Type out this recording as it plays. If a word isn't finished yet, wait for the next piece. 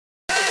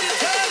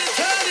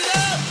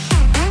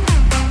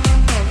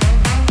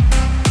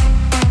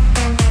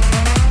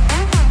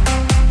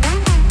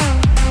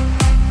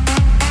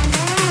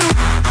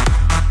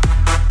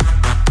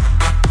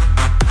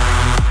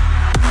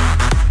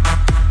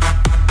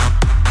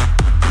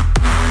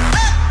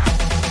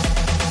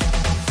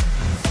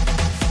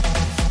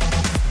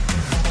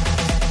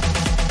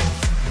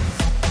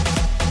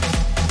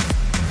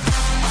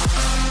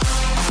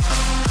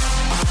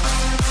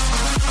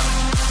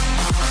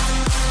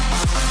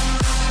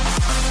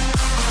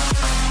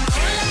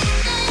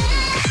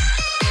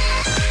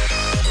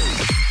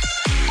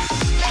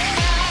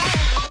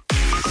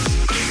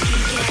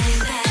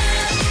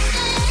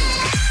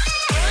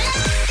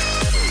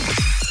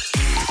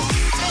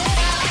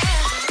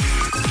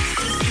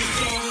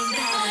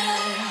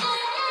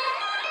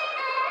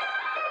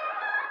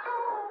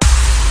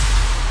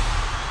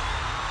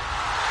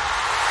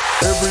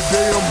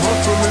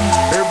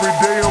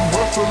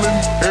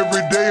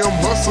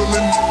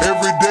hustling.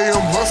 Every day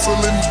I'm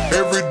hustling.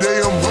 Every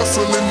day I'm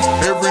hustling.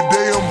 Every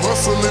day I'm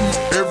hustling.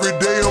 Every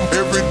day I'm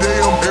hustling.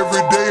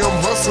 Every day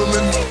I'm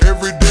hustling.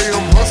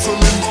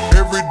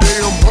 Every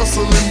day I'm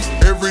hustling.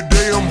 Every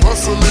day I'm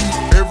hustling.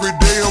 Every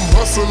day I'm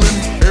hustling.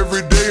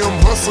 Every day I'm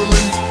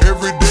hustling.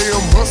 Every day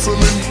I'm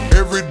hustling.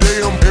 Every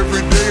day I'm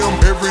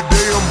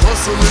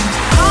hustling.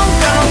 I don't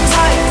got no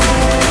type.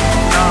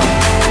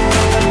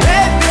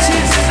 Bad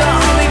bitches is the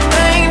only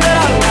thing that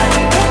I like.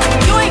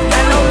 You ain't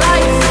got no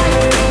life.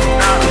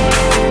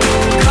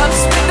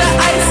 Cups with the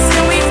ice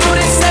and we do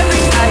this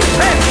every night.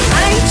 I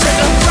ain't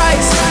checking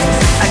price.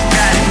 I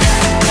got it.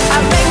 I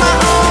make my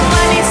own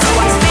money, so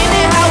I spend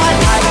it how I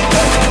like.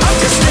 I'm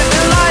just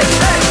living life.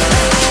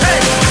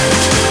 And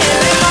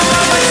let my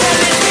mama tell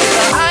me,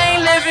 nigga, I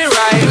ain't living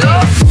right.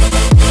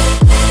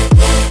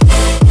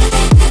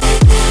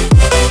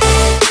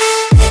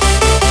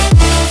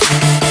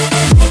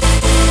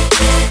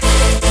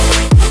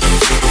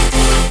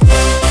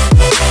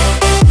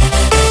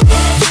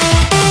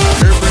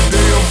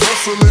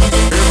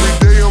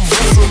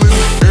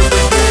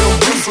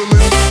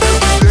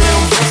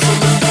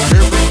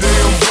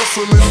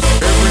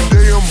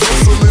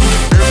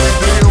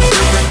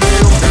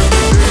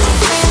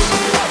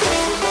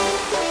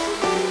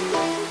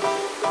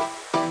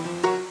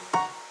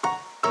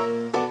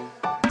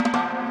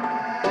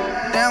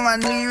 Damn, I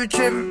knew you were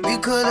tripping. We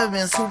could have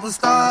been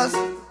superstars.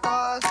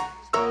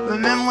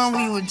 Remember when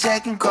we were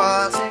checking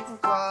cars?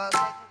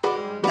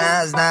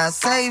 Now it's not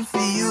safe for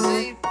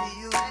you.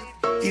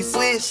 You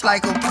switch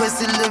like a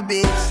pussy little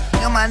bitch.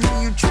 Damn, I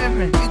knew you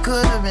tripping. We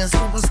could have been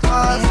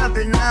superstars.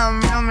 Happy now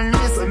I'm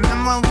reminiscing.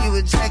 Remember when we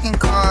were checking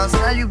cars?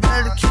 Now you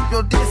better keep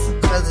your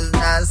distance, cause it's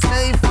not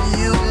safe for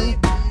you.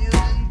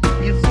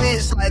 You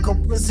switch like a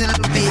pussy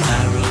little bitch.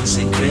 High roads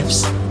and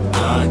grips,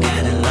 all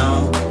got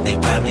along. They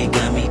probably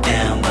got me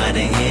down by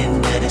the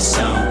end of the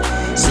song.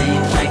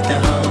 Seems like the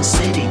whole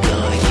city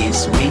go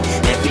against me.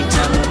 Every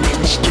time I'm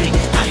in the street,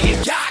 I hear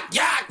yak,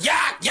 yak,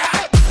 yak,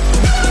 yak.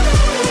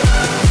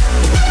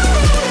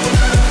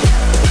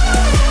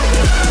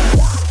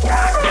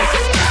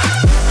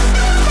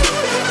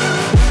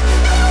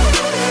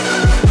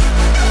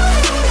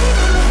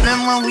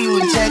 Remember when we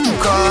were checking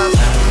cars?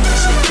 High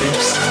roads and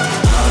grips,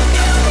 all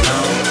got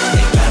along.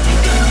 They probably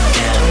got me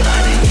down by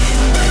the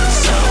end of the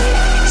song.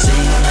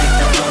 Seems like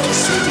the whole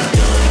city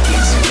go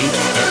against me.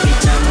 Every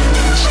time I'm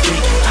in the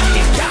street, I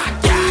hear yak,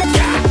 yak,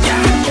 yak,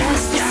 yak.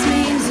 Guess this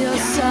means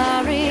you're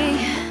sorry.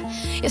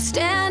 You're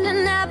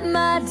standing at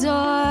my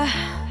door.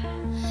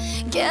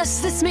 Guess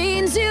this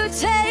means you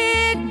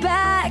take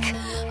back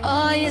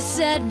all you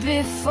said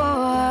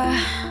before.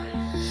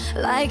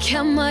 Like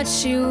how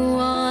much you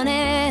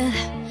wanted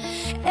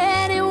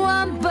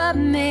anyone but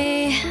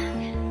me.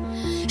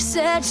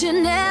 Said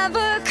you'd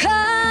never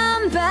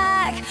come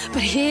back,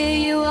 but here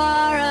you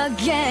are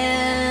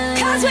again.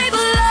 'Cause we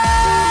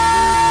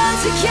belong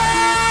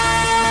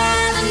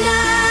together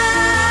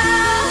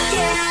now.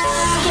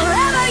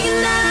 Forever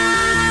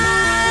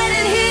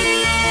united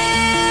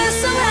here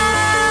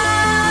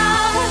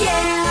somehow.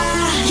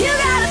 You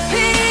got a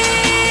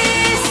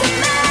piece of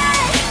me,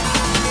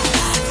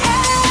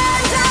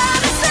 and I'm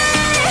the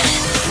same.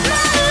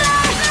 My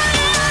life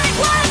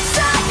won't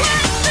stop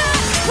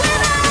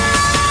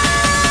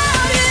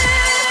without you.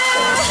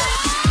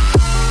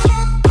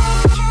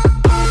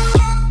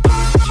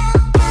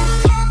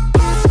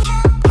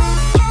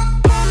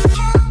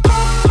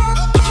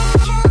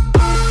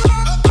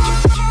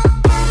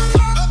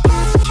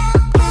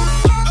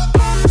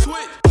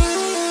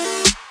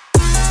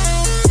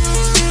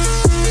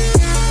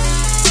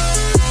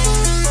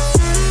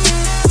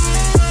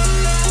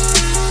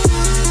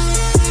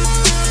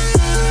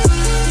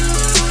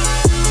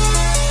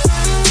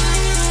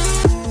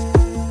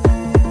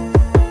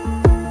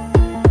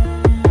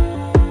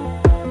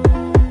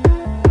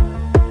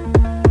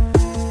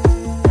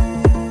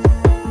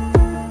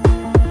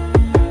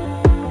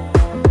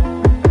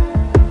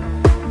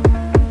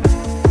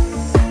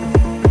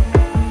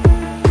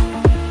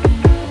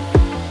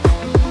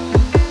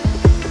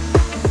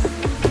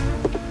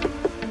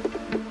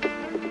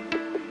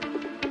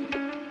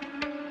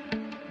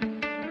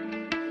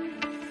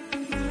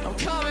 I'm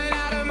coming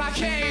out of my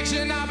cage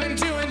and I've been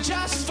doing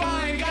just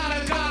fine.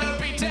 Gotta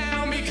be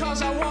down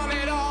because I want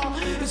it all.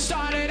 It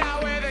started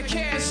out with a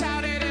kiss.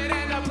 How did it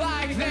end up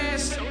like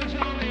this? It was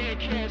only a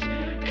kiss.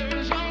 It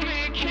was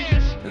only a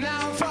kiss.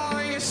 Now I'm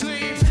falling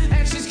asleep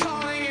and she's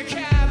calling a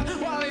cab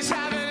while he's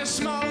having a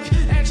smoke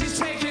and she's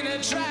taking a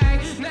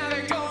drag. Now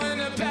they're going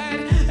to bed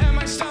and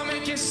my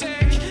stomach is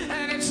sick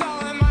and it's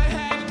all in my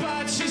head,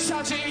 but she's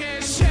touching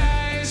his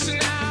chest.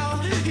 Now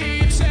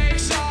he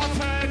takes off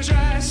her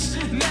dress.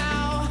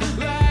 Now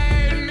let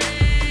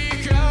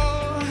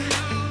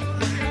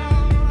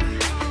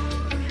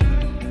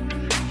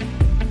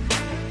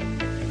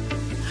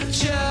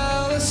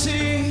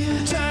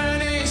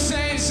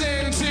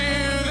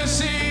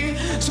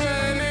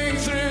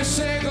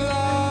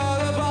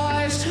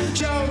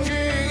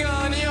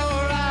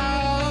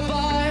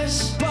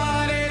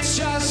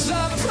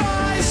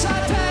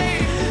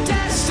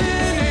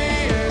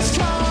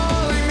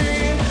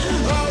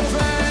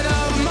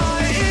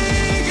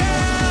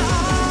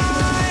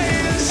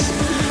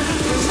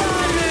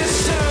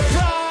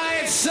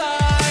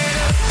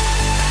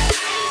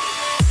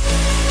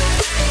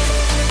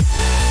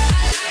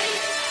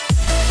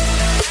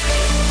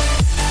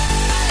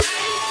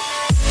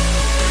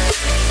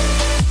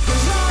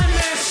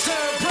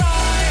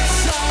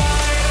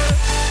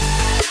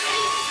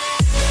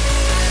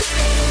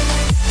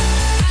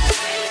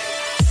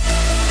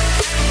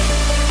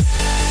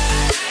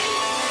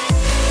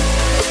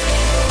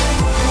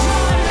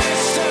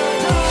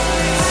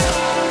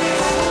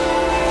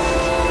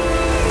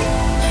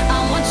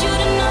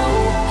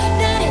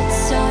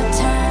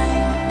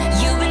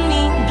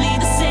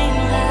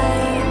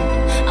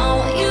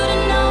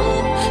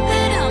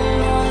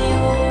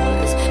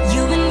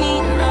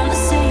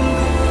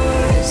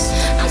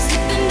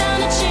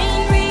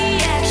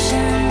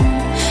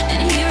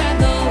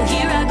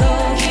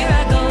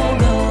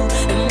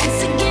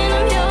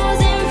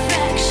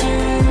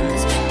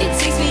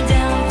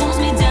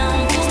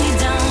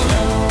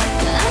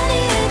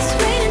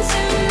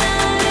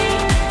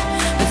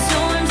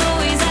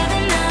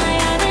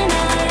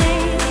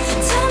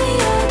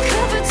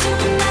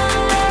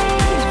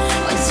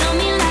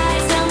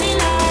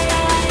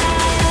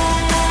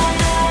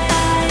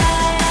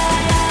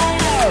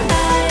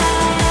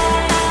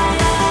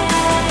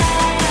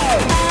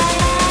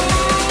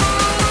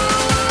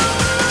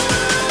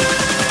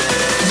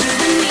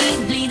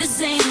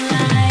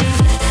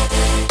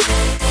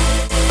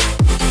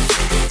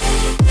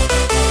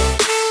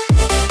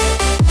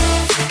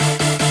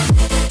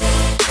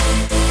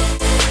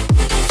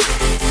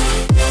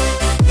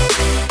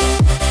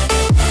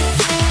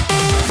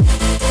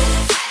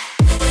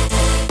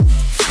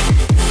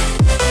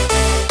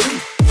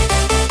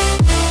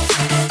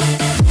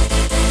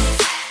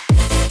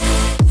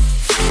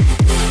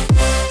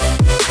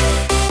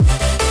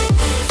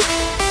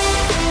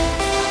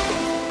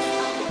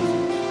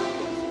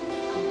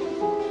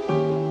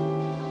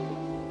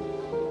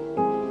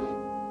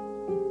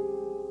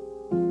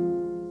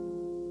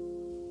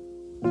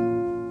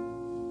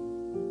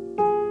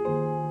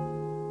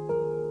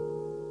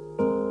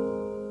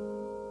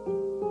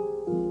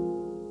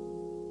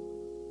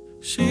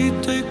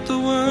take the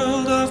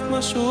world off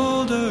my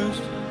shoulders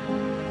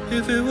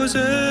if it was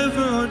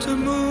ever hard to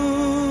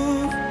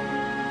move.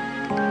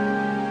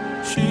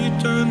 She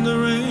turned the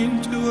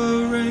rain to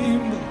a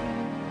rainbow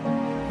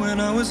when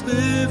I was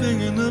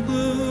living in the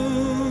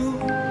blue.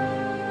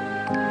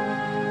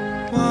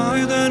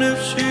 Why then, if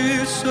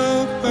she's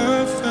so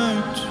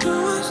perfect, who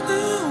was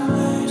the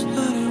ways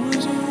that it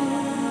was you?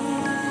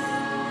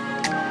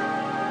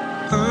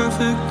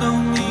 Perfect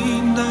don't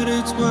mean that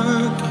it's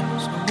working,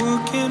 so what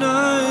can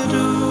I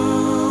do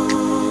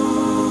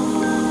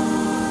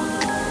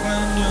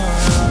when you're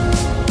outside?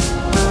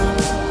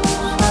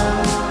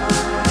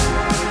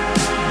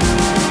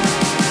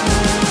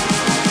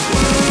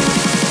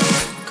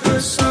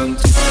 'Cause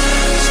sometimes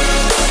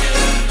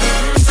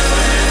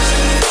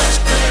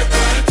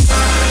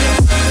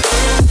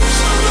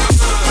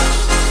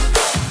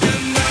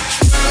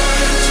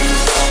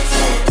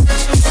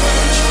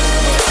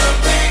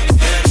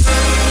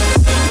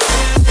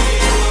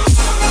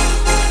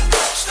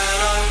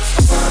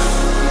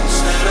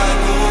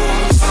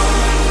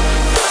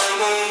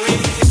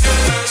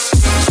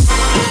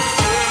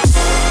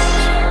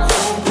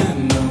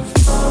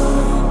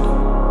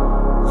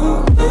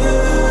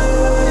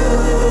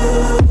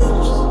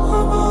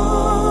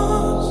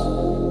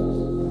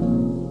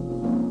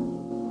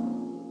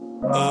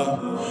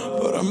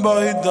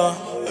bajita,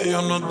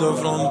 ella no es de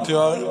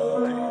frontear.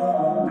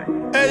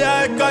 Ella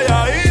es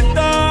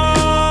calladita,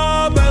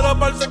 pero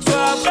para el sexo es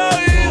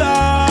atrevida.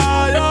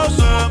 Yo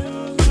sé,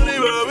 ni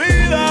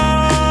bebida,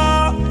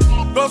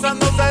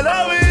 gozándose la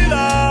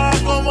vida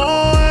como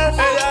es.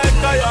 Ella es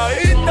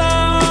calladita,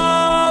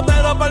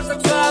 pero para el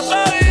sexo es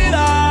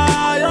atrevida.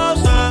 Yo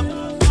sé,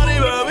 ni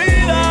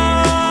bebida,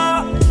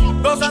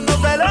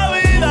 gozándose la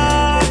vida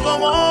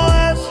como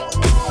es.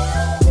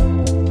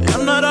 Ella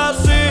no era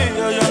así,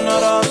 ella no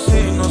era así.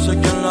 No sé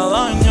quién la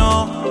dañó.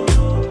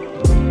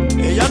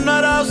 Ella no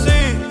era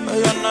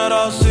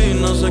así,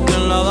 no sé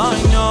quién la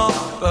dañó.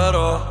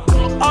 Pero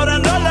ahora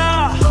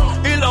enrola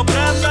y lo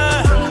prende.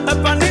 Es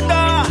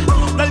panita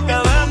del que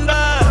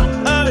vende.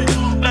 Ey,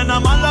 plena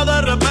mala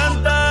de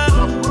repente.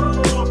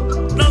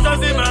 No sé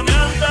si me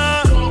miente,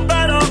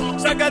 pero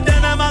sé que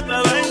tiene más de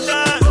 20.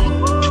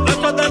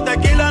 Restos de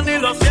tequila ni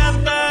lo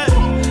siente.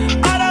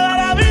 Ahora da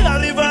la vida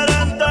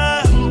diferente.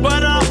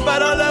 Bueno,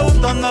 pero le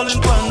gustan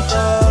delincuentes.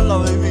 La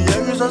baby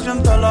llega y se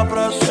siente la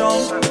presión.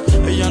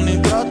 Ella ni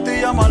trata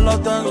y llama la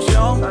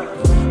atención.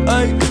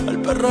 Ey, el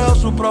perreo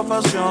es su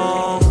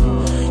profesión.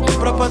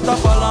 Siempre puesta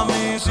para la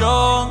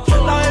misión.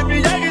 La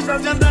baby llega y se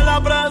siente la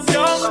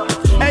presión.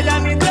 Ella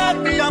ni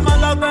trata y llama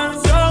la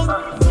atención.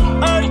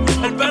 Ey,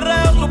 el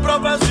perreo es su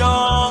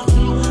profesión.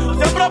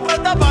 Siempre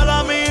puesta para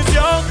la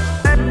misión.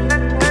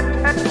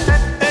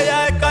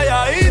 Ella es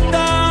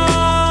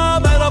calladita,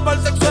 pero para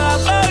el sexo es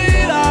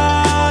atrevida.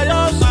 Yo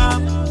sé,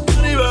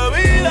 ni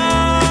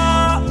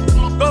bebida,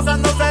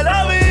 gozándose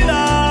la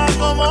vida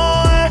como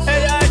es.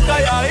 Ella es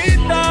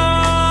calladita,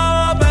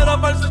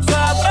 pero para el sexo es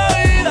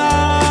atrevida.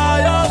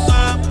 Yo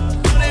sé,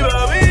 ni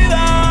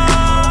bebida,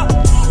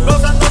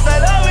 gozándose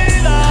la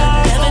vida.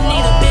 Never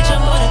need a bitch,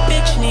 I'm what a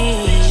bitch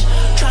need.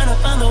 Trying to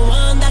find the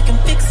one that can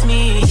fix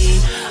me.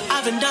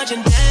 I've been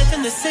dodging death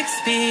in the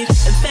 6-speed.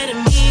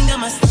 Amphetamine got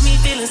my stomach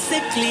feeling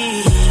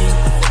sickly.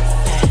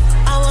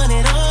 I want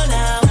it all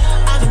now.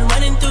 I've been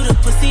running through the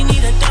pussy,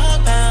 need a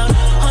dog pound.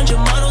 100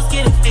 models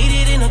getting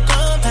faded in a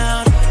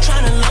compound.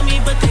 Trying to love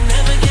me, but they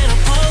never get a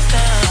pulse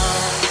down.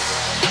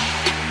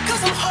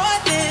 'Cause I'm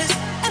heartless,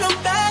 and I'm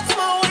bad to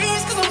my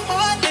ways, 'cause I'm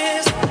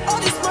heartless. All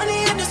this money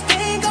and this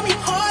pain got me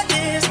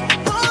heartless.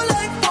 More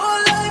life,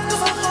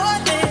 'cause I'm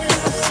heartless.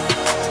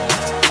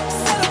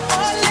 Said I'm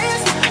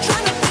heartless,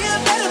 trying to be a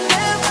better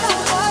man, but I'm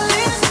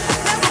heartless.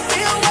 Never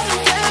feel what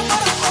I'm getting,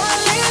 but I'm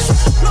heartless.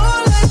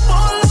 More life,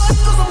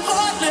 'cause I'm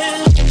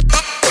heartless.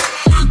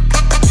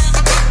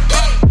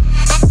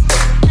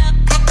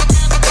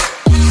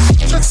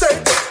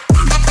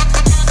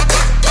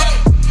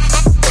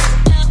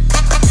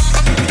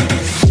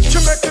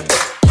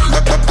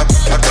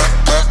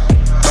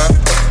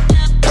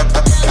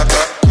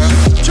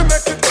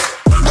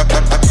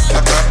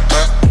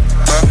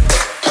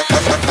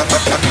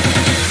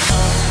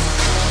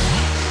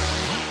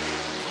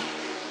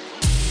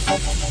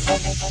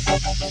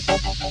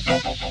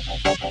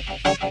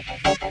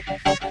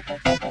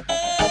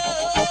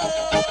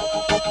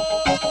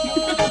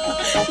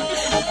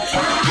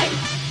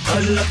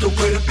 Dale a tu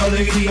cuerpo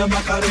alegría,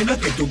 Macarena,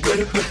 que tu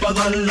cuerpo es para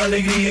dar la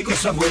alegría y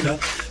cosas buenas.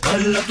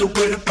 Dale a tu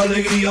cuerpo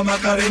alegría,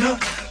 Macarena,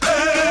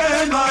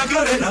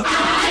 Macarena.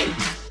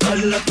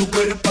 Dale a tu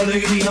cuerpo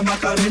alegría,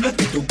 Macarena,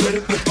 que tu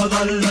cuerpo es para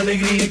dar la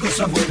alegría y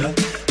cosas buenas.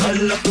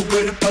 Dale a tu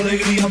cuerpo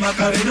alegría,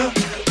 Macarena,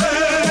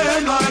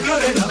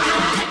 Macarena.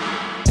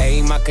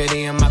 Ayy,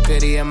 Macarena,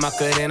 Macarena,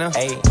 Macarena.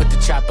 Ayy, put the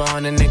chopper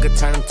on the nigga,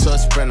 turn him to a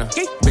sprinter.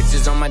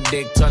 Bitches on my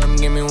dick, tell him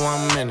give me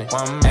 1 minute.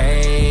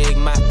 Ayy,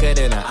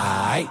 Macarena,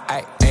 aight,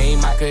 aight. Ayy,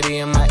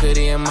 Macarena,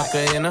 Macarena,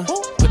 Macarena.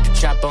 Put the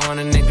chopper on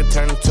a nigga,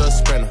 turn him to a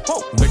sprinter.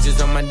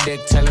 Bitches on my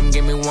dick, tell him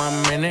give me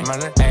 1 minute.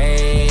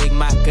 Ayy,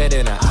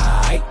 Macarena.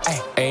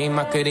 Ayy,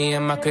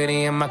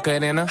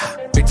 Macarena.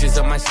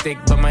 Bitches on my stick,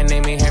 but my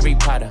name ain't Harry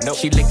Potter. Nope.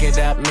 She lick it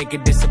up, make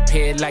it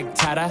disappear like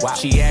Tata. Wow.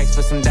 She asked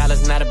for some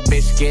dollars, not a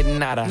bitch getting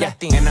nada. Yeah.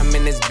 And I'm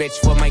in this bitch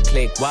for my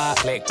click. Why?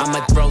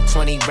 I'ma throw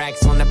 20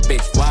 racks on the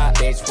bitch. Why?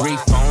 3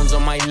 phones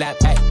on my lap,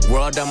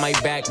 world on my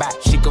back.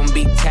 She gon'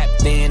 be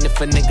tapped in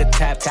if a nigga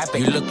tap it.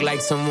 You look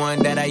like someone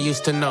that I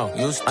used to know.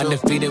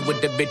 Undefeated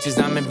with the bitches,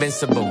 I'm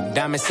invincible.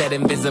 Diamond said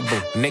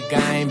invisible. Nigga,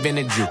 I ain't been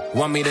a Jew.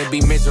 Want me to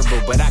be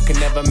miserable, but I can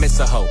never miss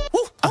a hoe.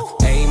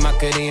 Ayy,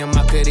 Macarena.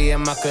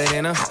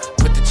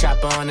 Put the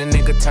chopper on a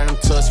nigga, turn him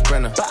to a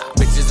sprinter.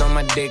 Bitches on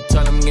my dick,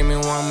 tell him give me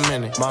 1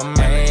 minute.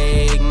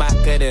 Ayy,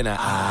 Macarena.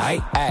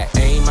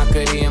 Ayy,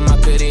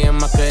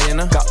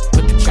 Macarena. Go.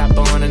 Put the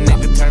chopper on a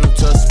nigga, turn him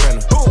to a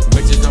sprinter.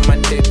 Bitches on my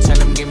dick, tell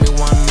him give me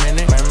 1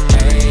 minute.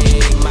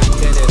 Ayy,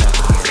 Macarena.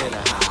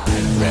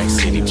 Rack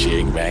City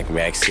chick,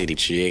 rack City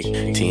chick.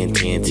 10,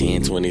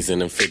 20s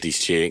and them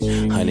 50s chick.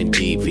 100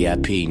 deep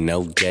VIP,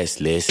 no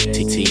guest list.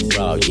 TT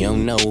Raw, you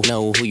don't know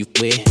who you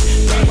with.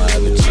 Got my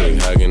other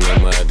chick, hugging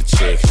on my other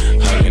chick.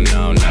 Hugging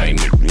all night,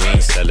 nigga, we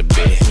ain't sell a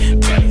bit.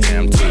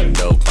 Damn, too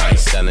dope, I ain't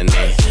selling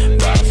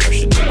it.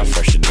 Raw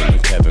fresher than my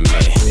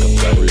peppermint.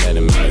 Go let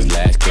him in his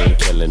last game,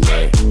 killing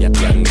it.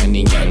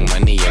 Young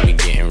money, yeah, we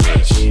getting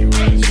rich.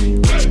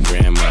 Put your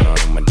grandma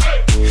on my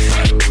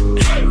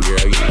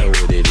girl, you know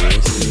what it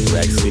is.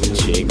 Rack City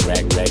chick,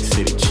 rack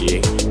City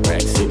chick,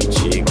 rack City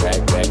chick,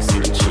 rack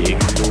City chick,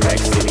 rack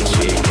City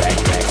chick,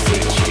 rack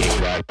City chick,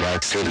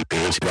 rack City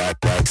bitch,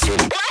 rack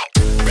City,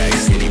 rack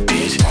City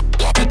bitch,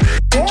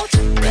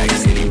 rack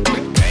City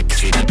bitch,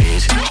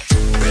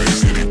 rack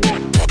City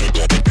bitch,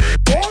 rack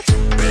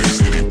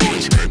City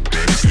bitch,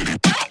 rack City,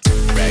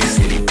 rack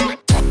City bitch,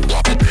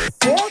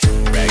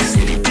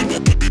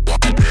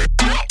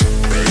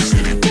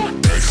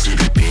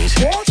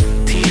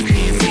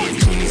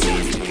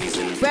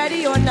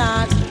 ready or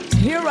not,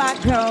 here I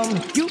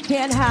come, you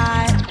can't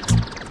hide.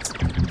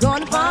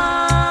 Gonna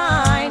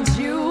find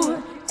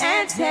you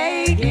and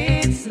take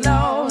it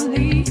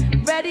slowly.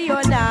 Ready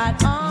or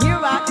not, here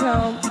I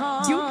come,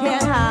 you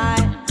can't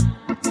hide.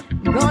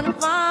 Gonna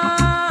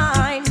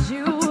find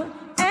you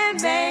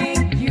and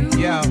make you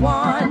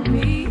want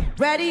me.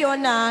 Ready or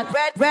not,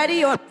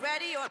 ready on,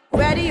 ready on,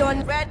 ready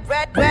on, ready on,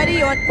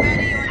 ready on,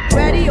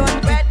 ready on, ready on.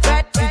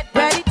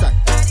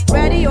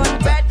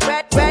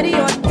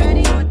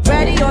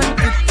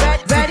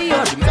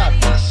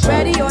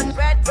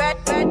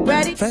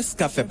 Fresh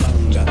café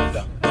banga,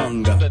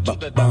 banga,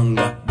 banga,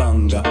 banga,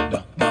 banga, banga,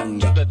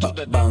 banga,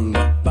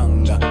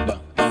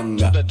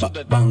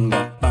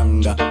 banga,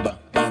 banga,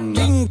 banga.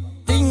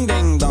 Ding,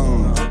 ding,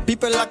 dong.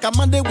 People like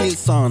Amanda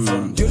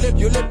Wilson.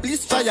 You les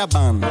plus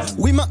fireban.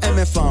 Oui, ma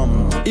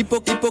MFM.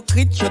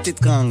 Hypocrite, je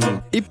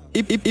t'étrangle.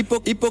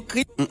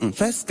 Hypocrite.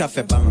 Fresh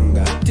café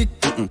banga. Tic,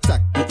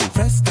 tac.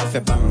 Fresh café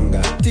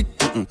banga. Tic,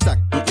 tac.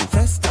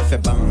 Fresh café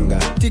banga.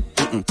 Tic,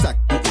 tac.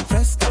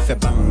 Fresh café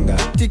banga.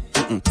 Tic,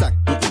 tac.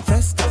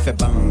 Fresh café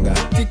banga.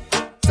 Tic,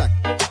 tac.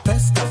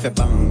 Fresh café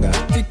banga.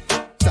 Tic,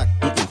 tac.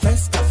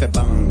 Fresh café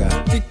banga.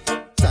 Tic,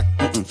 tac.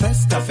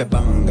 Fresh café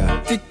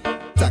banga. Tic,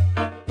 tac.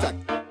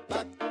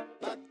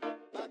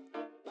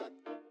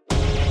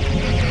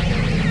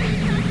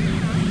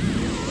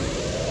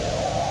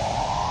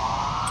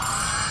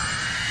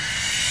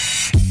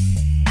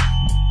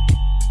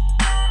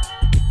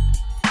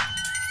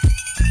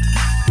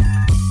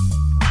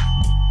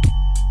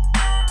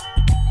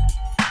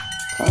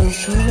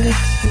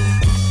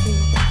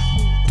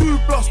 Two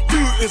plus 2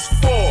 is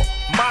 4,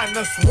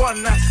 minus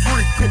 1, that's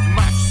 3, quick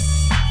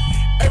maths.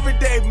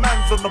 Everyday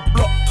man's on the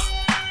block,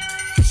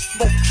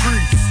 smoke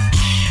trees.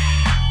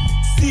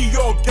 See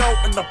your girl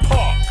in the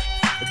park,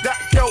 that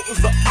girl is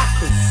the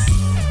uckers.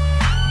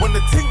 When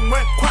the ting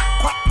went quack,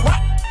 quack,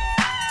 quack,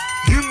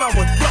 you man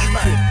were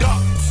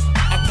ducked.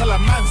 I tell a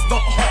man's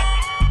not hot,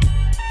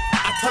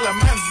 I tell a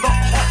man's not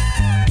hot.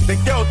 The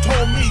girl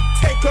told me,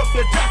 take off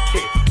your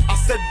jacket. I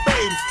said,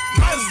 babes,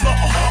 man's not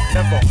hot,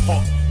 never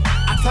hot.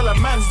 I tell a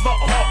man's not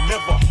hot,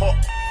 never hot.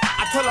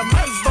 I tell a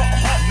man's not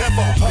hot,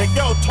 never hot. The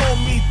girl told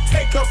me,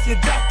 take off your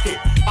jacket.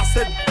 I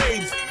said,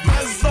 babes,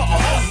 man's not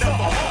hot,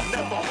 never hot,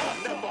 never hot.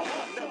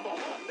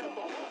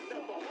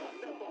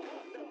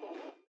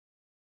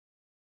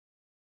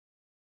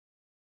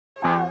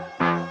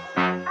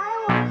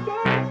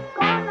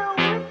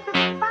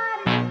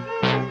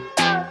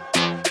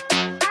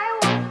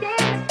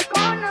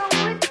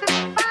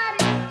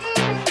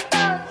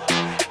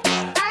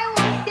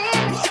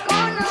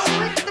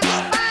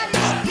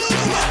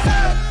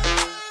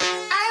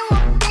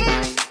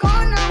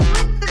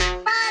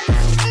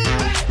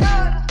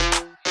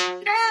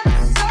 Never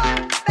saw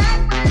the back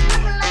when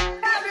looking like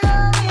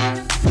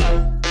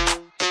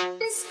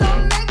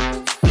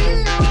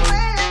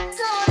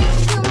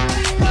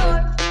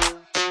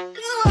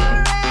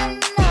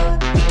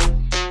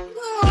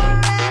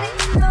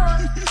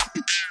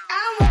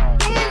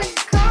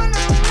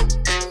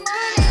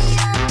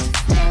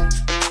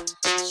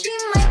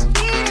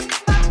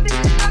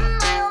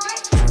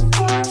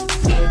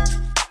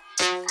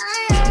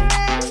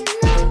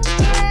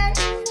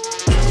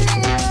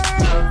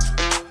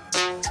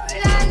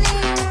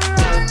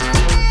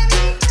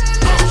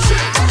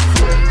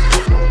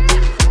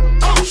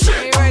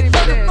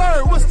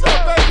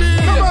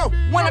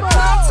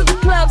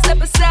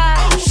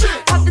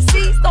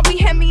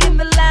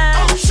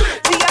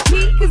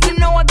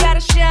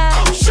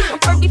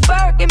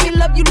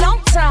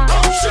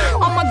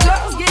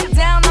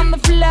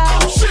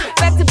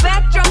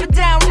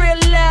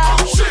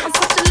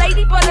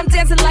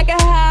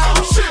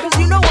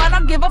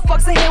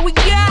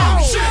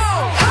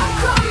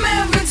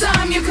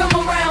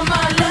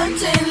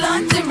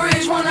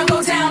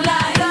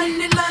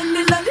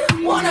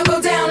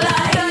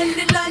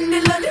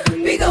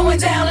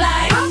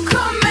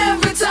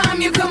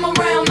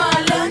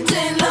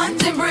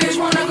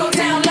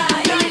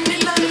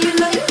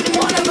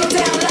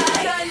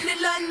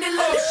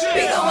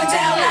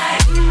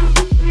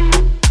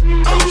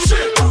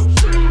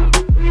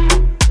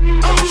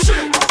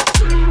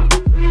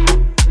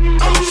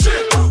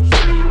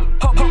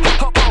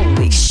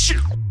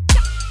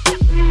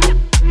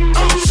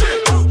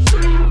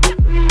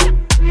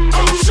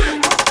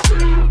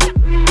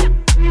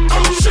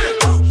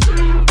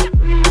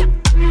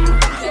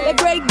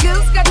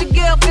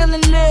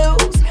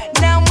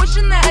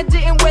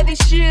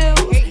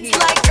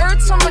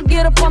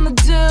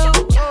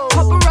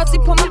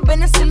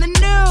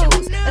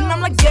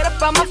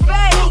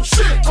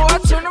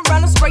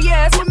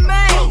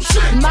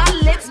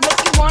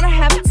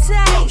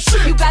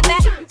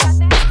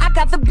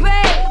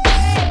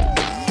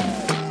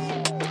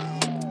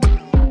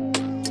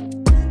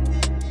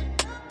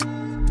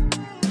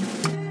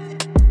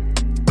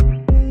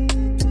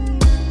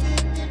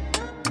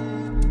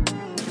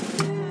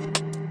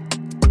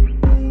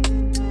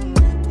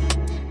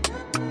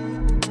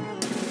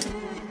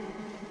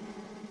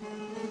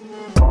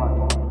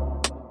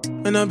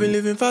And I've been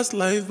living fast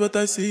life, but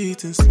I see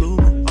it in slow.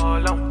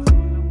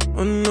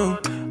 Oh no,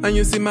 and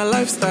you see my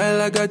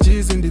lifestyle, I got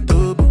G's in the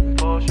turbo.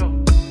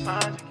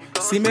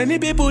 See many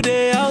people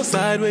there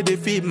outside where they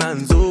feed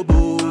man's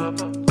oboe.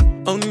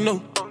 Oh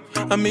no,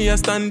 and me I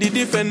stand the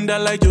defender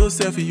like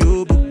Joseph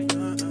Yobo.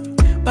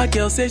 But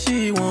girl say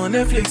she want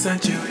Netflix and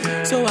chill,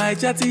 so I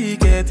chatty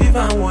get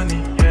even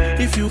warning.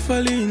 If you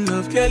fall in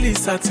love, Kelly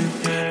satin.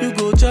 You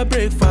go to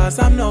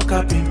breakfast, I'm not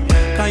capping.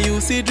 Can you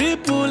see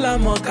dripple,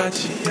 I'm not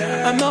catching.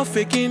 I'm not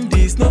faking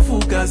this, no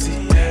fugazi.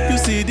 You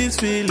see these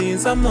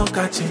feelings, I'm not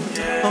catching.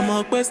 I'm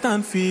a quest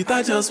and feet,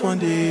 I just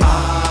want it.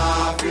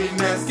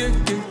 Happiness.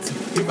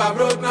 If I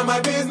broke, now my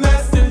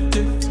business.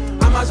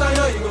 I'ma show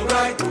you, you go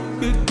right.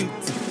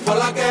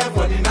 All I care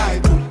for the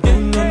night.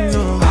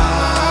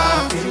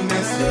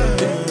 Happiness.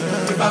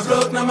 If I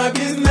broke, now my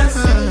business.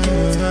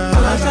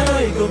 I'ma show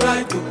you, you go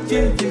right.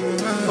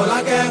 All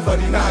I care for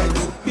the night.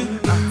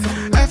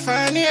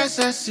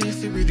 F-I-N-E-S-S-E,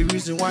 if it be the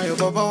reason why your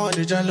baba want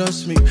to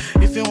jealous me.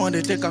 If you want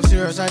to take I'm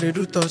serious, I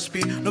do top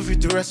speed. No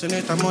fit to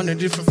resonate, I'm on a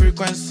different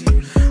frequency.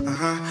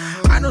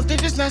 I don't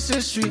think it's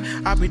necessary.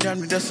 I be done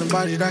with just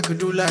somebody that could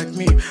do like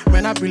me.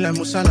 Man, I be like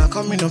Musala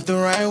coming off the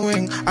right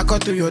wing. I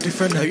got to your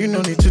defender, you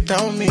no need to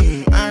tell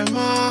me. I'm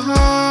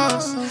a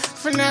horse,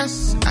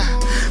 finesse.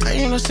 And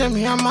you know, say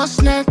me, I'm a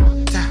snap.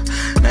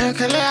 I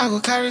go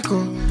carry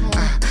go.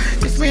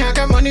 If me, I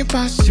got money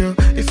past you.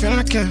 If you're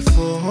not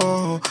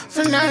careful,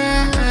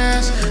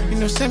 finesse. You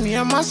know, say me,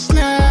 I'm a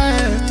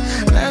snap.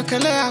 I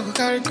go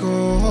carry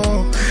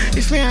go.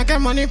 If me, I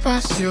got money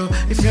past you.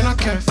 If you're not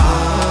careful,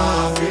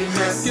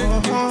 finesse.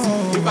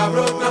 If I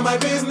broke, now my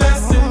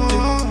business.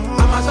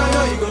 I'ma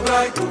show you, you go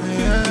right.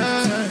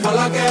 All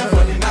I care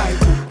for the night.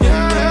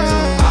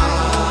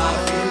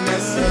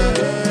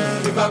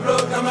 Finesse. If I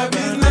broke, now my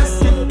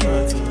business.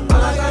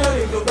 I'ma show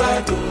you, you go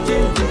right.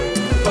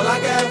 All I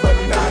care for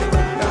the night.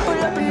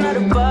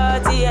 Another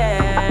party,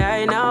 yeah. I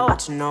ain't not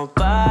watching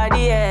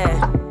nobody, yeah.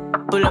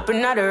 Pull up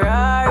another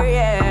Rari,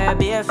 yeah.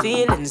 Bare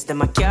feelings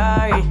that I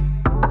carry.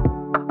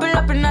 Pull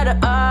up another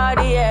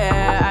Audi,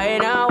 yeah. I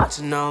ain't not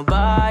watching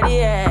nobody,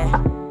 yeah.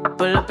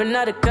 Pull up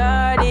another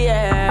Cardi,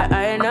 yeah.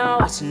 I ain't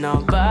not watching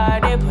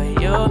nobody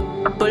but you.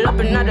 Pull up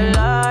another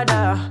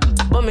Lada.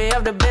 But me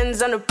have the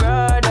Benz and the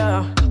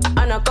Prada.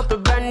 And a couple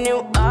brand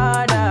new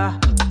order.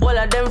 All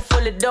of them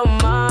fully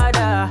don't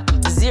matter.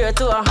 0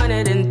 to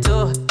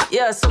 102.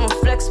 Yeah, so I'ma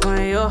flex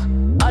on you.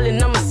 All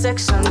in on my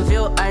section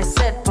view, I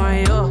set on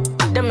you.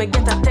 Then me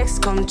get a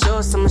text come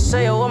true, so I'ma show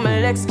you what my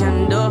legs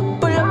can do.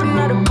 Pull up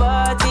another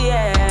party,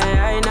 yeah.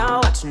 I ain't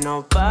not watching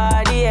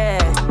nobody, yeah.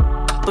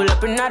 Pull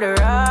up another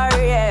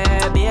Rari,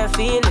 yeah. Bare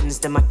feelings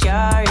that I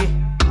carry.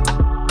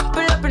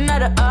 Pull up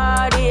another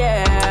Audi,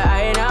 yeah.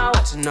 I ain't not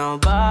watching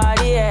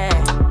nobody, yeah.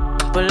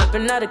 Pull up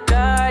another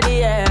Cardi,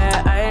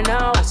 yeah. I ain't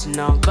not watching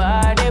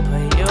nobody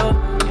but you.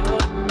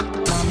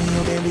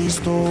 Te he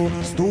visto,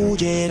 tú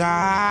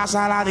llegas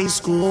a la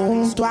disco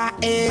junto a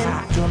él.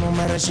 Yo no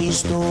me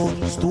resisto,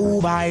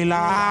 tú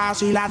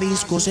bailas y la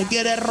disco se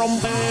quiere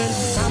romper.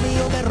 Mami,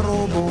 yo te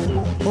robo,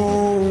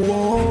 oh,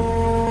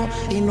 oh,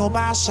 y no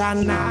pasa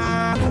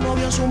nada. Tu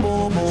novio es un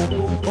bobo,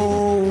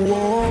 oh,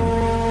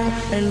 oh,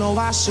 él no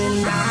va a hacer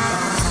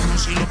nada.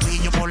 Si lo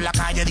pillo por la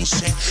calle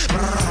dice,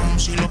 brum,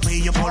 si lo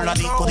pillo por la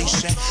disco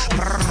dice,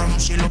 brum,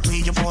 si lo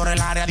pillo por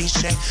el área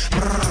dice,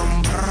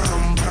 brum,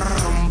 brum,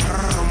 brum,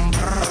 brum,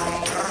 brum.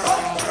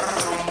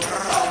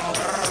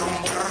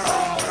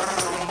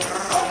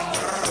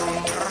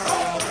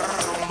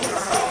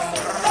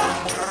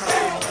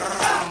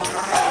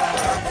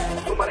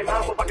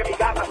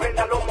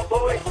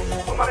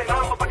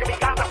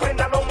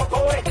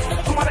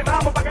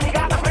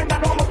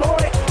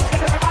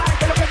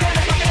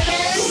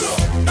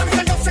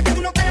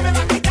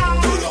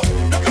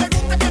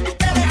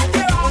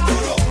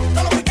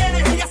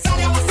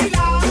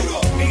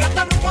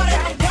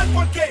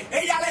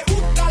 Ella le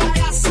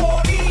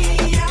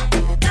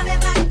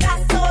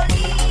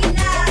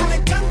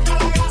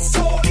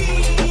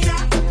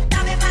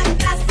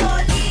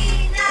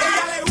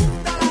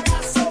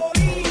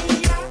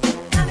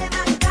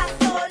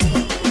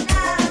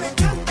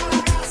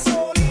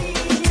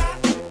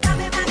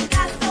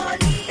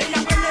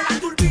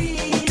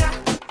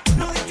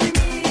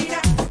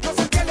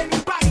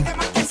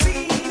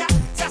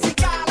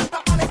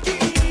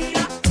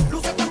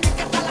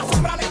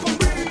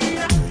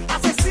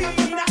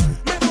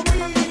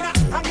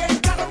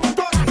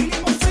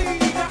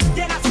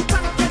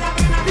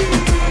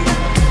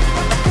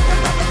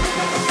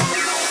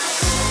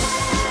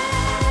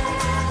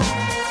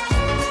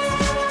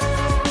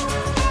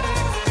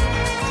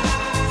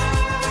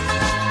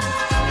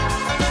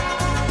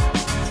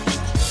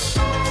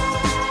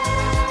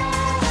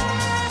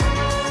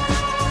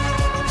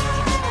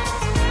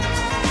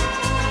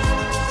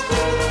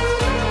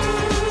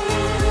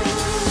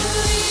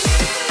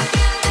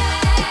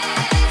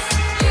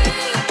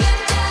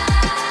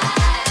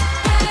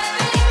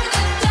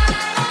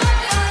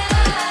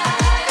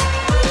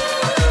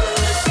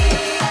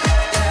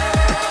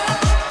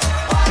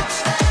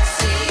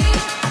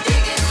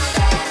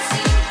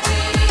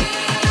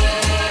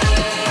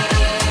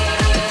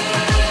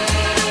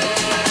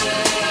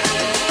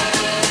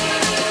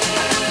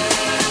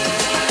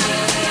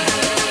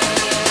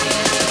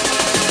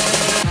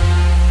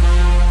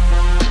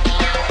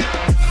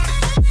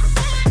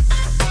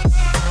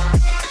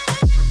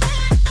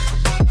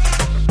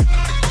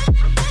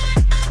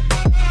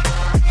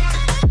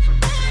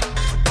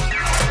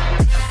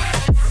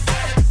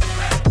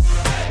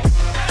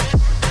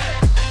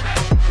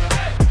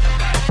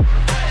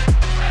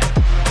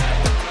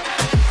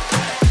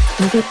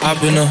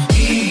Hop in her,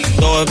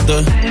 throw up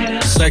the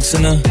sex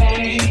in her.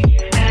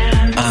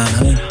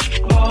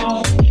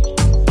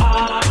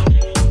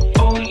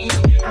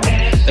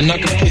 And I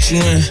can put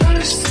you in.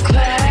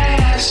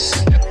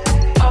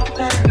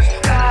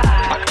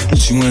 I can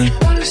put you in.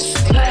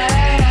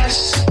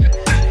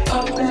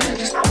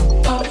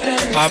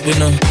 Hop in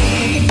her,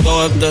 throw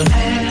up the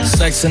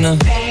sex in her.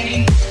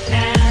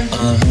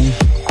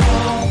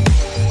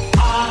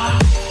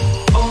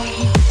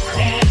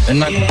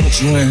 And I can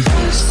put you in.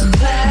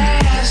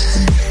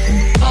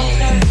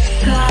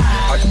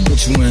 I can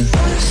put you in.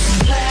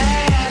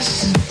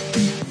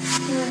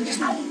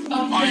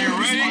 Are you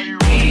ready?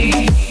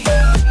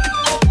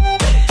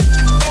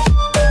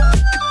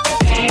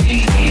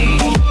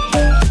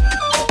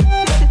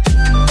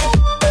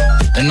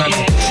 And I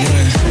can put you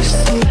in.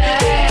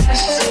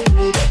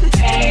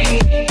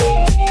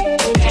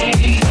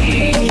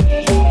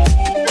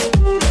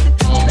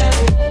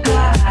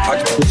 I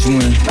can put you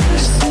in.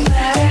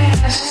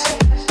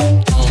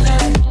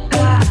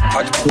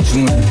 I can put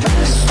you in.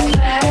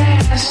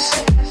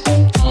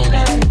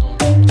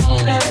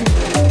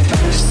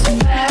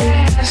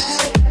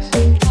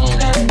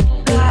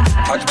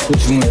 I can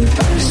put you in.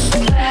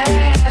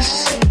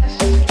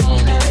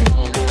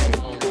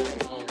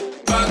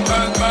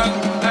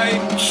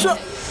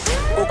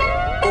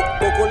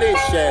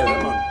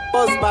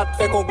 Buzz back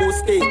fait qu'on go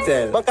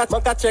skater.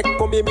 Manka check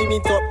combien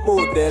mimi top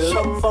model.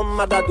 Femme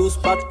mada douce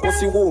pat qu'on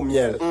si roux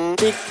miel.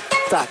 Tic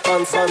tac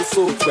on son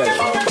so fresh.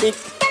 Tic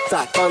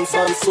tac on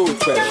son so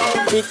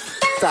fresh. Tic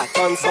tac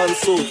on son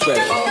so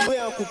fresh. Oui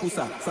un coucou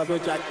ça veut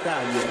Jack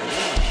Daniel.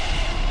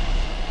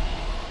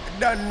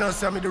 Don't know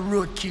some of the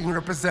Road King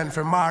represent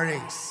for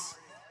Marings.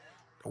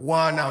 The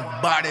one of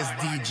baddest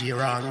DJ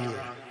around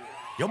here.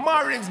 Your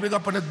Marings big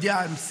up on the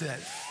damn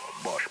self.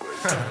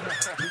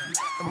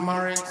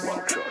 Marines,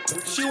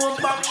 she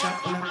want back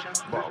shot now.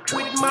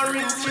 With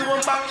Marines, she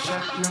want back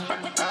shot now.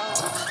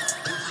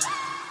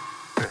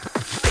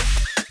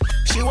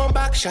 She want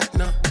back shot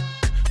now.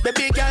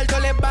 Baby girl,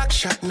 don't let back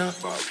shot now.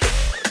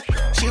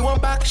 She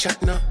want back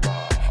shot now.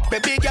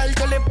 Baby girl,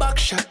 don't let back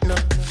shot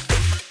now.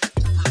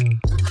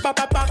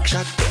 Papa back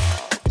shot.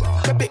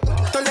 Baby,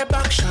 don't let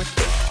back shot.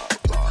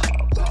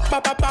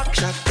 Papa back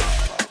shot.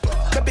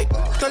 Baby,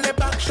 don't let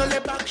back, show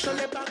let back, show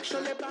let back, show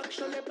let back,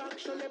 show let back,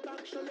 show let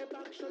back, show let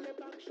back, show let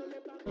back, show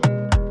let back.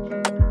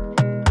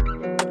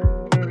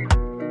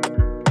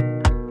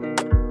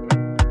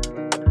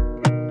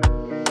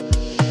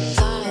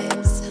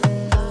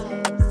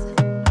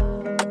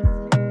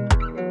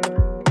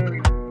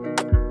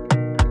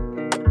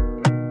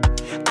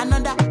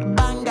 Another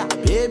banger,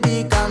 baby,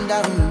 calm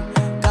down,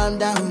 calm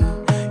down.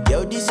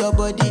 Yo, this your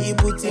body, it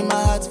puts in my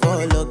heart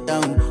for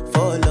lockdown,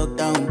 oh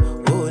lockdown.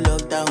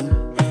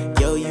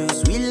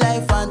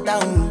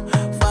 Phantom,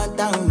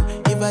 phantom.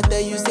 If I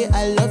tell you say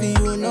I love you,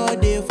 you know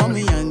they for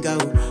me young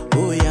girl,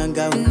 oh young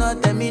girl. No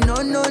tell me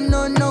no, no,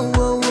 no, no,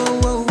 oh,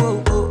 oh,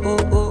 oh, oh, oh,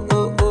 oh,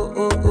 oh, oh,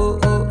 oh, oh,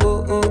 oh,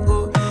 oh, oh,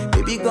 oh.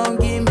 Baby, come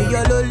give me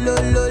your lo, lo,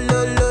 lo,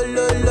 lo, lo,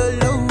 lo, lo,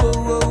 lo, oh,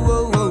 oh,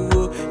 oh, oh,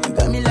 oh. You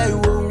got me like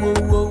whoa, whoa,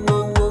 whoa,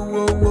 whoa, whoa,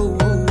 whoa, whoa,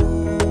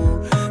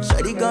 whoa.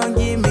 Shawty, come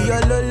give me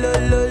your lo, lo,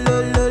 lo, lo,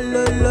 lo,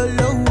 lo, lo,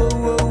 lo, oh,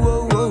 oh,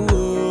 oh, oh,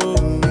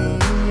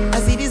 oh. I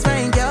see this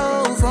fine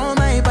girl from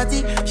my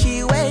party.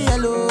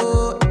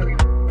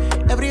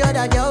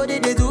 Other girl they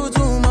do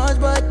too much,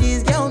 but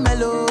this girl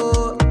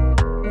mellow.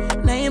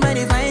 Now in my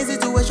divine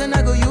situation,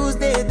 I go use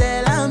they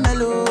tell I'm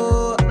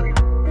mellow.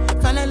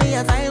 Finally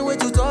I find way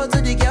to talk to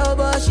the girl,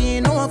 but she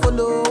ain't no one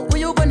follow. Who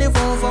you gonna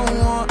phone for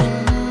one?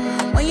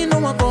 When you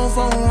know I come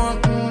for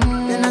one,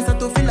 then I start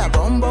to feel a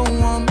bum bum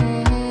one.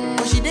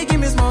 But she dey give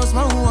me small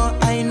small one.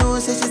 I know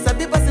say she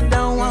sabi pass it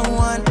down one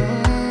one.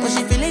 But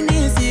she feeling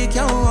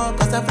insecure,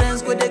 cause her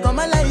friends could they go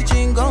my light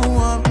ring go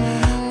on.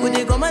 Could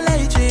they go my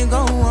light ring go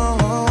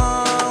on.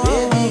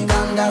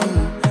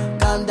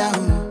 Calm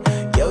down,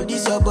 yo,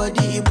 this your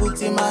body, it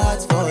puts in my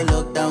heart for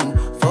lockdown,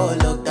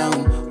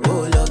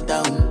 oh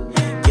lockdown.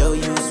 Yo,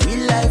 you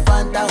sweet life,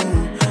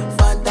 phantom,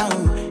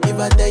 phantom. If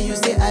I tell you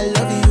say I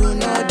love you, you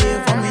know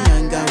they for me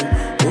young girl,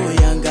 oh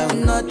young girl.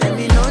 No tell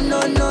me no,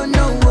 no, no,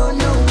 no, oh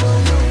no,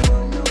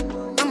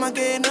 oh. I'ma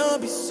get no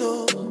be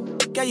so,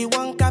 girl you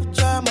won't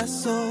capture my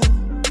soul.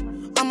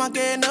 I'ma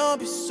get no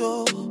be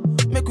so,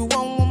 make we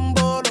one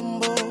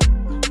bolombo,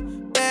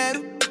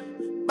 better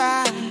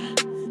bye.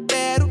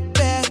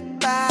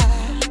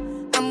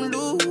 I'm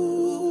loose,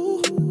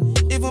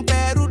 even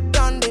Peru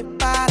done the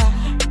para.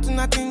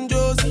 Tonight in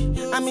Josie,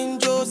 I'm in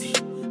Josie.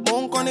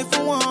 Won't call it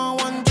for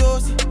one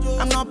Josie.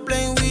 I'm not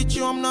playing with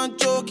you, I'm not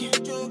joking.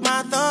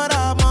 My thought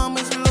of mom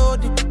is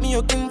loaded. Me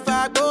you can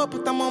fuck up,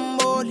 but I'm on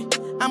molly.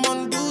 I'm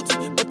on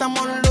duty, but I'm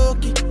on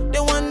low-key. They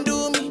want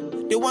do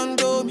me, they want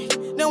do me.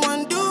 They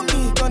want do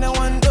me, cause they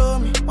want do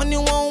me. When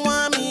you won't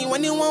want me,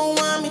 when you won't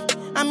want me.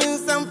 I'm in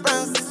San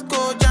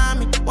Francisco,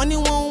 Jammy. When you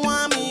won't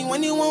want me,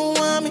 when you won't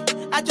want me.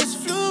 I just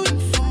flew in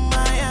from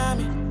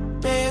Miami,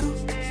 Peru,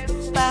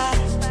 bye,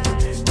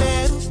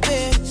 Peru,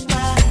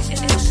 bye.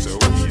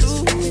 I'm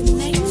doing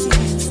 19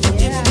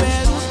 in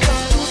Peru.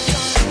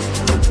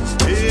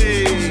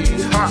 Hey,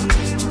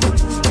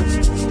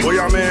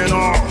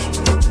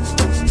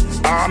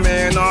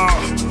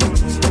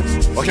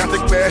 I can't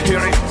take me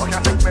hear it.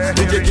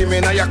 DJ give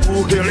me now your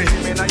cool hear it.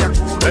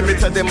 Let me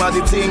tell them how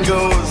the thing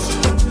goes.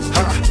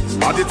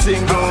 How the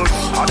thing goes.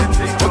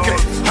 Okay,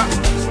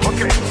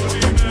 okay.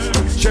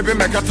 Chevy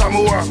make a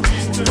tamua.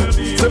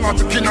 Say my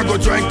pikina go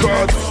join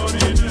God.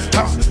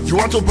 You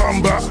want to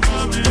bamba?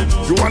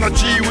 You wanna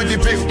G with the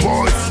big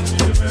boys?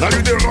 Now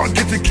you the wrong,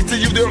 kitty,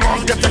 you the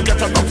wrong, get a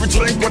coffee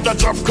drink with a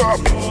drop cup.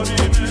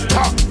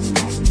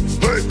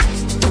 Hey,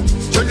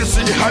 so you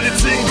see how the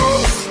thing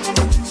goes?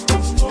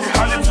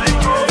 How the thing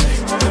goes?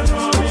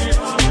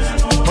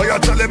 Oh, you're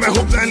telling me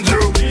who blend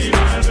you?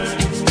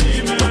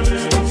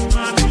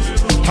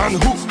 And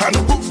who?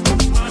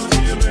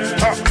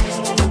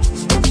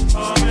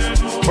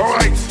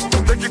 Alright,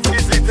 take it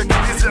easy,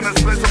 and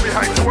let's play some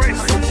behind the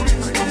waist.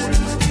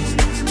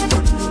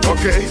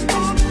 Okay.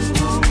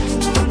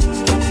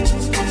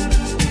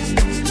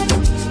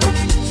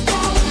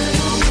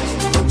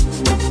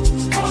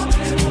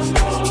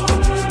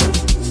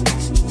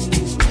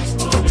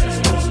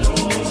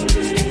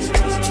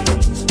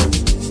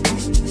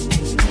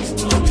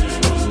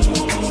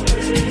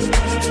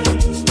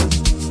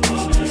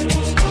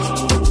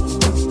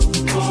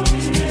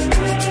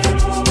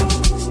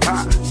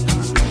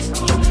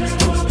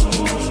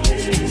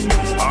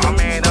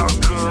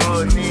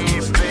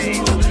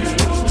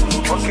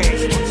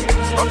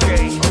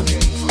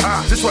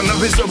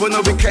 But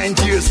no we can't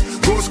use.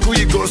 Go school,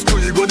 you go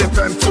the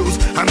fam tools.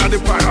 And now the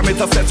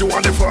parameter says you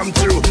want the form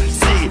too.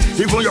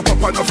 See, even your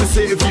papa not to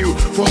save you.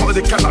 For all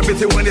the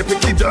calamity when they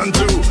pick it done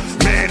do.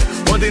 Man,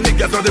 all the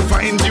niggas don't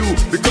find you.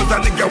 Because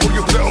that nigga who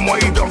you play on my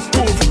he don't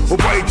move. Oh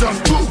boy, he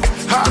don't move.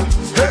 Ha,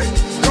 hey,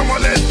 come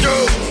on, let's go.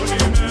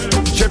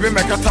 Chevy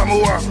make a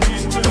tamua.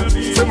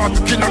 Say my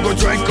pikina go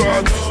join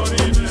God.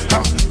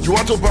 Ha, you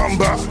want to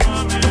bamba?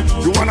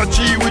 You wanna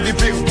G with the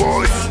big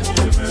boys?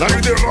 Now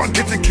you the wrong,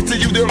 kitty,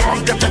 you the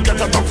wrong, get a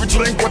coffee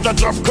drink with a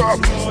drop cup.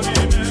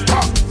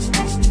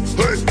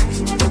 Hey,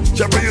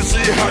 Jabba, you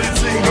see how the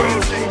thing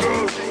goes.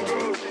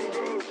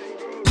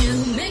 You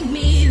make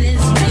me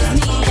this, brings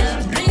me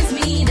up, brings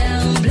me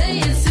down, play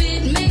it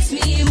sweet, makes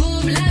me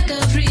move like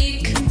a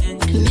freak.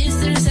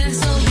 Mr.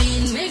 Saxo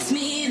Beat makes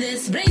me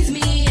this, brings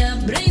me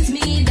up, brings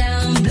me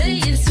down, play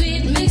it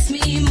sweet, makes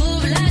me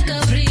move like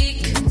a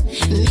freak.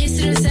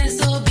 Mr.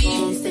 Saxo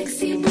Beat,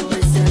 sexy boy,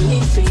 set me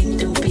free,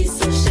 don't be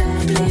so shy.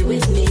 Play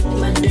with me,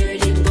 my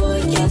dirty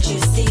boy. Can't you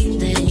see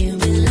that you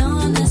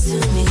belong to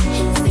me?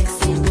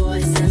 Sexy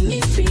boy, set me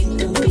free.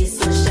 Don't be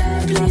so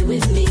shy. Play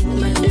with me,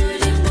 my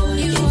dirty boy.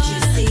 Can't you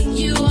see?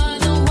 You are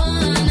the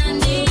one I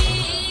need.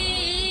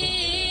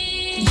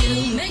 You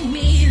make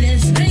me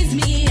this, brings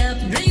me up,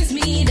 brings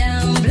me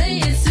down. Play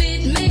it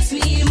sweet, makes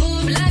me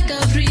move like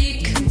a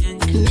freak.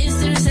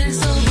 Mr.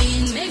 Saxo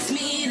Beat makes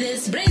me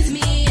this, brings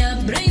me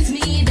up, brings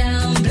me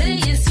down. Play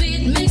it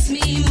sweet, makes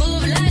me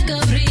move like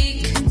a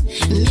freak.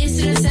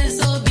 Mr.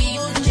 Saxo Beat.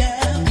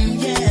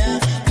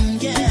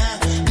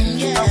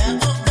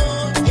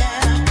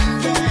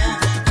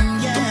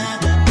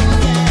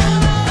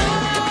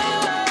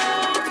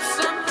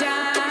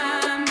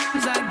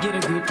 Sometimes I get a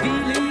good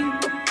feeling,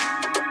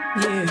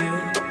 yeah.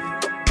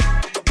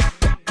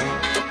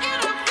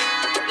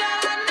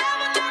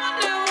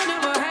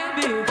 Never had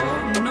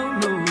before,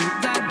 no.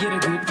 I get a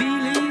good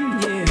feeling,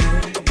 yeah.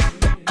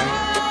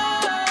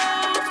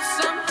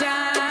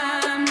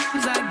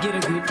 Sometimes I get a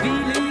good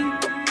feeling,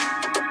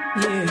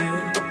 yeah.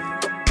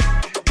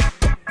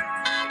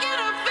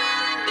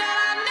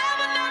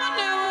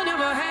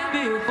 Never had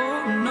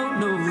before,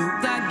 no.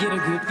 I get a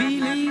good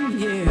feeling,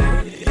 yeah.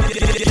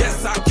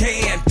 Yes, I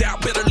can.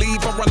 Doubt better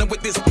leave. I'm running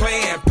with this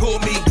plan. Pull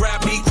me,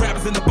 grab me,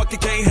 crabs in the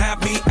bucket can't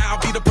have me. I'll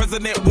be the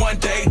president one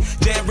day.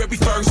 January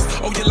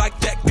 1st. Oh, you like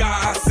that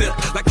gossip?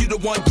 Like you the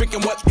one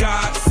drinking what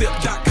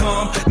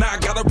gossip.com. Now I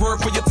got a word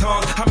for your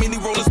tongue. How many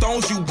Rolling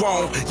Stones you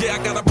want? Yeah, I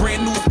got a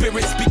brand new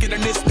spirit speaking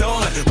and it's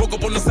done. Woke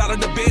up on the side of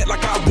the bed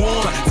like I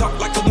won. Talk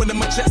like the wind in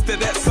my chest to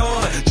that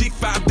sun.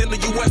 G5 then the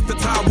US to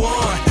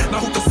Taiwan. Now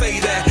who can say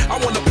that? I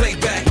wanna play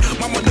back.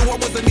 Mama knew I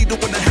was a needle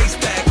in a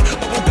haystack.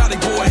 But Bugatti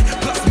boy,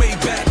 plus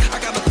Maybach. I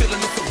got a feeling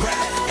it's a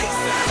rap.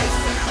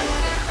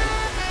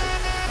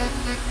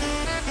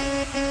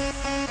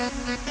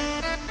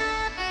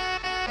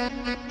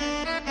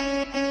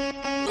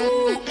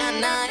 Ooh,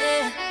 nah,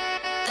 yeah.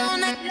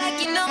 Don't act like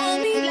you know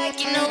me,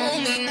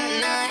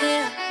 nah,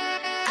 yeah.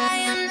 I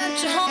am not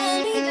your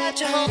homie,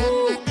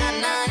 Ooh,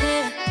 nah,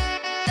 yeah.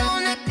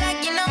 Don't act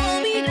like you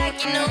know me, nah,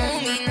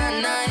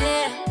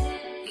 yeah.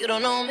 You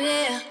don't know me,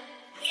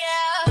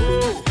 yeah.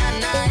 Ooh,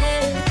 nah,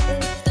 yeah.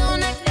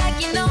 Don't act like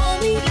you know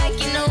me,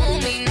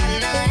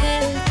 nah,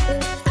 yeah.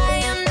 I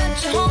am not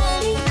your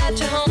homie,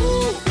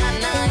 Ooh,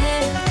 nah,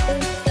 yeah.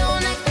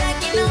 Don't act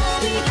like you know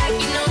me,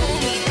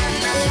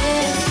 nah,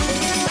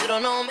 yeah. You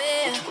don't know me.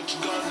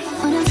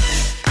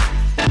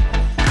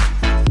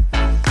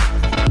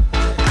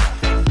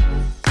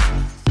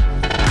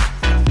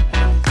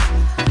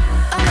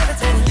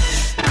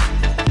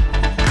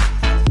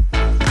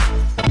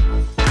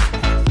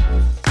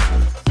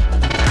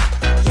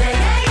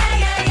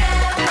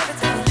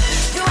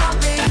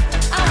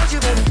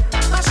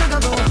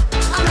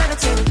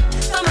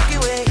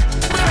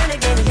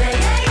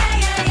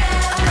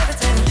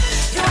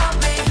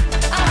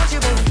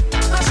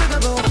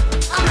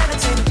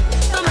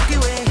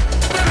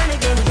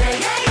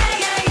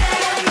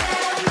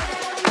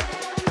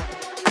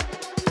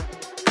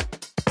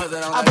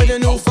 I put the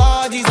new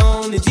 4Gs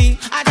on the G.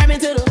 I trap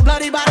into the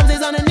bloody bottoms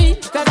is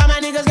underneath. Cause all my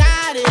niggas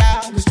got it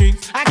out the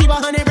streets. I keep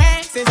 100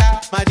 racks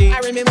inside my jeans. I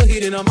remember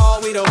hitting them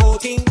all with the whole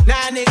team. Now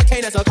niggas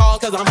can't answer calls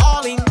cause I'm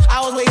hauling.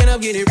 I was waking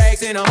up getting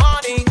racks in the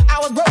morning. I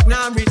was broke,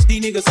 now I'm rich,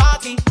 these niggas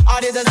salty.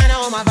 All this designer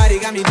on my body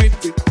got me drip,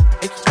 drip.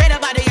 Straight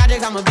up out the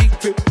objects, I'm a big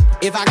trip.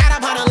 If I got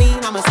up on a lean,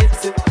 I'm a sip,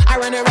 sip. I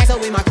run the racks up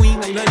with my queen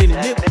like London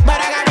and Nip.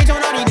 But I got rich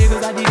on all these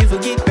niggas, I didn't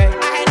forget back.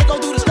 I had to go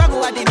through the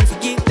struggle, I didn't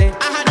forget that.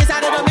 I hopped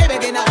inside of the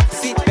Maybach and I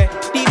sit back.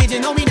 These bitches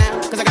know me now,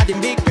 cause I got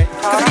them big racks.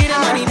 Cause I get the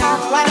money now,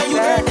 why don't you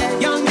heard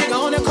that? Young nigga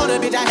on the corner,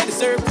 bitch, I had to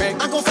serve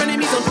crack. Uncle fronted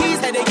me some peas,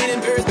 had to get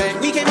them birds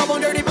back. We came up on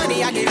dirty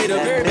money, I gave it a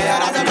bird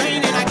back. Out the brain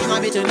and I give my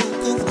bitch a new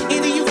coupe.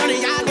 Either you running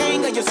y'all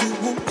gang or you suit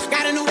woo.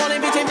 Got a new rolling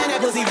bitch and man, that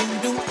pussy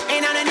voodoo.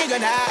 Ain't on a nigga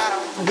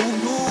now.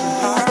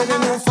 I put the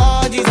new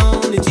 4Gs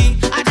on the G.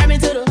 I trap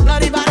into the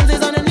bloody bottoms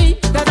is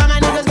underneath. Cause all my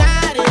niggas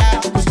got it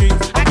out the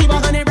streets. I keep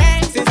 100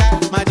 racks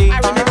inside my jeans. I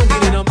remember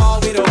getting them all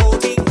with the whole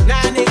team.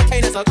 Now niggas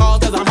can't answer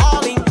calls cause I'm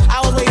hauling.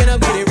 I was waking up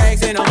getting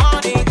racks in the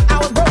morning. I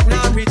was broke,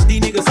 now I'm rich,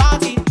 these niggas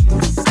salty.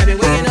 I've been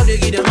waking up to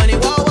get the money,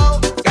 whoa, whoa.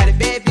 Got a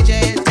bad bitch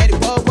ass,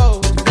 tatted, whoa,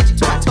 whoa. Bitch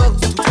to my toes,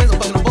 two twins, I'm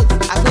fucking on both.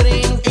 I put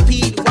it in AP,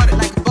 the water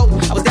like a boat.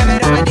 I was that bad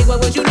at my dick, what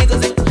was you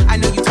niggas at? I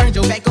know you turned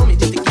your back on me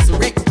just to get some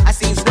wreck. I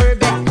see you swerve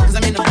back, cause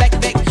I'm in the black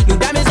back. New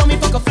diamonds on me,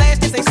 fuck a flash,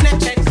 this ain't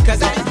Snapchat.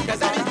 Cause I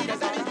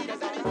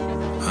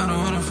don't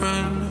want a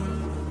friend.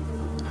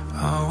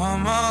 I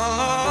want my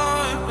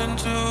life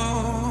into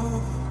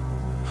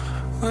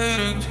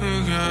waiting to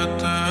get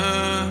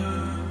there,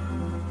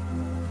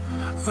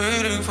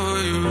 waiting for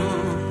you.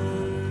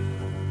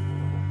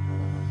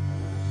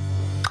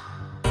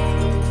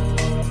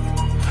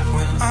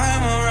 When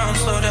I'm around,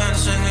 slow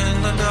dancing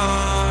in the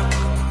dark.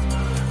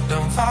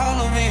 Don't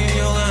follow me,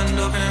 you'll end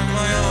up in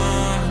my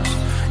arms.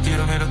 You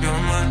don't made up your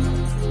mind.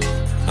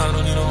 I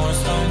don't need no more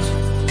songs.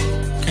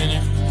 Can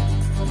you?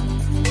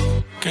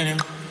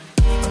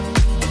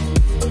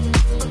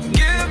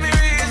 Give me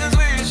reasons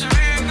we should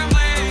be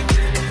complete.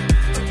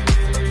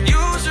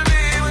 You should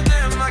be with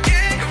them, I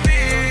can't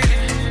compete.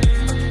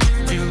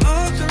 You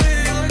look to me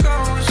like I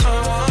was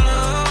someone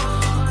else.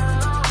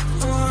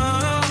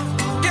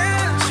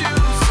 Can't you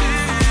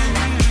see?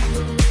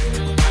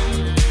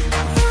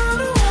 I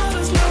don't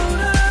wanna slow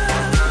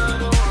down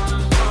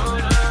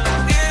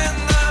in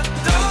the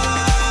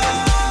dark.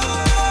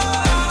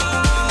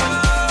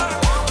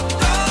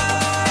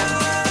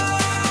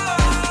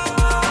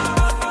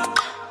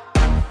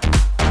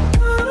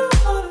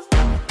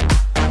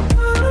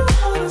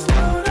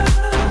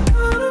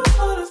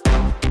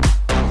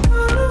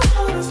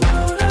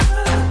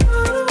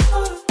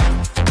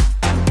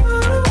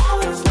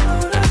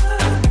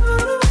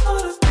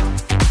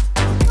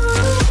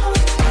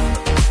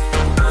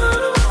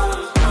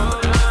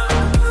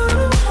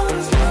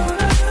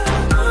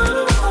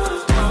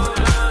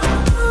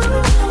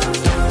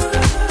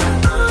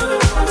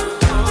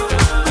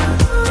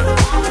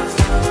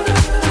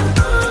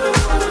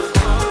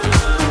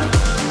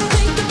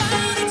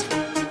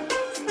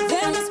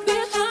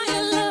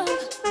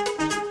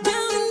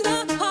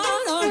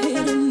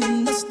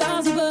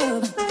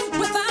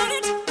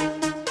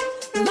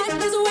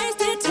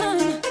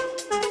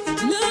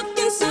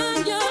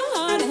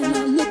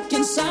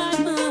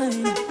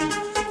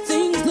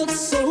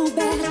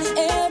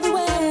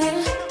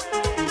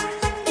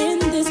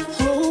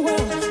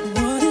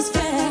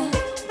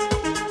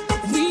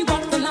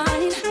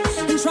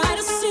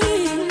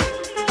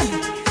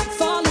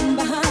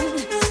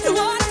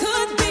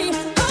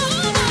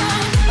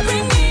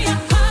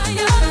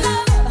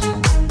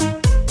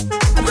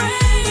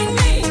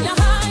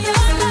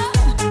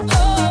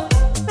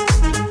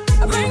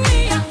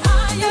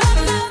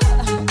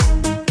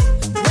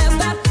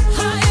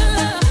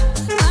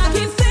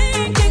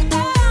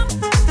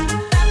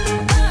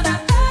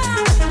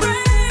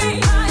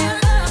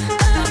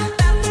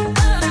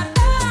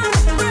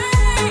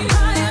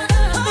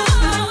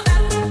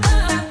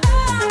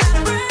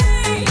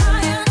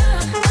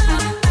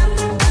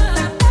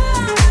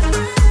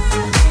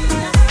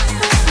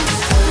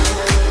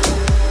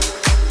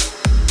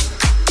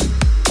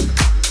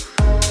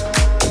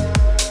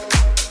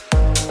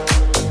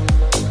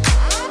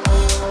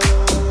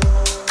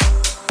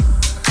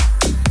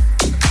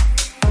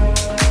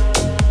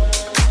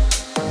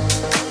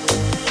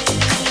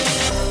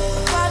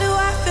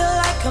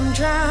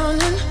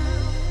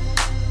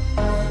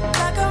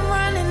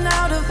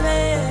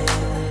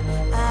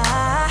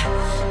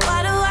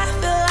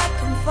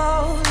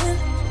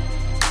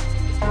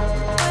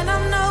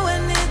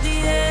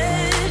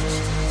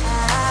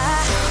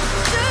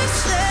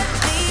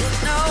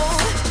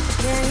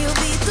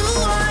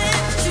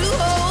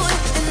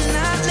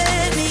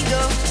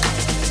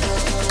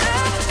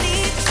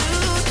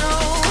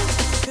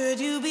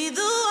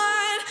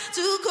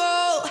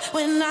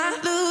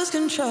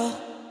 control.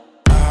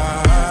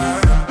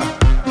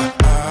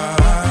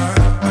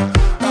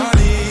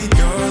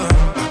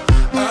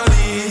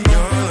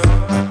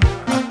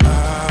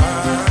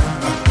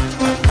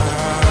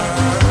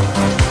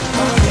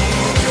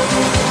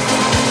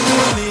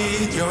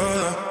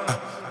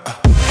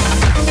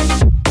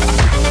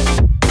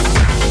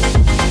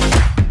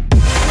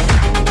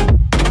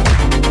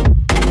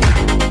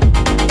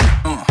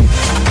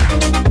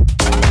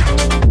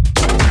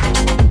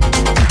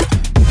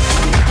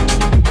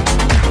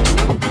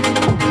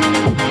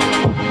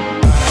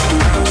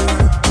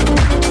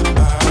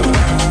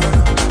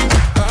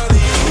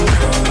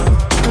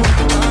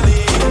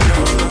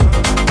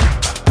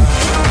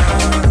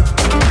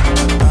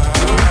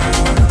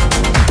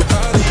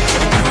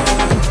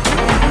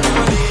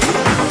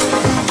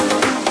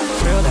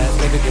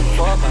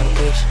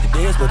 bitch.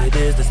 It is what it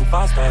is, that's some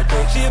five-star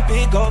dick. She a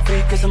big old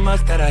freak, it's a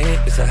must that I hit.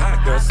 It's a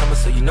hot girl summer,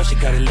 so you know she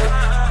got it lit.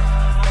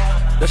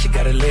 Know she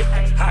got it lit.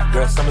 Hot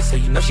girl summer, so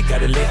you know she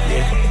got it lit,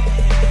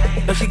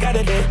 yeah. Know she got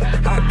it lit.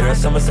 Hot girl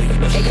summer, so you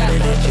know she got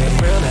it lit,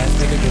 yeah. Real ass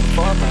nigga give a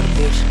fuck about a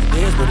bitch.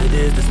 It is what it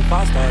is, that's some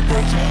five-star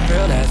dick.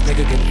 Real ass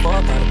nigga give a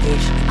fuck about a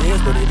bitch. It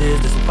is what it is,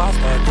 that's some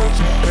five-star dick.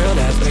 Real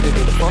ass nigga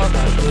give a fuck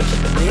about a bitch.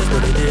 It is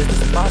what it is, that's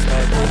some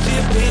five-star dick. She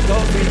a big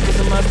old freak, it's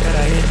a must that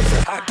I hit. It's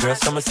a hot girl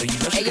summer, so you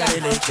know she got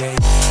it lit, yeah.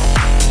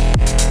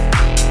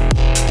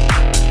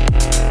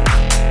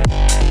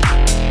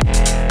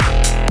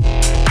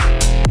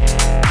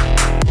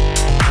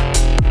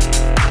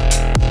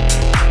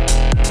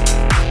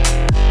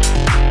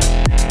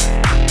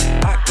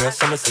 Girl,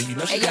 summer, so you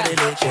know she got it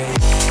lit, yeah.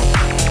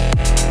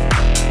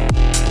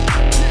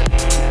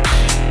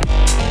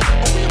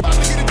 We about to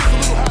get it just a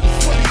little hot and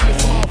sweaty in this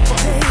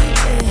motherfucker.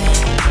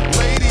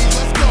 Ladies,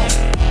 let's go.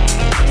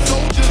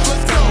 Soldiers,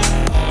 let's go.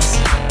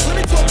 Let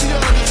me talk to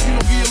y'all and just,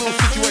 give you a little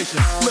situation.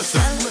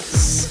 Listen.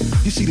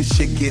 You see this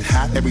shit get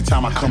hot every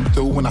time I come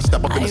through. When I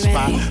step up in the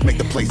spot, make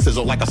the place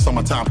sizzle like a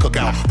summertime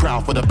cookout.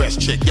 Proud for the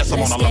best chick, yes, I'm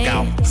on the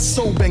lookout.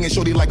 So banging,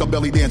 shorty like a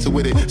belly dancer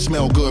with it.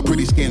 Smell good,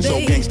 pretty skin, so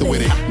gangster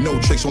with it. No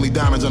tricks, only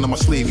diamonds under my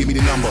sleeve. Give me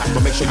the number,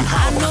 but make sure you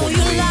holler before you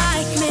leave.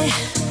 Like me.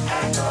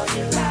 I know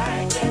you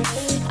like it.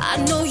 I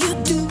know you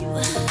do.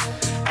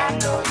 I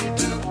know you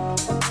do.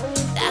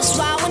 That's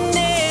why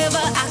whenever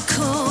I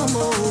come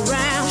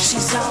around,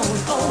 she's all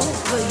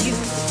over you.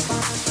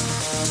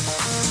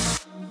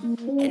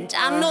 And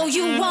I know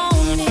you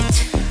want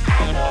it.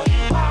 I know you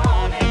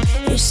want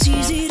it. It's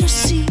easy to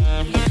see.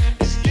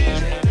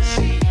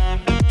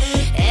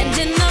 And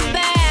in the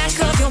back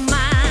of your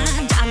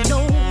mind, I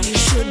know you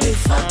should be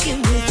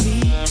fucking with me.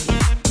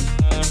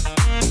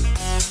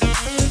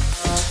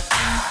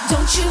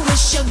 Don't you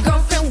wish your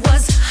girlfriend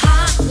was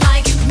hot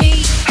like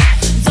me?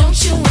 Don't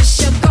you wish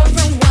your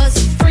girlfriend was a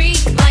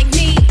freak like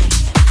me?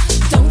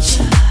 Don't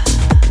you?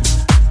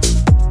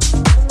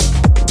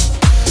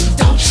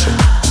 Don't you?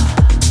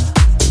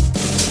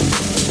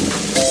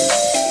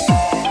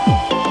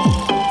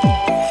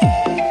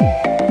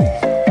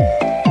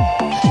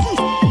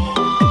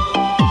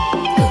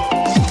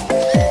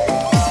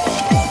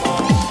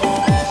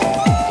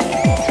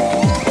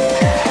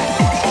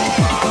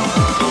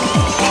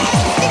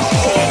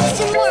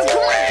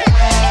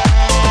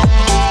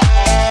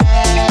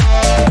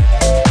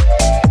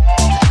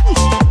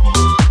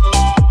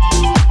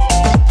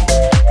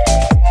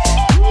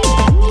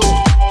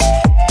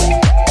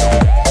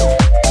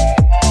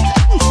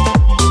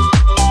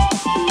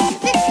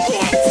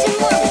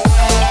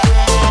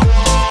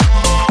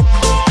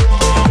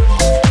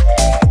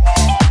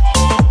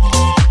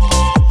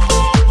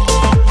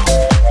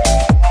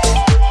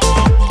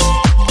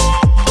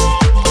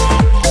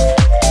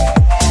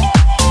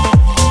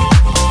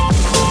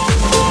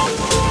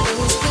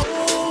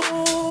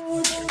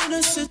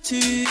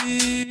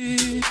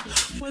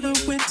 Where the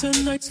winter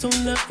nights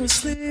don't ever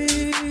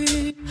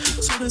sleep.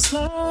 So this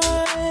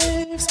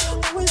life's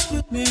always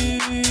with me.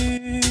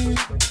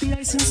 The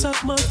ice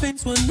inside my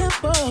veins will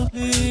never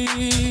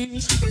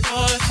bleed.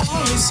 But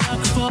always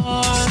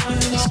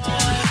sacrifice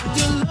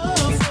your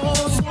love for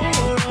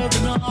the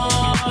night.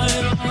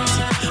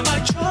 I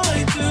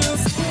tried to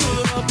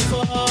put up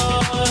a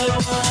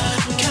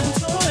fight. Can't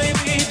tie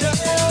me down.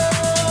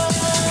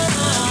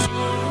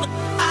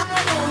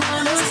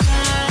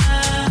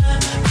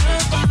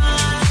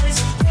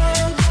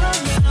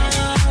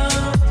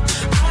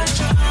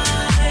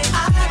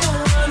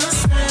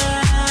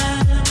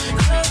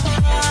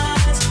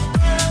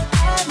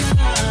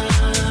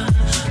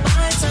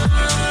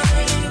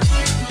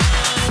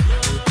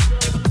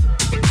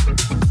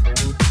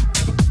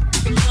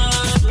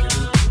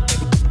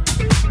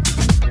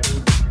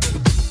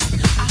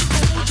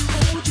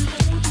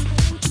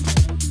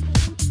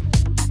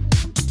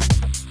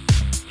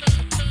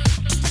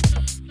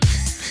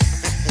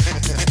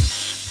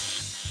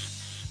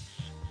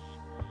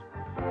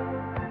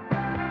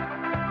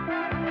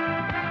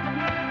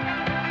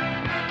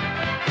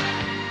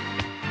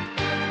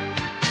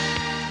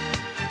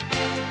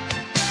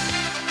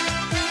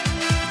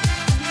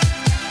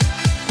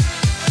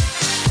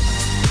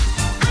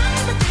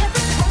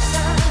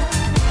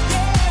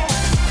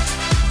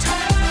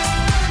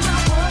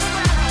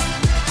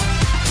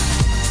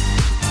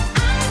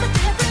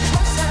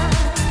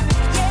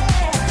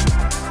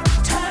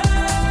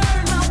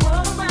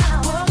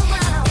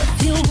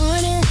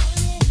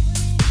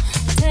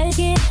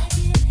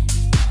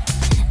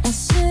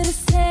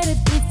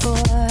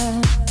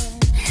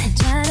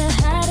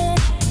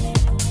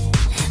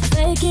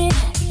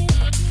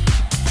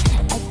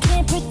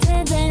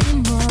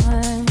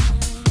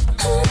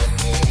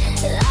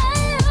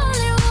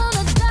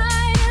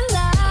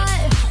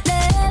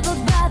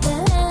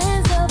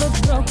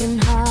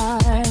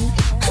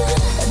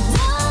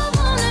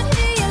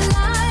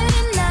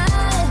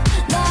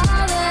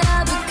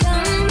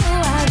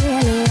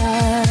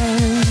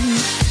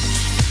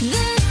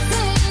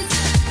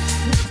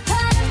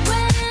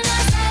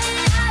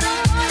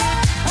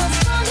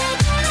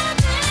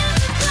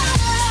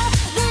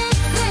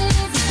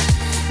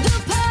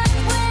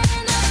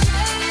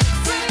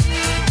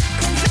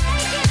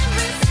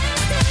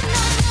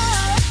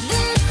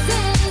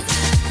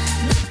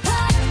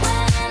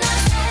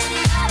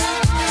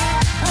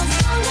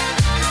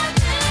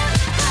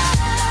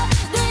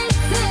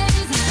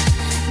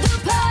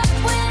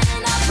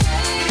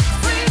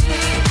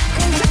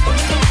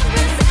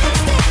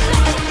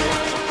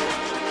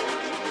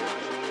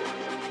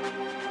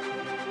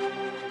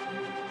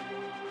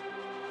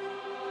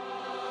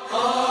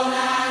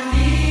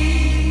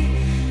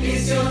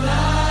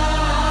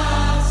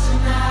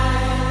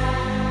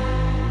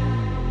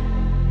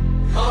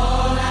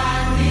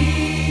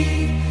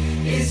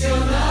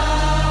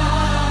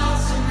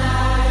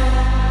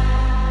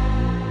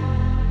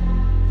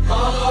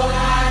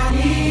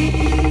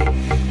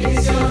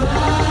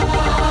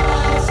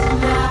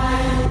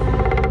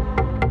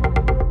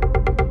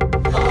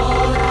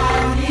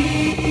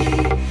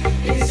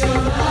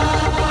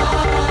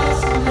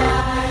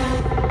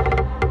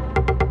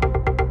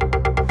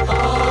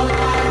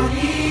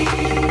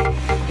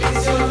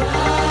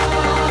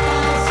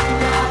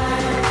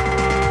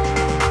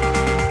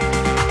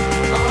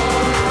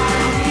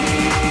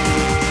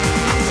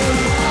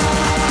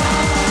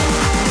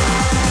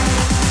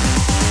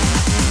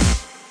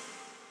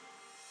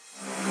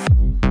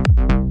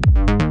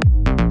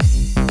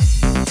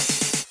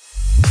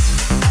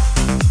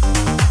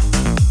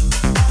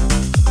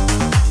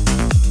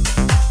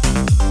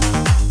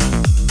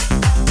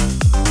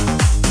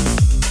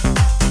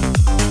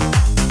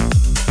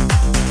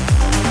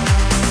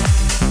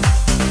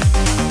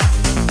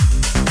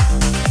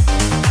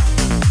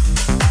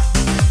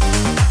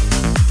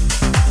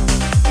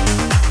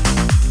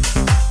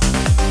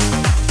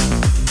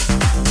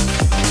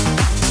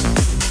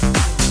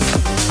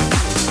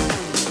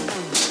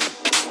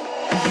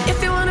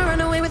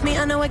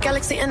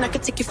 and I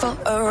could take you for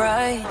a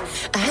ride.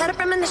 I had a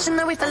premonition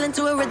that we fell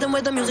into a rhythm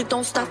where the music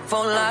don't stop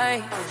for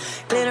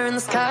life. Glitter in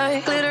the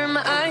sky, glitter in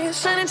my eyes,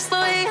 shining just the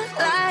way you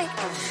like.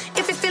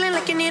 If you're feeling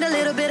like you need a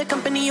little bit of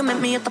company, you met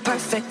me at the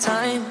perfect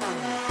time.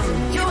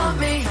 You want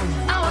me,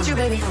 I want you,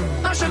 baby.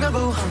 I'm sugar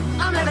boo,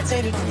 I'm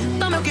levitated.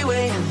 The Milky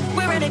Way,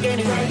 we're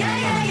renegading.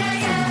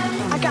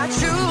 I got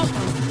you,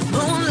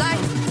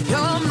 moonlight,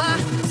 you're my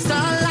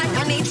starlight.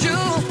 I need you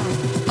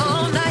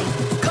all night.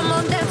 Come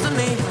on, dance with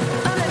me.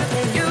 I'm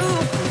levitating. You,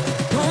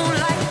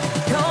 moonlight,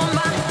 you're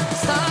my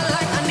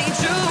starlight. I need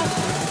you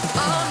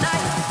all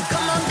night.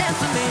 Come on, dance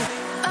with me.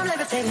 I'm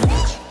levitating.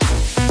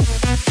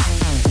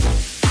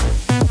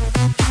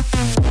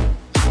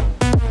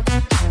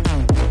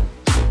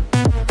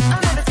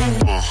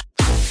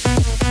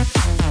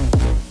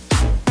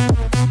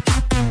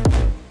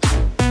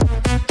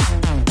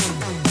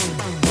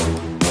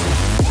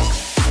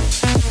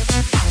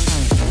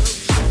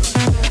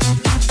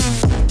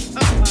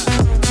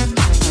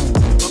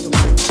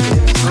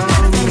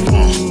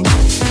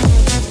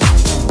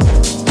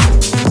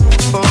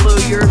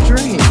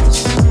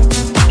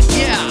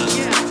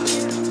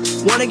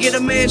 Get a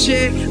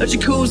mansion, a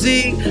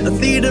jacuzzi, a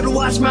theater to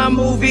watch my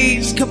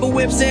movies, couple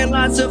whips and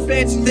lots of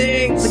fancy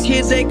things. The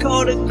kids they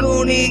call the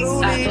Goonies.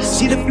 I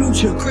see the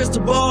future,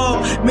 crystal ball,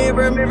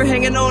 mirror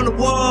hanging on the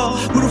wall.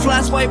 Who the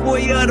fly white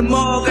boy of the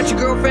mall? Got your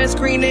girlfriend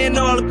screening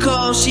all the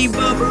calls. She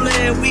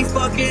bubbling, we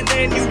fucking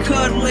and you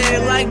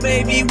cuddling. Like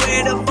baby,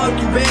 where the fuck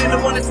you been?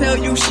 I wanna tell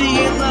you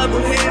she in love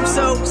with him.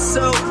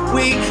 So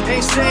we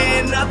ain't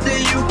saying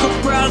nothing. You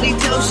could probably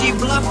tell she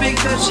bluffing,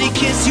 cause she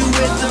kissed you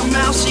with the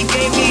mouth. She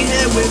gave me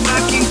head with my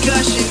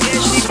concussion,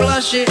 yeah, she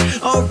blushing,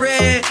 all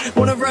red.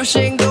 Wanna rush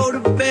and go to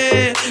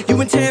bed.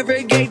 You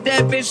interrogate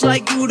that bitch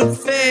like you the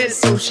fed.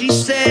 So she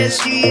says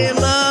she in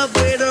love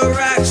with a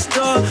rock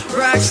star.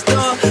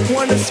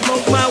 Wanna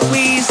smoke my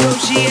weed, so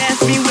she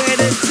asked me where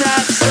the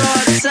tops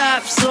are.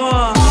 Top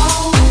drawer.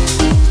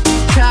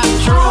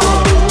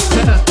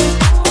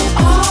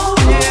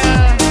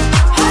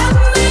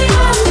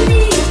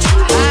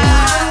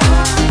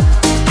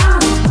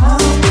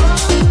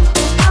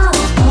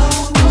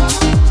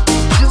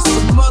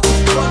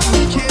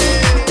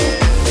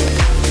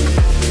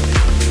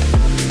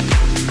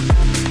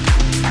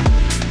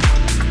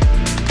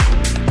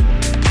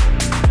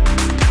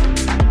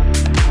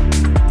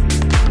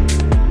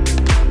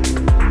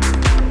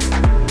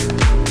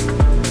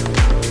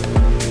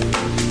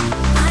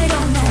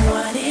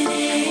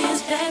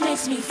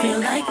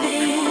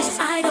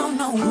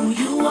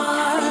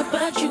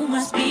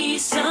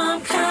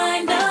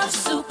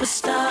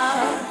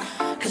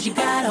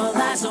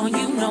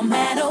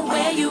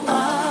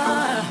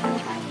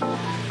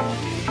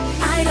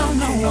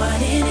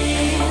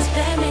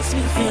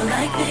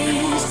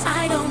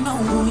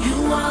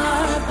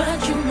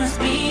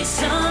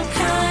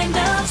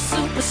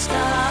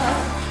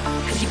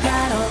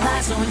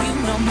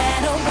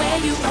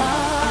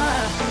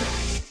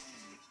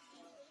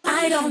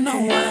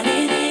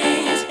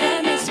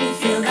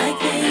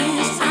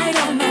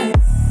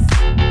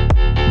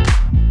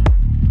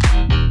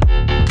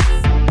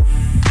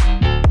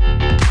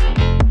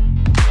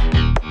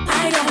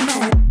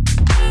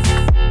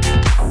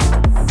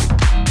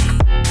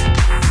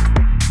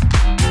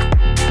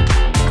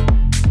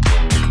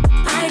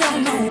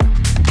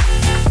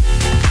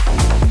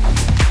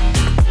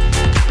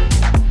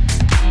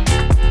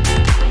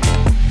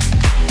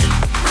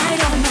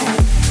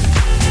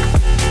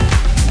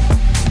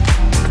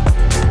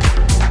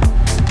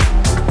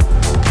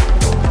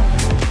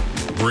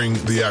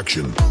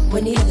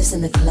 When you hear this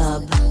in the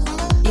club,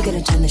 you're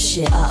gonna turn the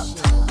shit up.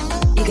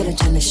 You're gonna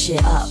turn the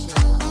shit up.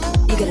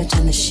 You're gonna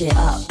turn the shit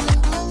up.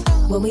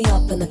 When we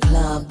up in the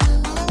club,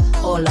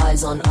 all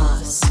eyes on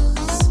us.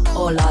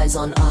 All eyes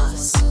on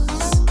us.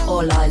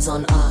 All eyes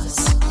on us.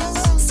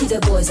 See the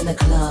boys in the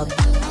club,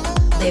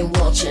 they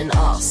watching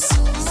us.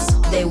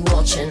 They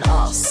watching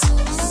us.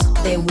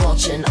 They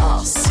watching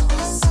us.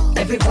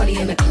 Everybody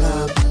in the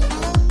club,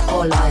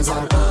 all eyes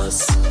on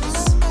us.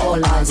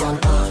 All eyes on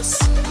us.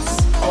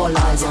 All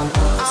eyes on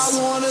us.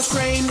 I wanna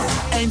scream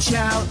and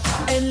shout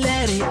and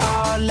let it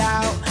all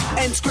out.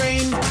 And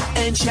scream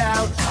and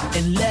shout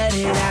and let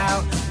it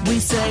out. We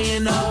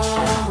saying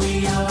oh,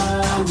 we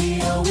oh,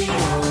 we oh, we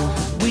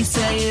oh. We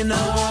saying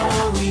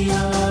oh, we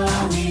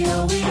oh, we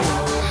oh, we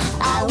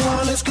oh. I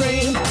wanna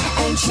scream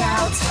and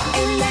shout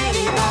and let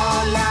it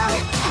all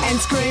out. And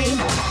scream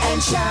and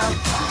shout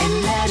and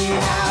let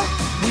it out.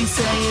 We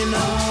saying oh,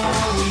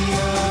 we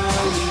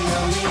oh, we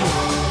oh, we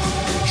oh.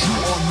 You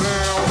are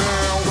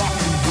now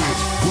rocking with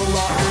Will I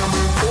Am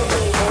in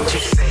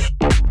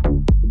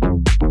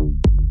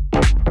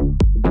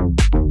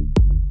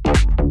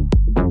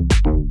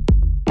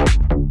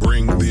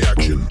Bring the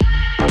action.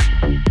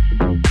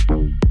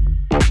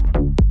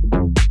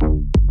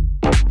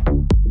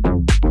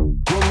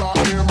 Will I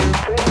Am in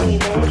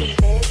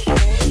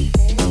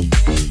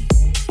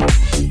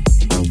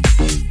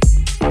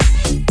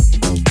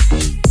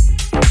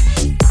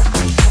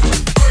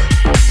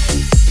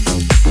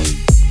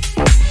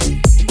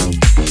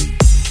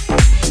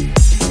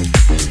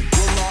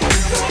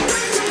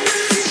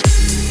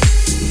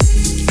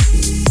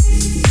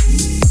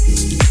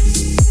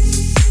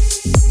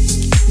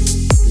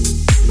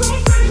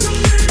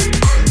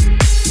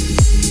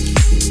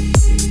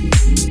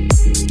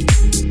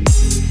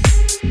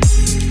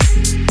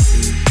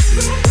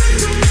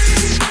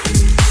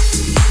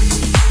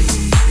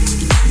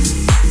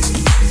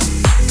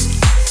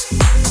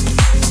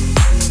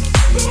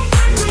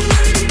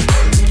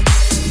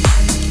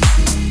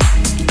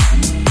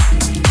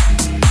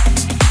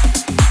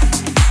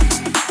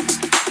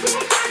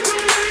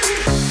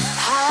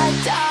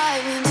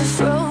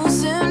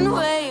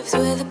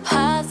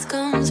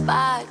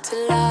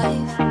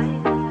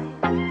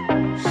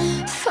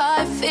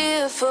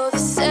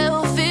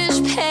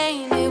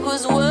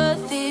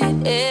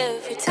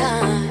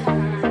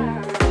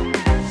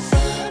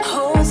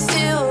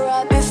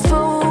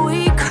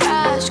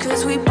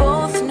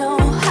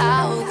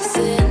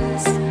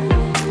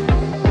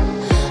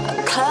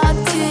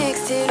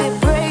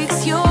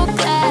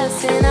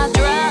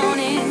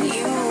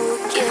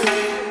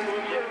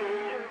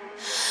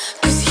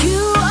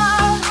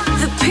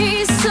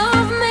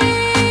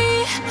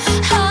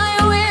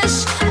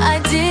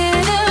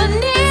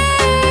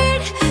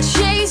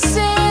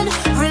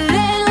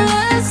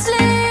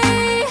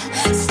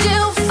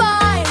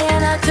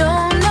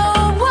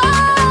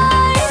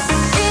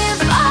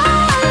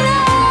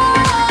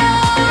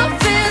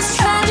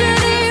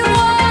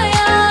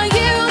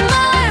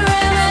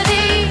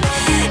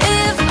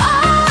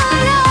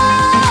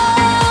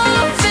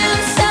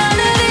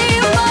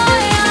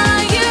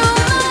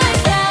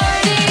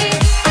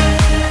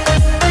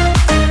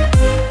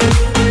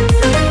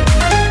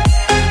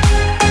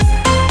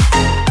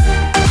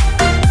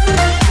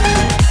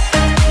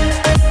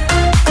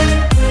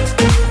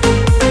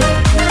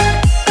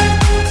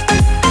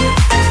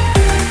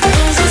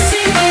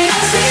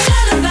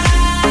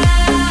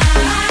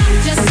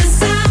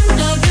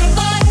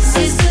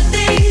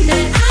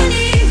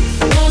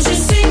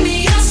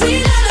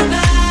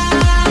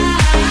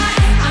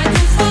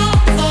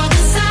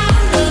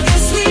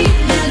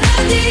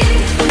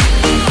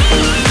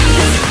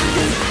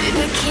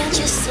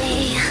you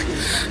see?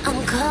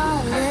 I'm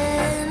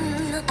calling.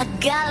 A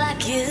guy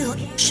like you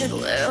should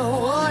wear a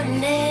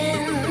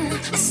warning.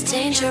 It's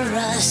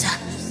dangerous.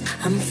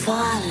 I'm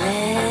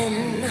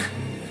falling.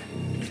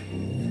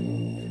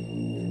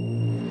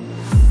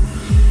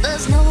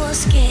 There's no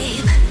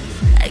escape.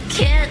 I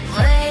can't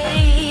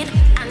wait.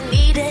 I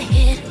need a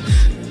hit.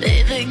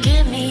 Baby,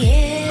 give me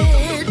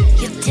it.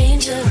 You're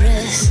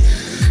dangerous.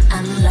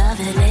 I'm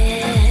loving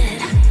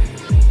it.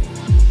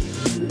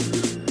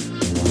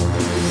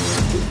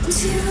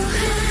 Too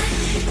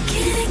high,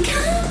 can't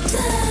come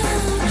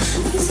down.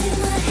 Losing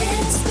my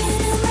head,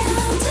 spinning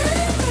round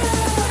and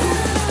round.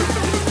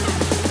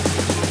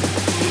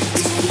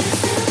 Do you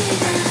feel me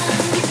now?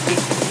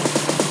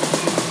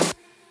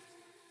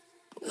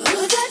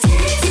 Ooh, the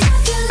taste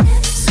of your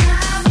lips,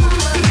 I'm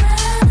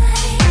alright.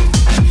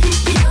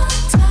 You're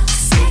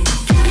toxic,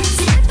 I'm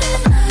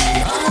slipping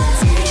right.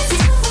 The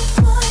taste of a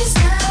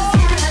poison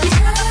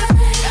paradise.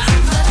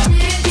 I'm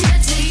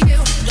addicted to you.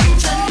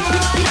 Don't you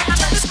know you're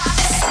just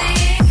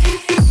toxic?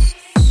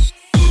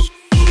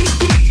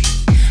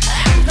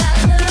 And I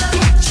love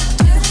what you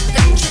do.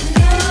 Don't you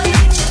know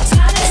that you're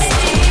toxic?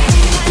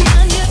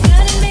 And you're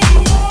gutting me,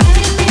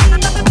 gutting me,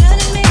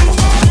 gutting me,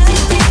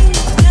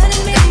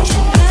 gutting me, gutting me.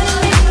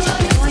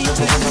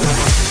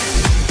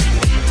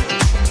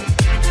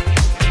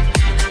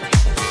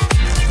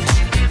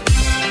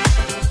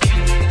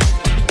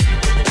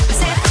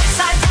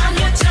 Upside down,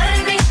 you're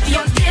turning me.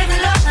 You're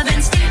giving love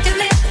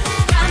instinctively.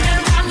 Round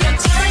and round, you're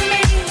turning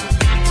me.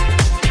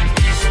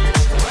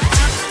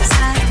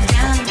 Upside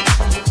down,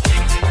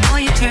 boy,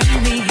 you're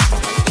turning me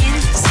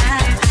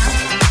inside out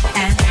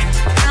and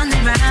round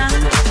and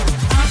round.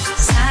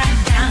 Upside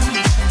down,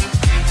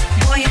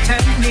 boy, you're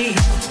turning me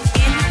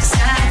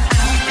inside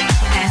out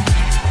and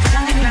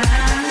round and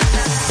round.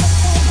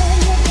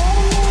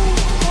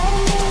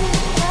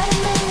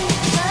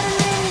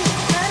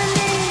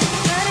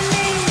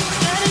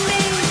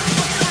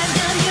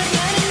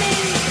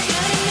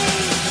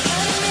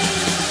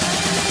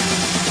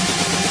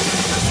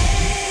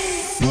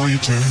 Boy, you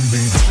turn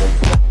me.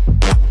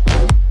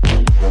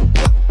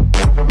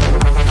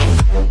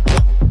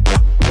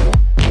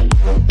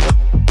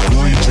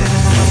 Boy, you turn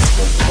me.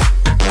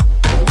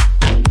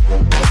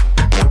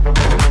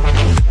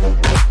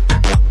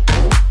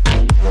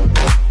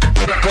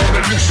 Back on the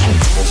list.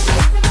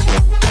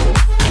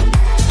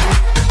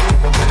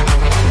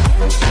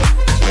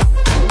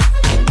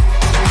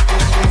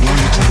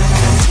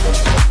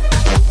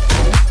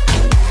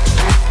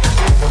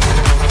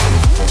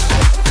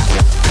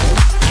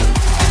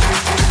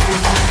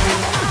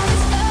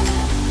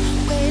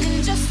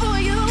 Waiting just for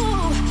you.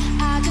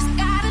 I just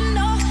gotta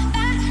know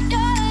that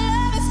your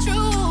love is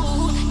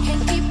true.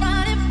 Can't keep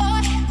running,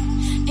 boy,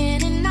 in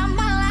and out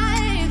my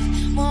life.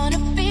 Wanna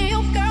be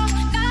your girl,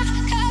 not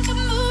 'cause the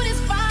mood is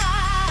fine.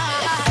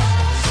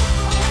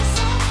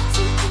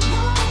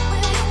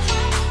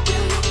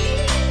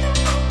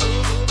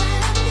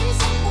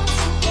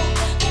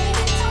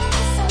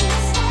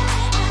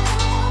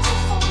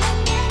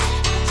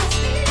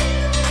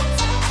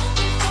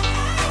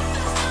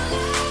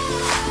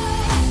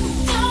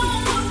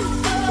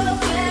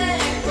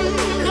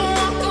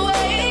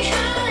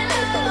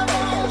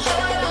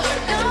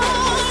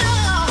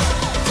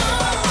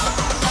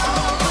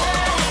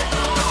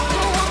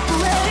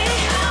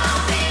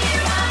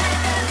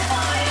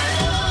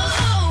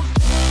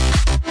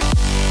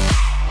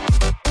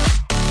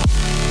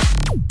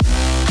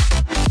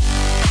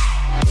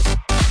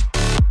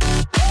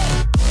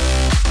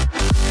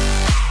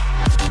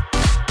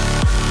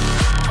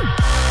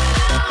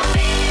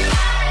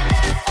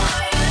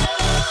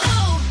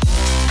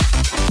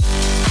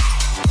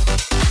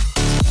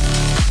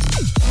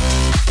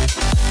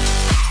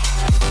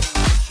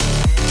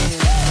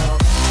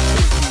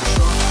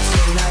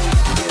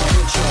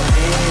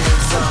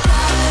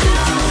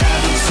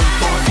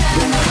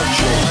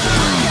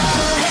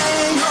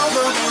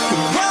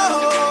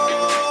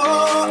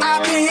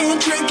 I've been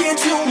drinking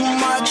too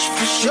much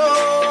for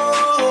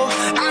sure.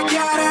 I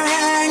got a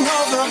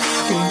hangover.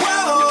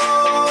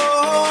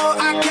 Whoa,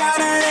 I got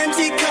an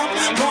empty cup.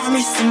 Pour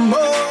me some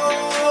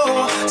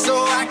more, so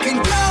I can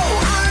go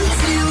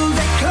until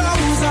they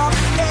close up.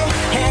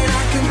 And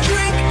I can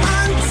drink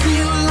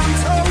until I'm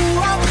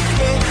toe up.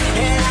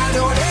 And I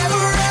don't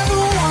ever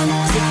want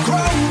to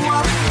grow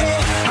up.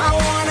 I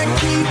wanna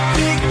keep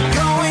it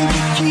going,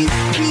 keep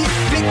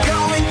it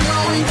going,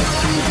 going,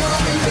 going,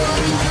 going, going,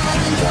 going,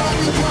 going, going,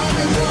 going, going,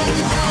 going,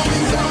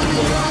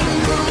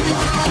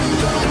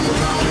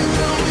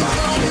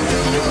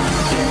 going, going,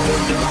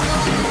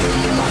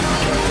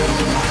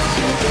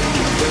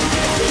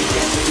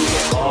 going.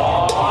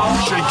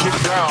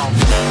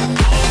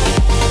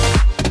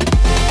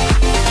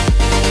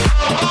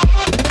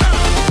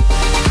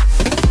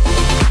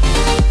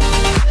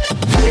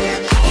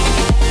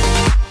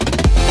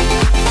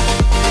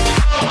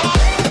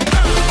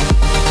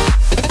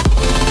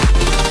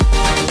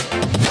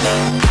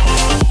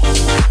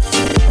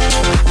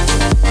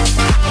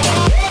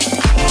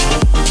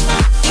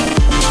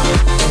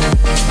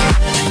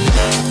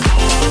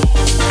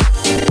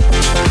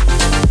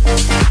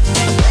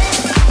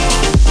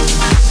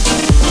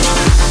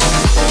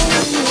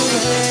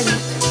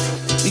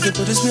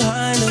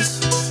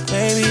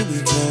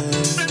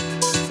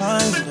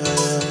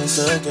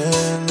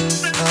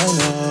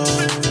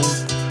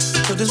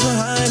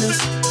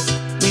 honest,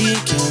 we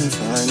can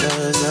find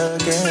us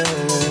again.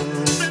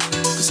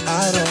 'Cause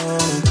I don't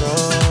wanna go.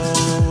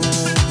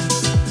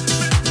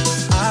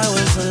 I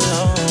was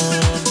alone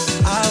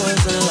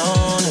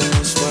in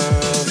this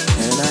world,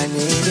 and I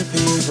needed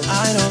people.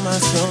 I know my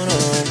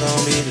funeral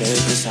gon' be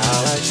late, 'cause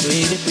how I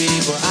treated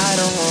people. I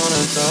don't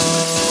wanna go.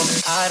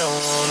 I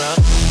don't wanna.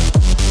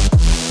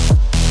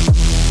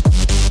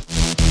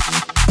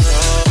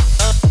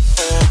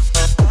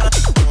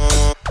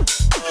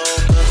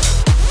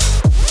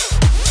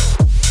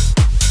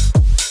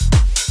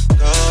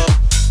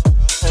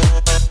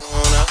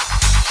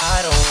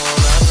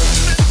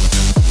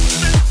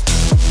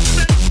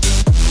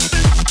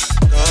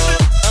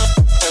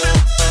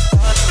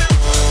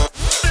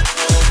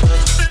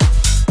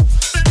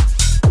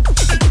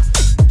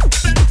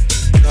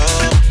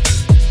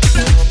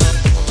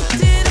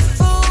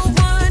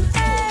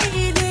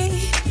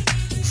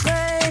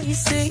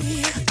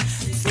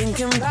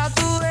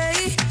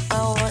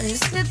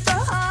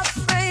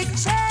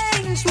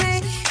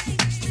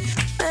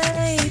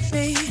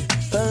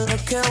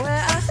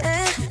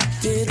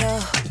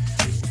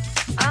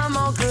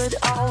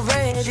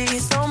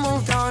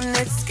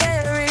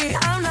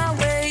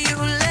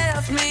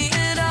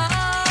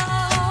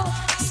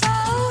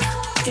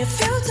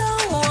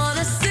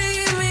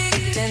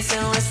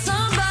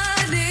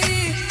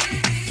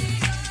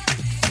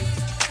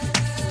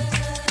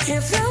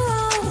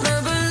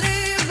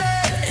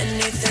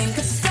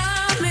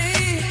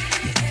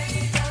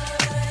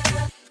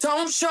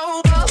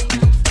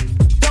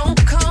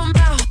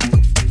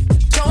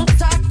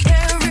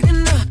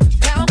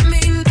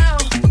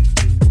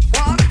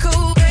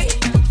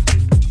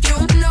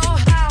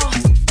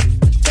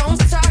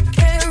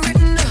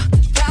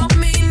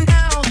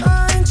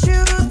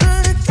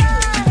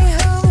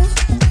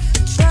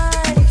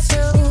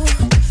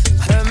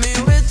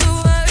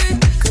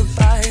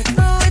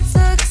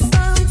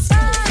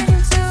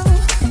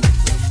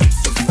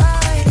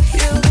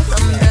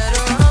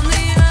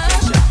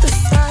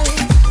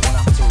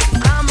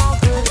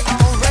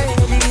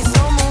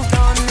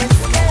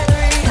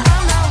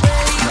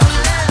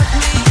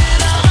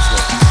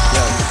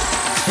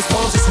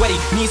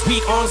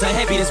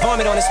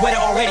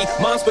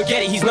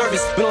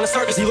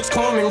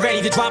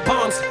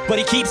 But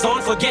he keeps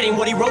on forgetting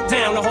what he wrote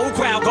down. The whole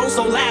crowd goes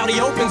so loud,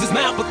 he opens his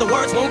mouth, but the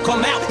words won't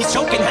come out. He's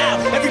choking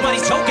how?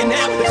 Everybody's choking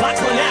now. The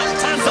clock's run out.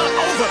 Time's up,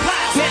 over.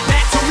 Snap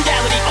back to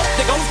reality. Oh,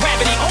 there goes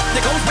gravity. Oh,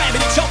 there goes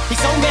gravity. Choke. He's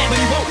so mad, but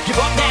he won't give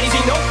up. Daddies,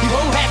 he knows he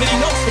won't have it. He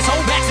knows his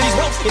whole back to these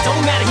ropes. It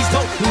don't matter, he's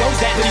dope. He knows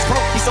that, but he's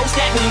broke. He's so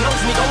stagnant, he knows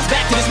when he goes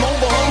back to this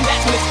mobile home.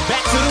 That's when it's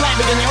back to the lab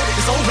again. Yo,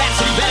 this old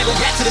rhapsody better go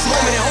back to this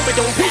moment and hope it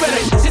don't pass.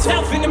 Lose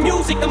yourself in the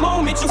music. The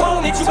moment you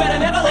own it, you better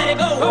never let it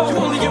go.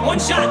 You only get one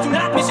shot. Do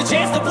not miss your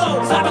chance to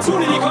blow. This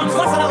opportunity comes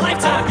once in a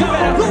lifetime. You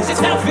better lose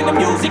yourself in the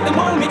music. The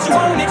moment you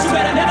own it, you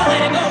better never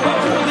let it go.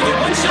 You only get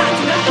one shot.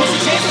 Do not miss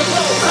your chance to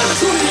blow. This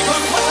opportunity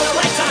comes once in a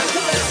lifetime.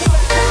 You better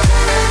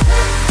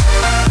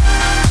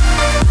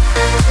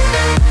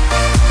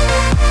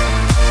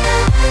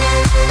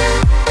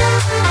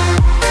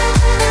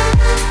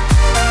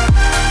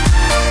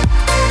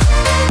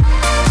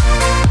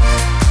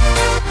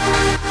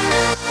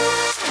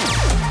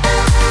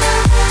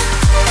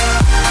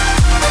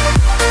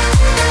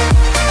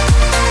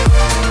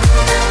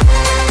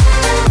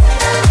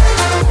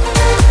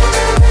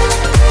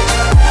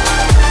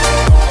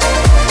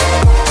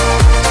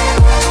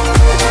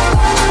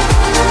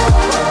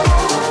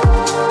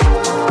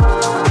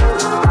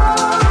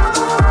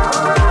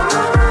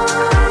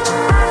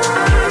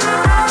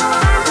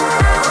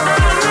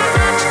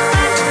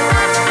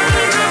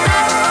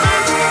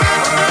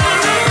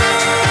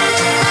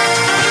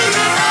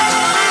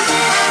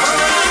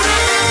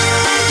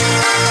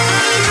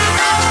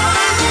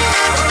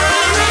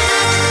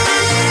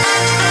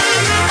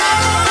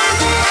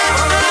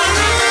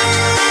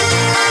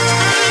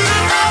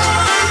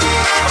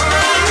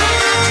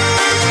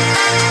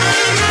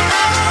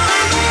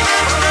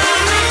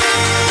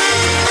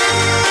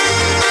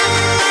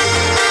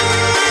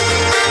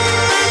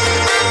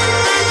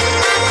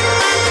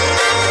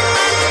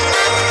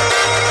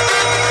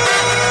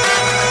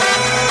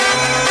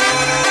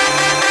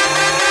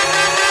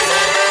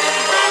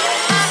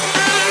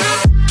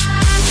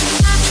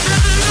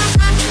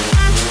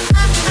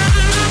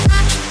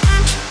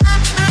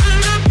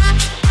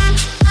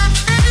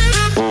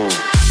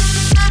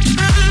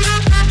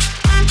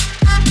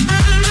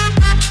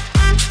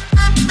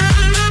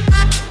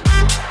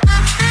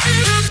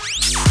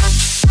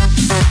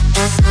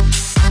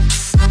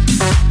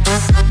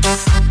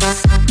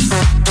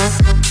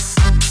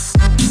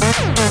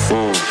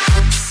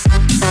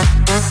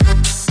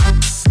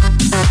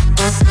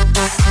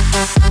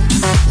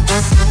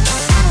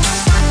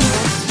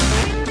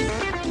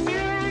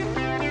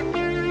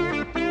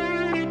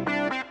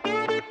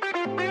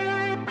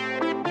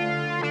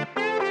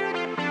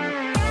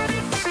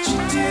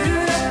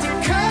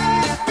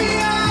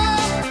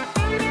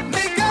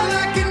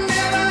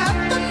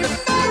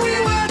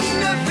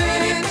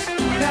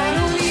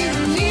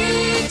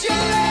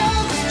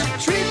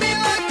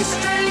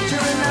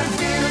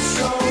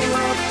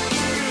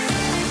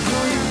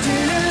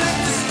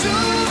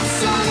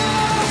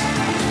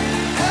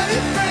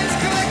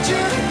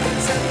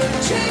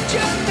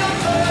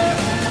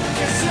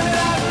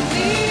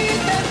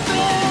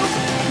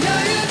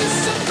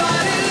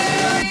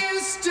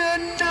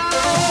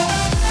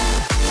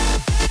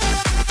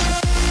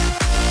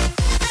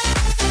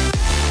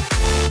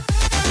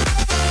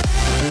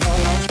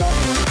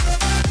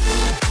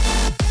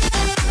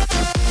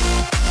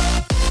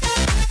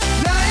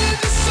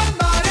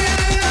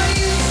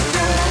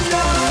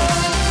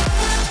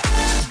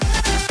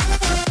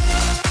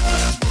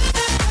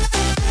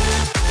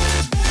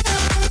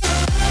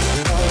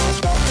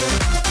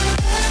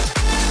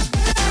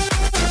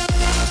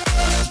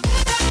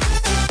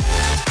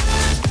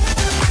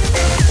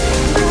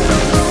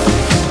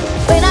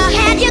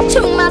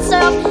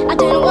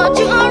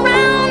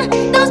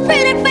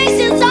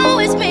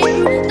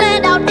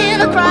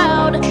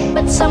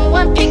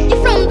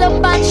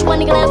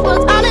 20 glass was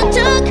all it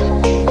took.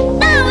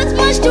 Now it's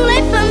much too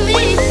late for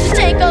me to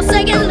take a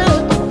second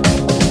look.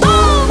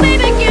 Oh,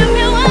 baby, give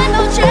me one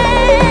more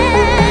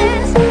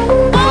chance.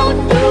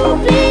 Won't you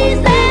please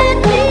let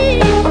me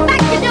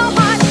back in your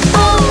heart?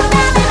 Oh,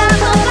 now that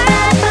I'm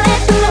alive, to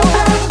let you know.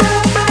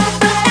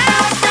 But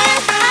now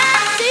since I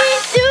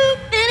see you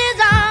in his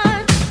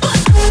arms.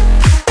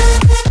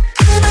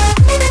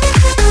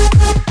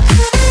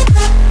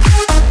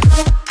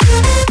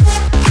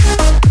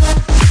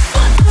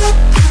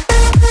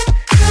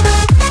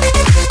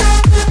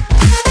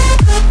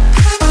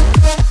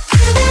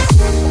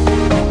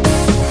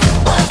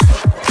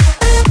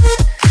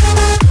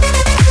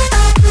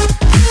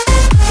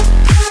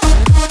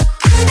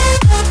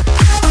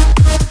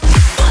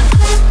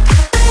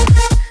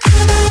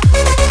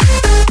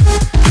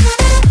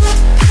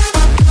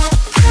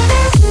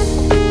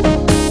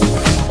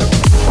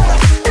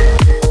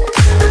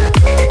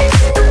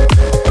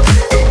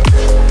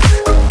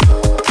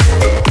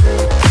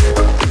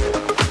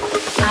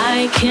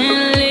 I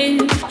can't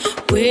live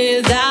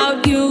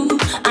without you.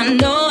 I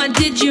know I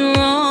did you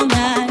wrong.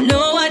 I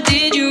know I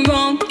did you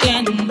wrong,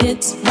 and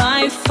it's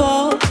my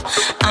fault.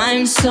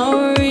 I'm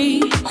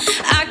sorry.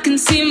 I can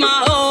see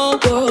my whole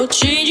world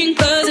changing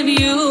 'cause of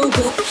you,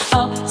 but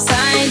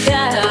upside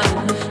down.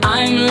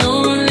 I'm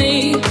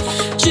lonely.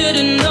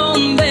 Should've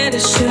known better.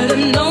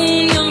 Should've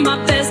known you're my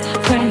best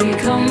friend.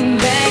 Come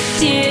back,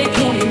 dear,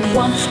 give me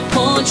one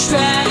more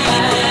try.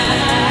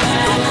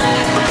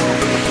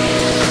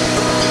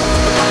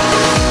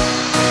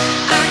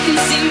 I can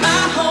see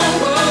my whole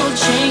world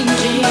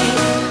changing.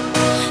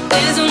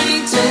 There's no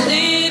need to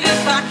live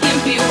if I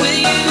can't be with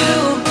you.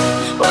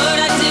 What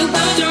I did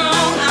was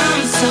wrong,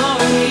 I'm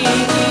sorry.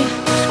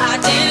 I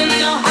didn't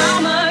know how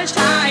much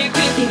I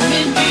really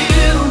meant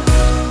you.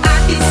 I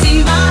can see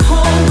my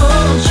whole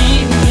world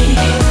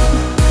changing.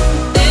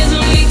 There's no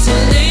need to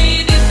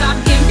live if I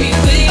can't be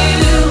with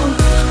you.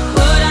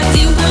 What I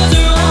did was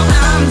wrong,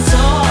 I'm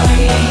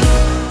sorry.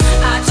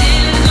 I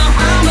didn't know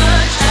how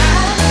much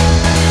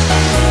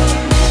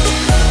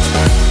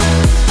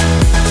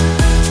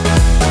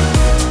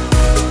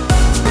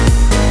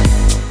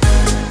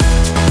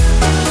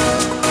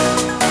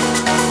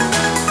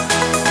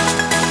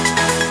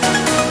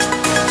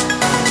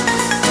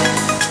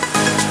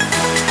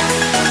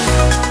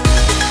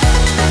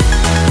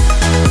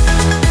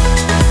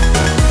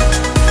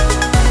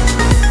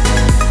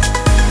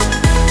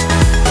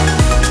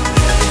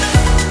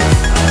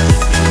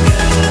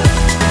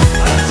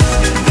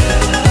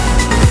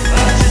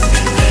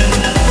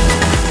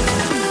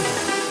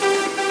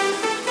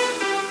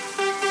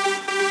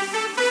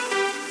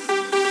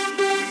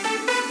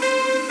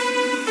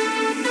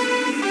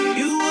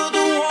You were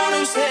the one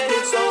who said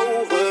it's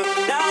over.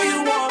 Now you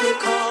wanna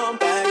come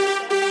back.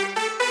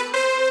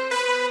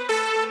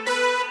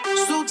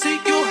 So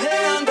take your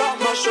hand off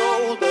my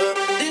shoulder.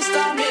 This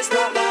time it's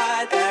not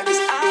like that.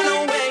 'Cause I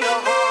know where your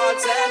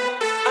heart's at.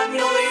 I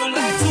know you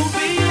like to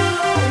be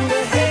alone,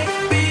 but hey,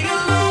 being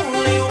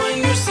lonely when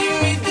you see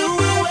me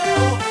doing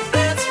well.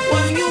 That's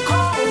when you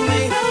call me.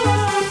 Now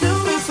I'm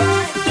doing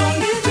fine. Don't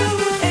need you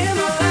in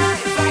my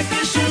life. I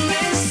guess you're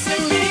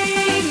missing me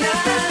now.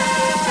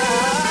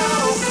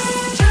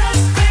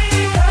 Just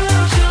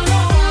because you're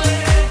lonely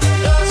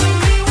doesn't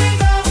mean we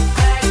go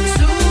back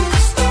to the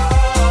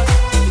start.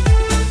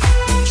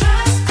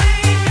 Just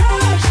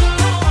because you're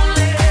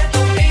lonely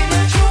don't mean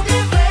that you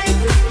can play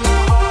with my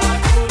heart.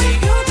 Who do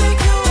you think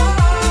you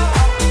are?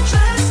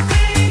 Just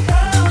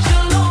because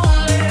you're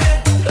lonely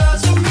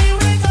doesn't mean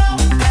we go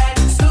back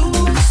to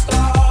the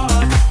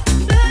start.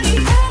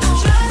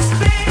 Just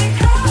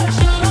because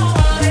you're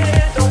lonely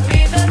don't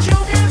mean that you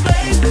can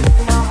play with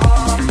my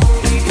heart. Who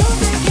do you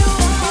think you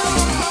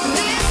are?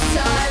 This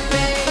time,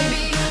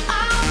 baby,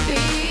 I'll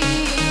be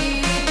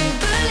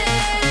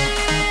bulletproof.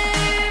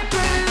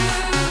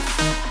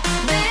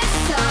 This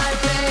time,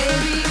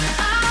 baby,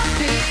 I'll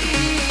be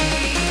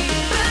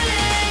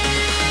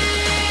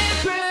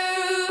bulletproof.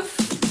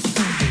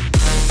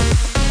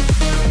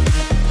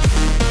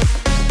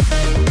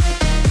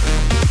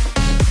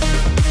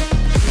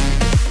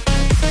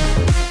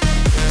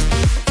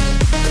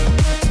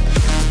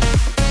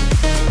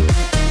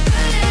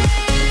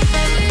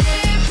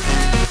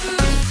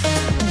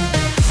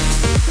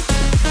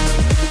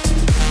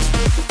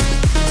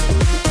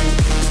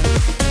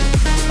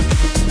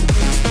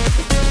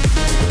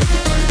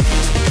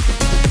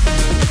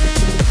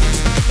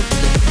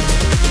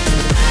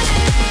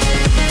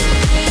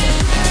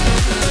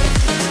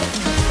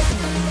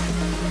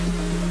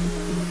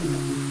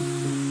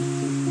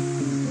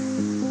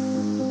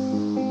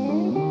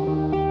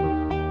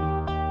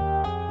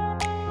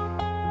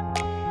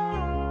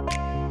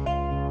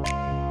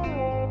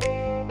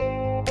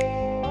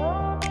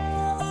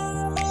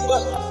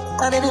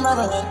 I didn't have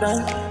a good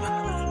time.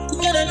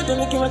 You know, to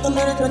make you want to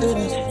marry to do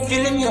this.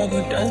 Feeling me a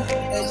good time.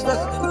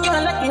 You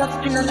are lucky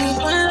up in the lead.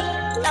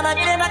 I'm a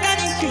kid, I got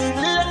this shit.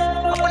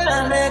 Open the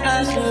bag,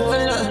 I see you.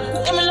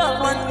 Give me love,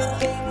 one.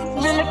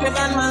 Me look at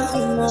that man.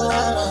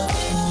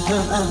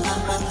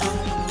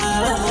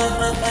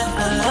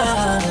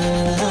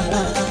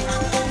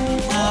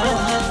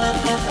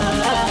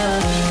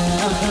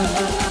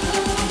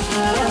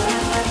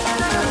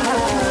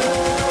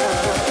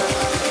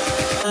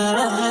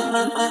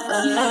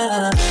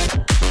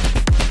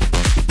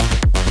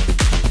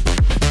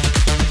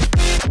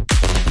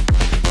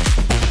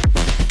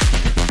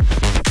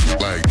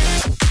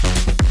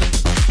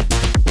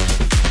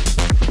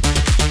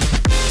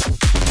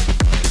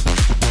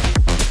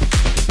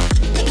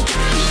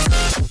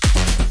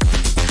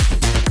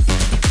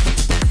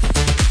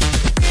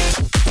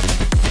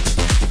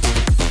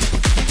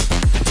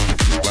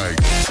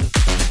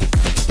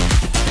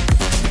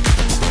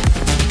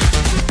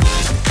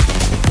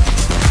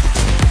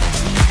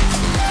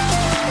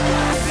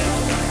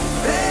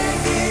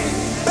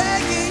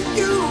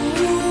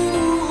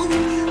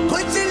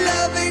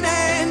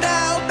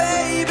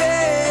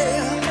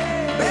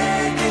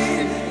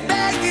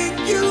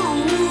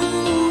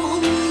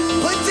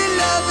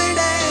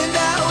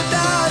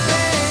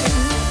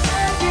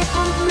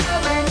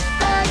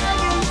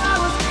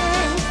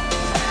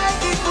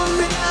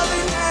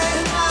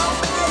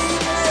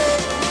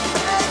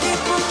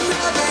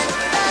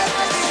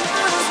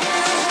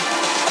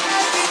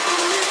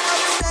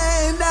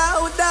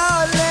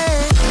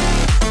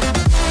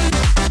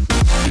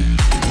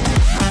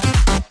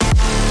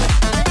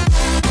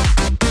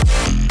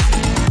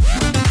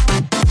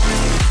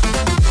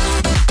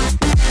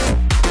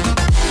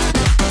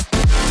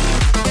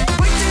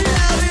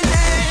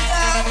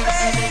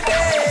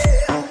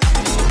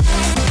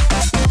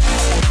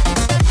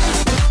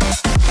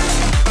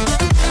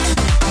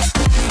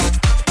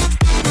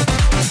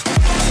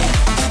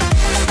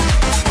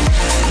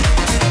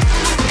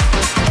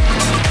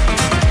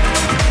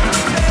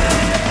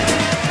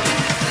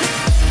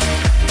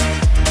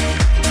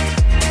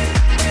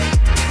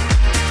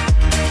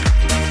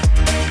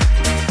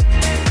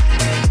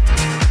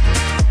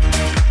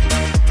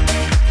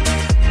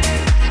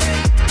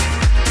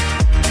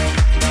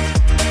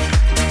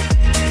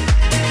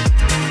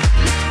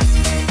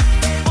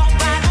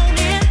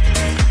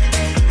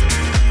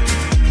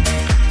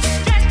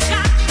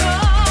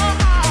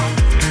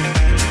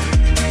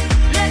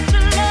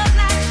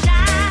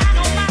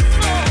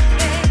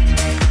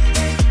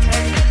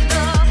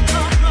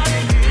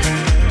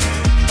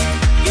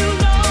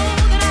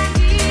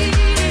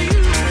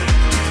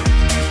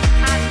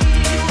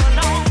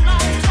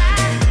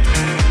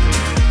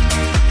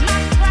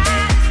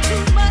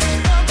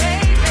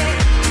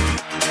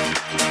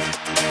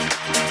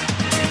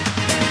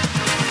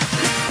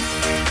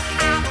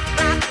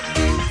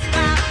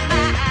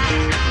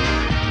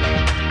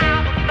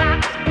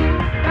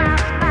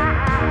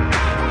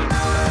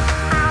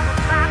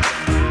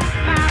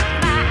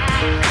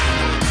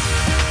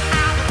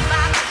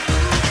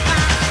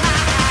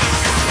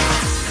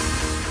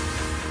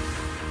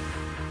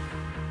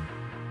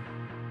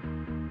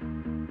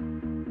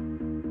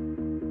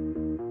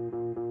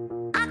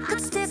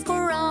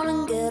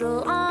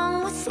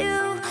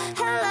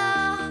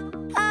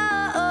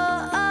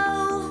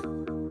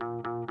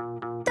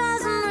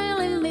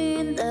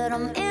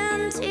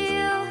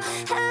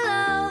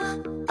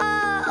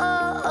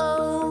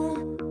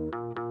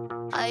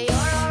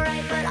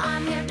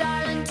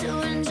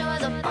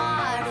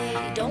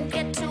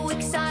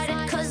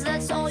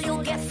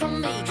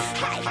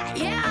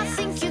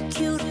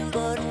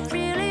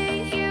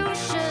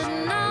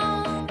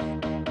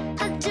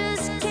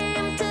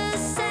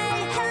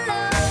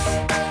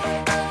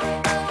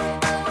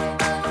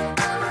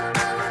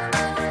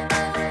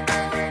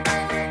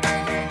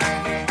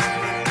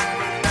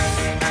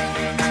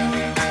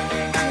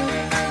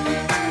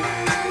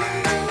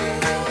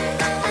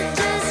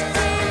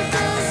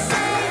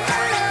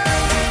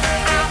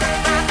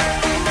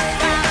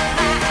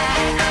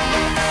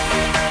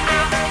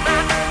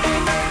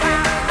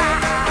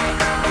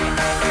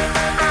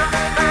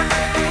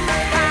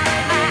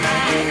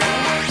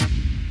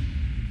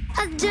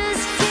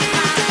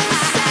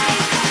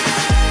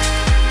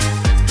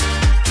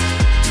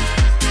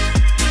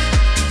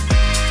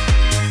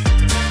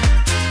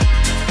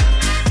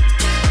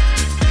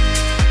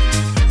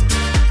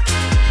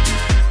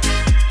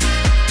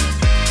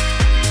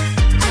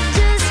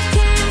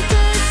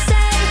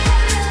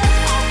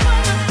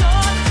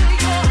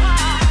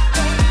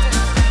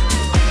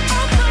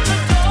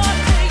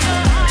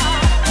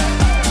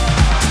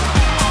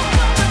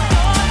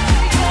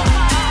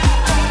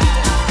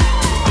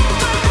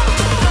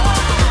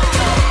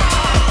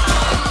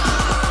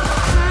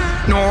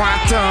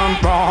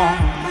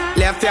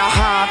 left your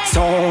heart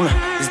torn.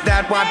 Is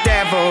that what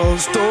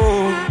devils do?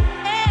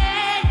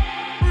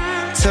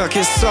 Took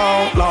you so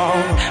long,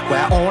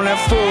 where only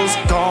fools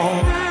go.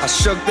 I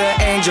shook the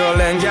angel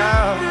in you.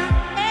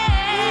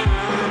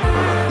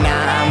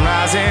 Now I'm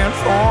rising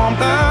from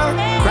the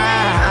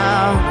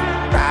ground,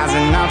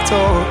 rising up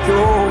to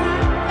you.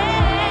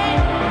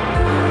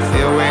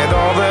 Filled with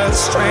all the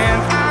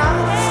strength I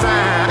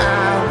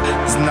found,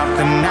 there's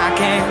nothing I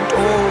can't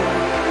do.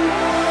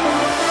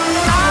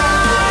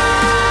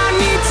 I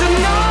need to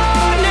know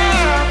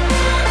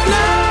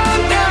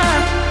now,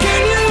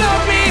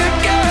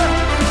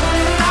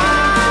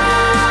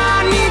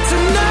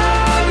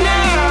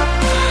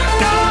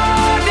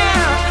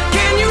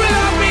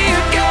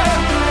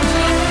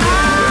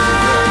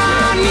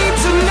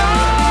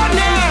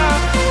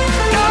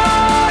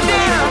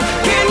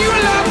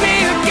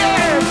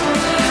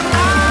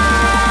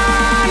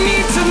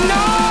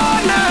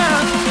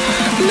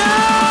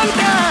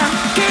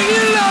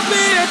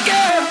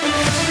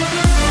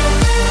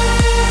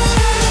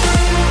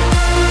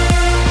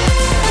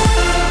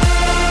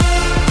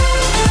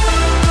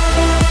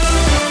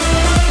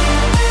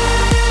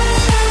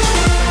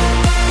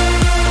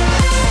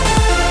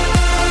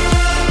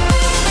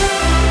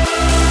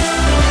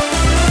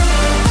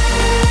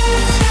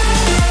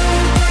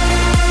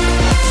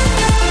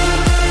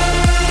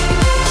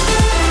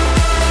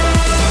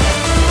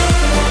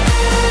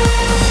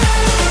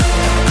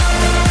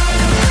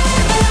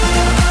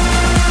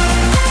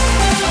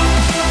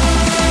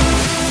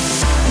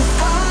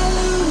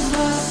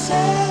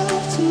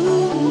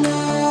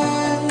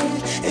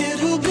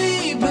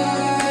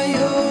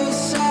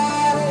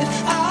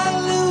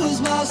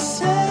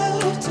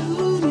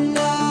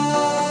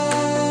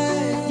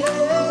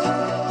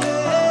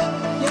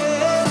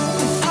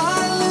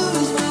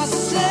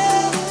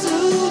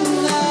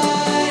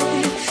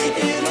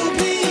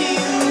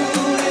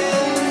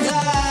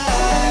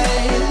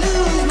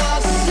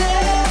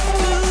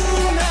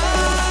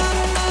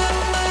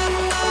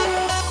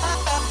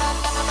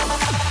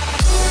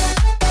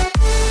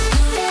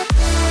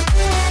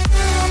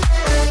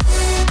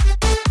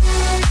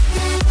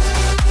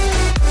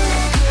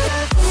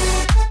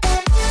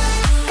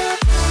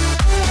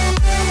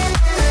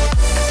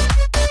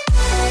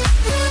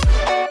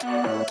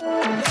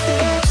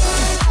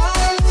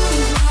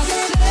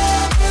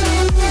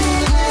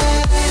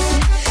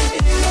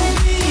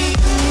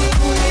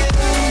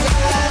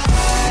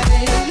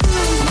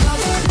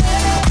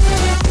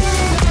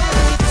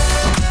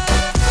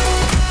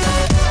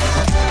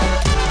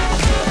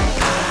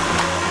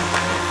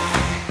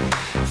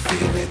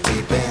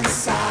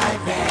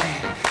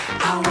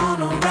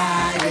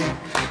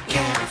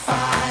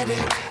 hide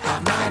it. I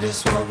might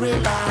as well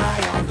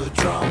rely on the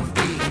drum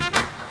beat.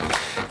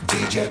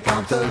 DJ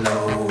pump the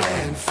low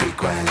end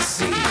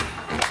frequency.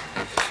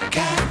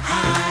 Can't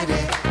hide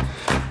it,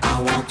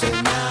 I won't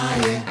deny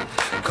it.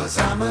 Cause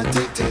I'm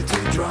addicted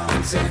to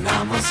drums and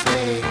I'm a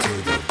slave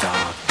to the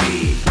dark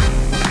beat.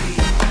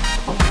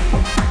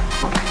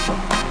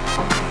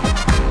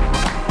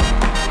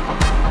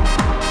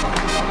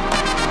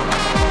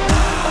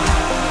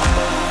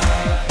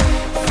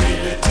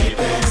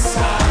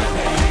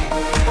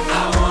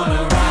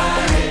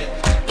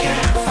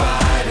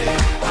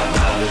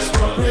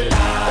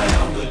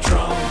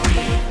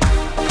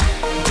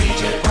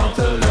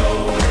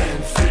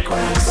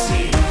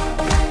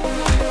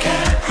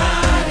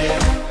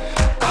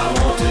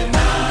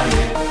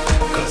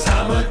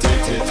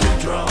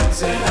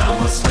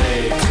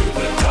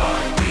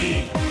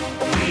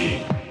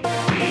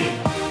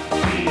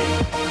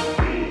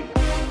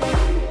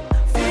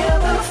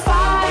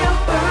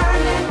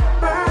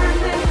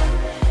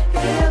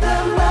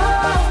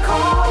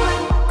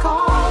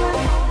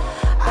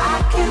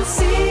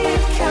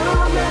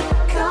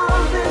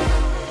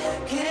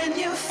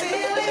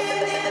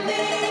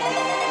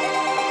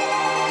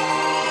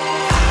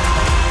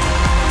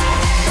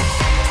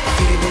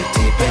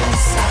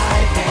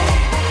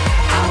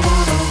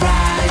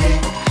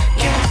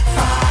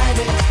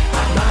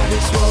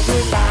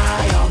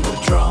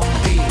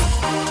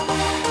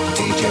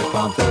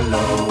 Pump the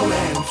low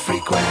end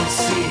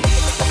frequency.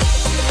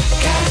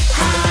 Can't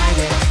hide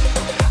it,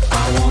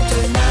 I won't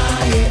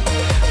deny it.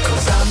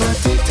 Cause I'm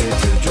addicted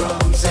to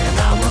drums and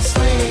I'm a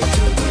slave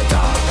to the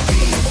dark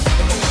beat.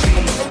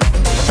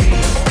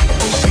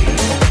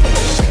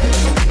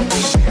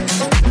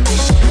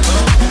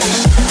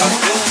 I've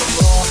been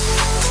alone,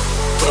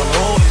 but I'm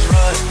always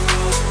right.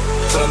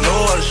 But I know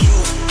how to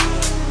shoot,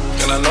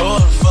 and I know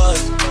how to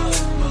fight.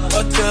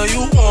 I tell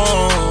you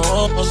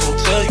once, I'll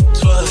tell you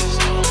twice.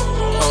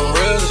 I'm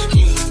real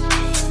discreet,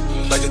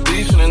 like a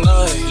thief in the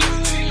night.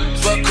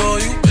 If I call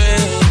you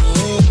in,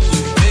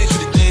 you pay for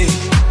the day,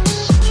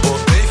 or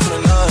pay for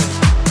the night.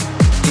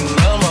 You're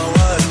not my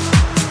wife,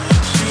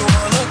 she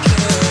wanna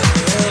kill.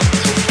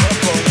 So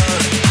fuck all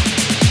night,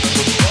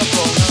 so fuck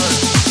all night,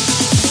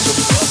 so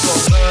fuck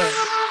all night.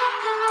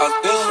 I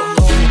feel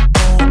alone.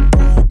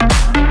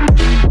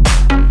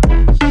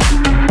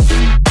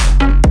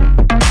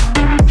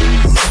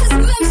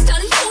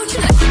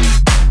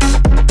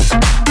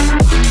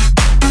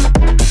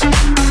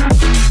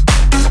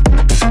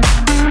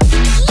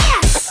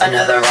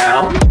 Another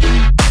round.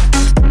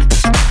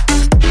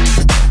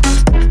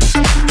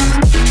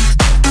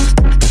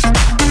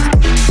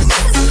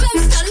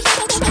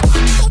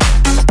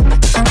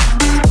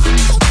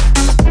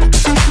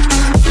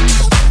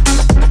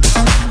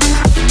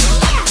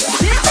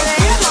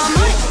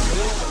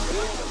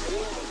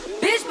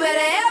 Bitch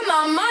better have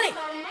my money.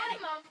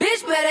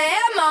 Bitch better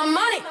have my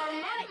money.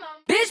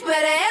 Bitch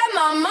better have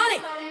my money.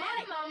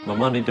 My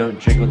money don't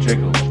jiggle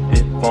jiggle,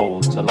 it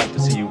folds. I like to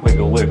see you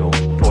wiggle wiggle,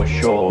 for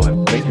sure. It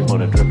makes me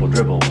wanna dribble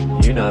dribble.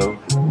 You know,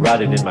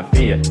 riding in my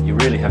Fiat, you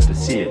really have to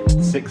see it.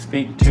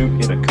 6'2"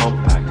 in a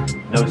compact,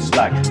 no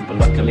slack. But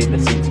luckily the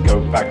seats go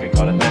back. I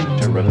got a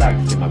knack to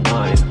relax in my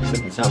mind.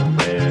 Sipping some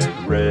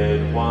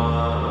red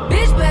wine.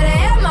 Bitch better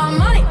have my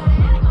money.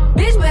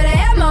 Bitch better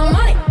have my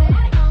money.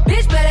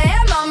 Bitch better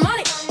have my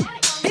money.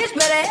 Bitch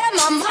better have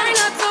my money.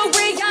 Not so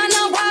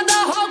Rihanna while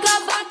the whole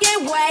club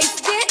fucking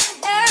wasted.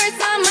 Every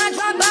time I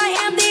drop by,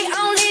 am the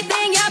only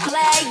thing y'all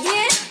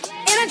playing.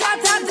 In a drop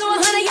top to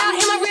 100, y'all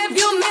in my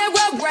rearview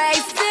mirror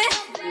racing.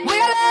 Where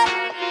y'all at?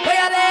 Where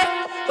y'all at?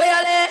 Where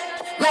y'all at?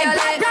 Like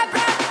blah, blah,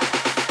 blah.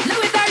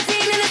 Louis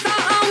 13 and it's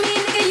all on me,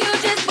 nigga, you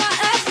just bought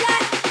a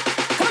shot.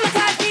 Come on,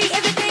 Tati,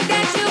 if you think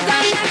that you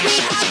gon' knock me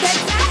off the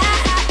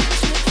top.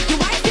 You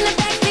wife in the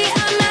backseat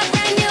of my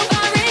brand new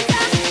foreign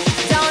car.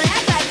 Don't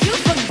act like you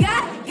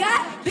forgot,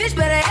 bitch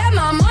better have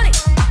my money.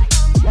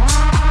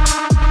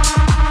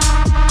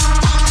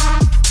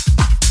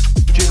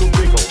 Jiggle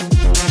jiggle.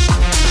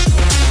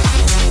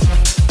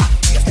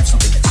 You have to have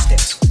something that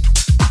sticks.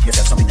 You have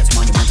to have something that's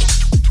monumental.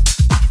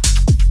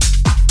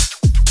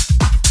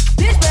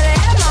 Bitch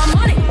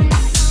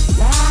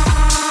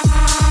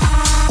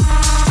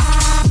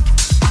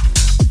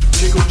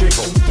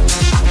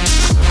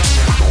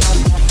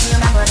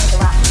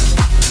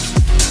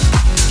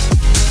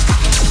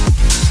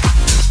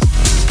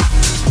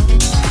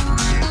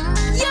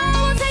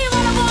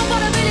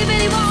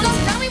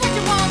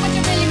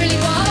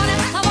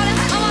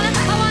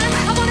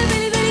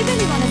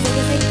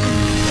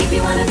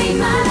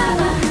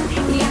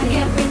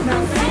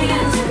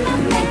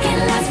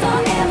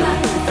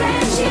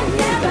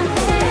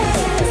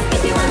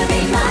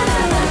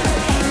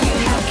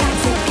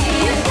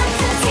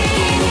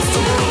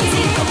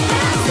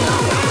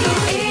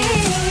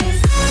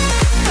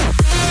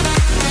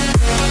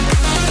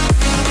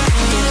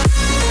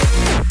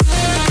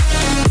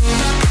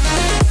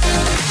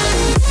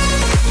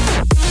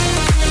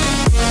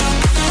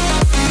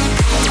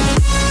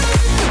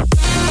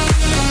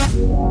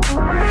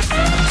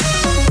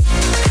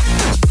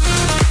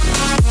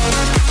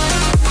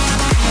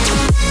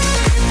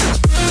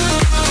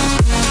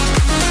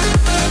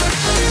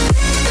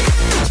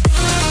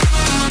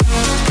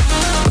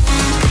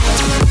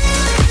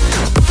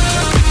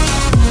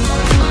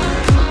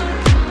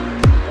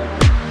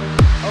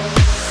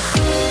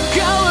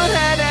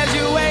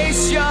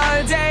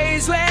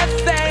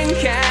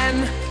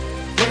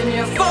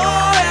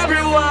for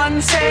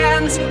everyone's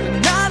hands.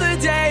 Another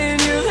day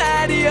and you've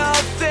had your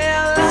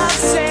fill of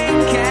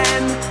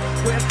sinking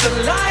with the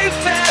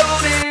life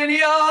held in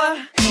your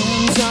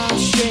hands are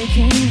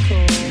shaking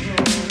cold.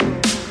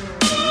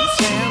 These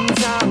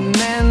hands are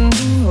meant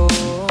to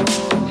hold.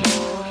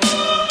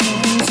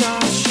 Hands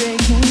are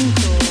shaking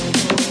cold.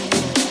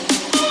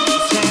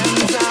 These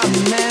hands are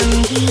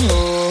meant to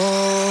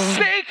hold.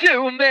 Speak to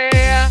me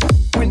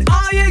when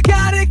all you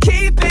gotta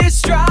keep is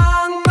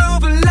strong.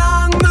 Move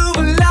along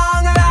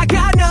like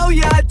I know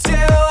you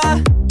do.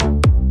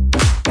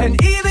 And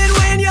even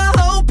when your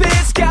hope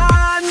is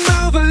gone,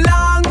 move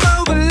along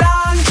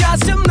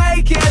just to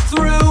make it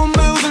through.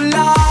 Move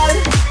along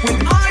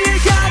when all you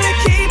gotta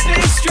keep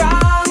is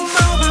strong.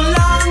 Move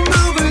along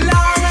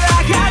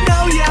like I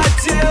know you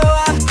do.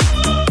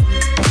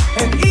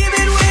 And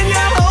even when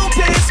your hope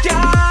is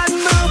gone,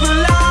 move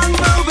along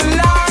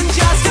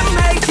just to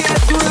make it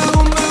through.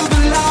 Move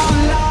along.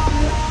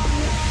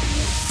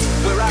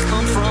 Where I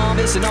come from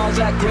isn't all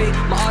that great.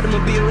 My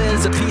automobile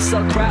is a piece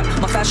of crap.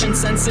 My fashion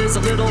sense is a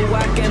little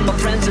whack, and my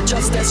friends are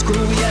just as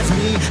screwy as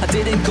me. I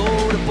didn't go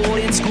to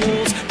boarding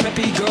schools.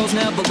 Preppy girls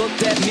never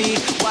looked at me.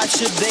 Why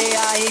should they?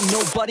 I ain't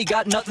nobody,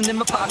 got nothing in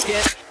my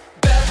pocket.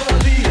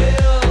 Beverly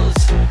Hills,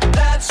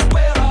 that's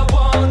where I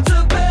want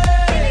to be.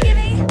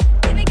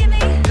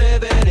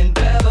 Living in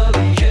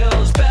Beverly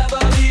Hills,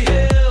 Beverly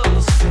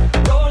Hills.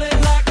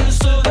 Rolling like a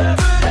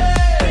celebrity.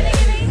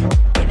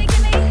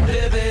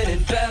 Living in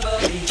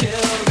Beverly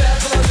Hills,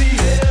 Beverly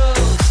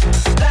Hills.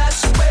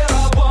 That's where I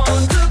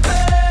want to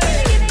be.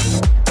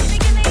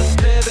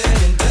 Living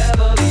in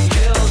Beverly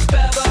Hills,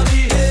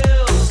 Beverly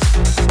Hills.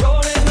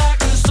 Rolling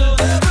like a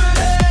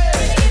celebrity.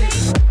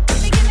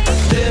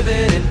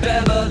 Living in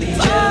Beverly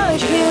Hills.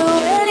 Fuck you,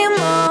 any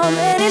mom,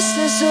 any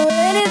sister,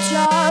 any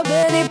job,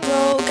 any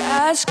broke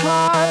ass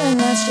car, and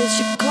that's what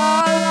you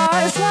call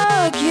art.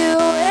 Fuck you,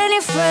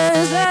 any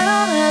friends that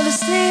I'll never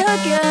see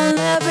again.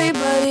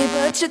 Everybody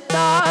but your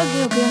dog,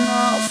 you can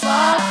all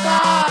fuck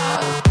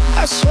off.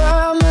 I swear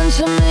I meant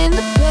to mean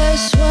the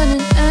best when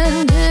it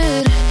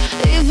ended.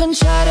 Even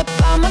tried to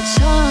bite my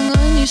tongue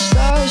when you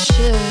started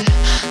shit.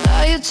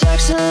 Now you're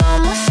texting all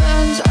my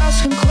friends,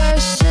 asking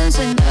questions.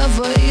 They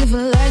never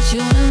even liked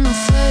you in the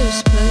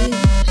first place.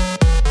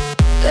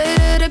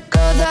 Dated a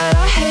girl that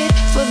I hate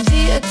for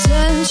the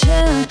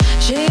attention.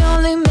 She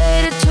only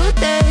made it 2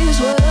 days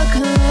with a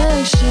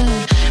connection.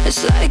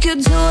 It's like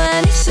you'd do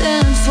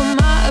anything for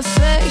my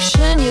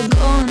affection. You're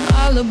going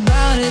all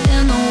about it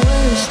in the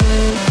worst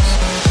ways.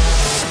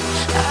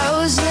 I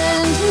was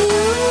into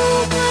you,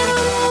 but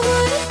I'm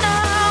over it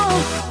now.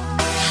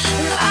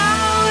 And I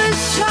was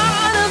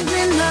trying to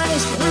be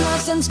nice, but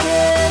nothing's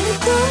getting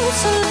through.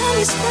 So let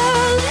me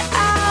spell it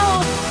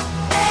out.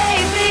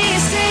 A, B,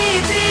 C,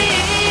 D,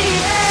 E,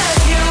 F.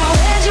 You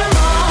and your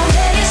mom,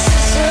 and your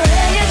sister,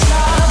 and your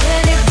job,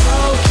 and your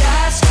broke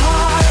ass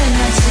car, and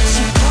that's what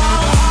you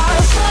call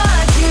art.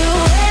 Fuck you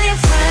and your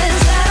friends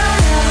that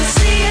I'll never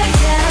see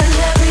again.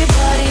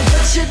 Everybody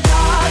but your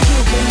dog, you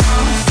can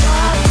all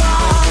fuck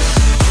off.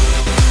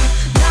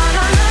 Na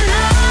na na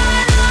na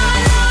na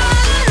na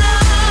na.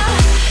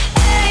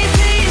 A, B,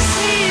 C,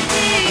 D,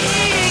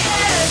 E,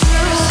 F.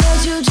 You said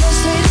you just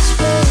needed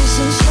space,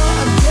 and so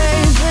I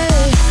gave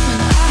it. When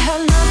I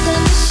had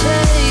nothing to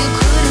say, you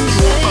couldn't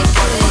take it.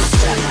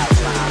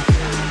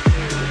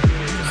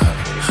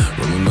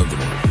 Roll another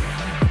one.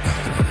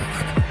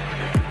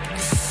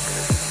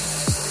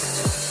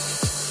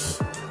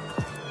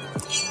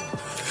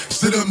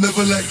 Sit up,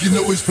 never like you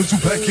know it's special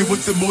packet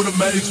with them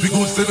automatics. We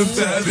gon' send them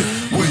to heaven.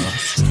 Wait.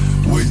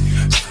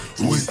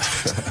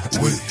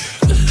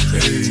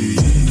 Hey.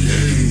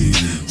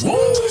 Woo.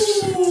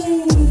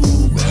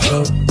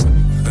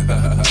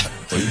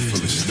 Oh, you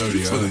feeling sturdy,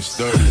 Feeling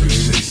sturdy.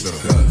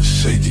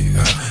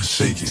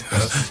 Shake it.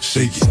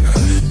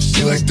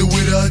 She like the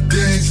way that I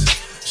dance.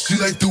 She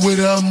like the way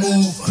that I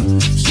move.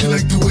 She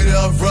like the way that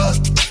I rock.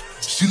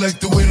 She like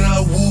the way that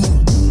I woo.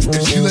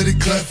 And she let it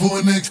clap for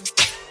a nigga.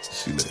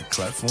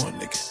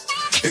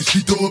 And she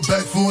throw it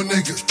back for a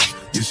nigga.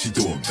 Yeah, she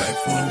throw it back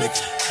for a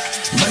nigga.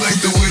 She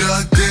like the way that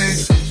I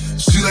dance.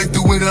 She like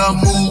the way that I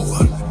move.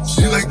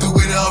 She like the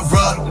way that I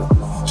rock.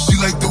 She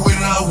like the way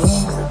that I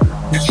woo.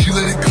 And she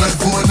let it clap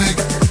for a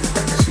nigga.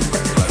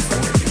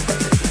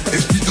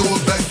 And she throw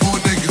it back for a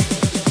nigga.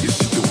 Yeah,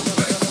 she throw it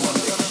back for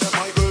a nigga.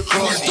 She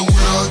like the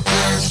way I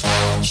dance.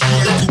 She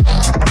like the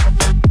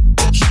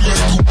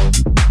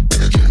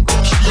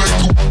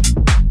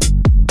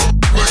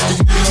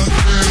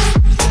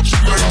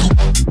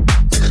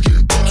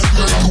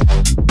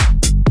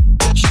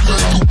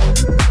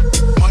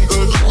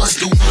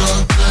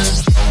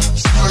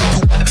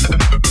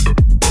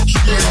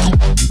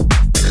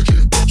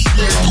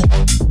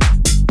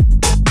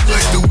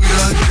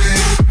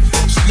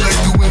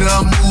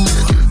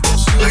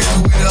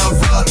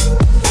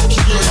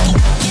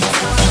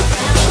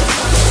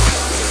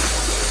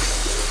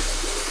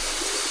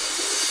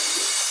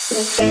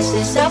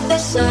Faces of the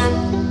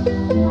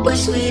sun were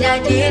sweet, I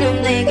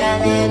didn't think I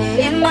let it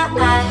in my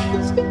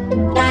eyes.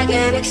 Like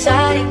an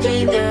exotic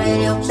dream, the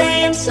radio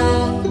playing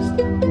songs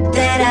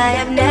that that I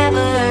have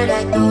never heard.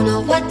 I don't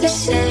know what to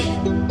say.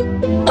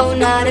 Oh,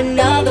 not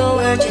another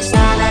word, just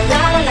la la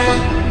la la la.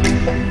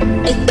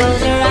 It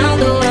goes around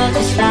the world,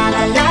 just la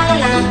la la la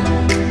la.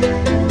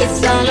 It's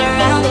all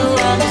around the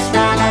world, just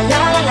la la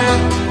la la la.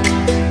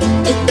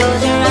 It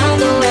goes around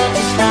the world,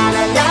 just la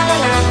la la la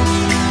la.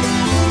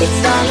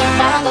 It's all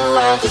around the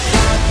world, just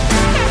la.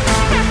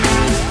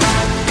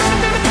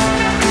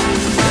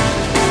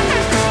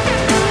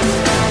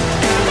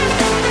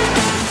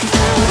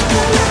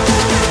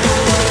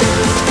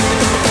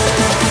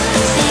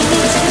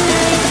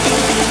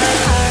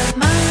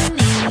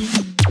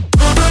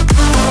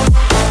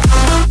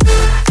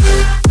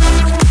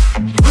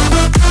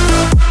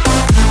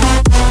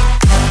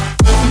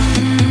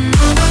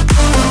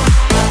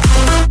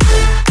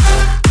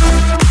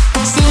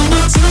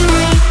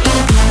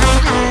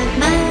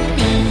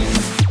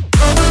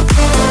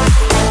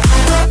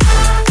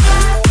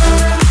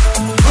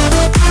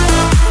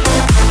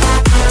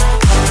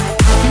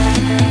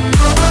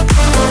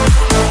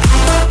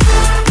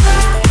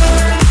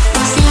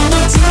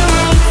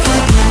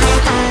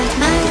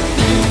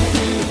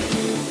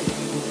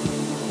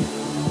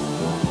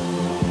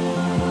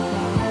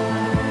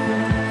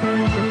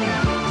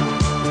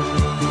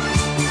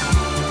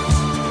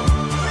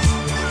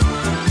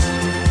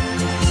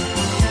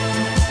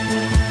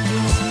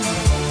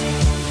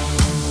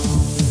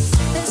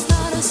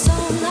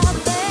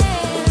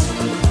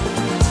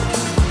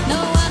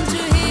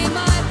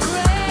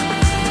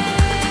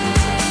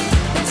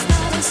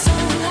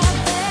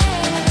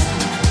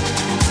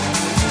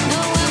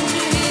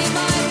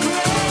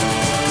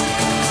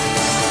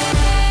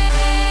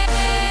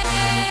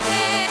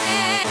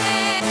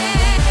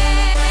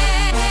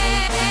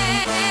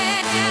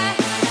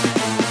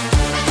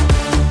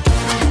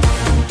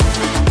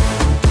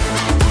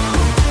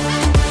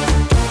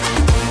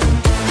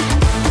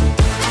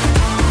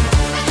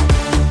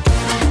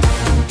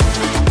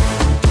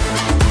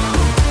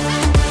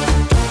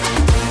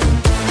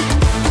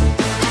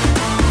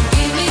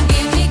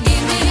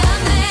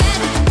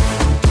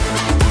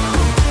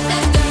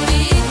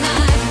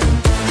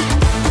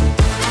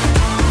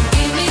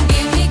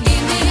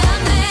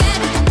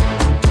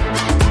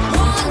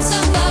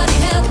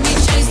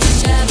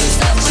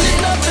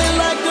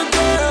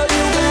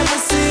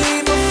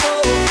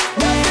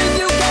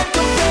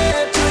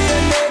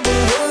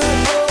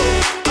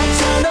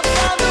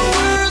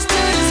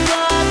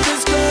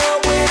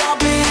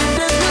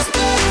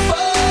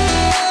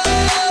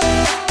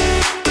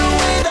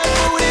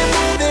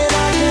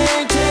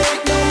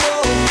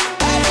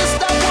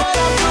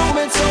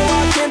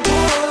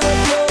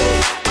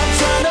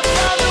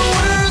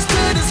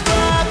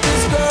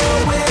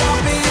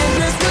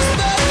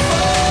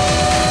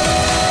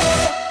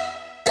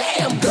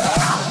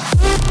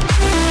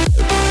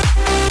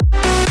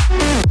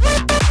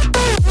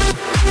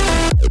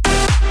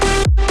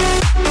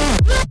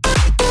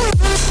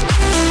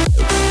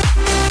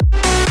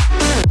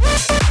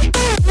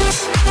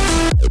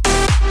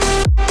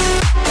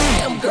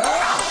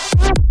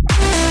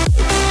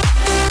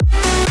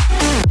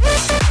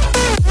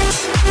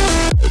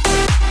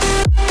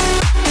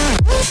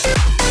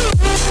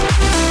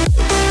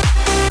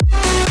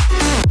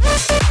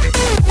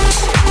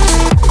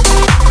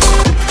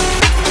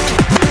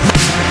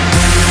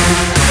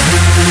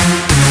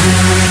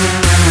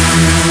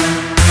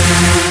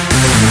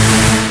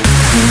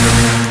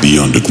 The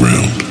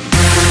underground.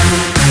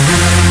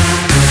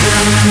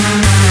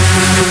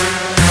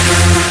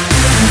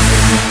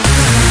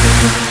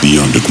 The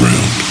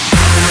underground.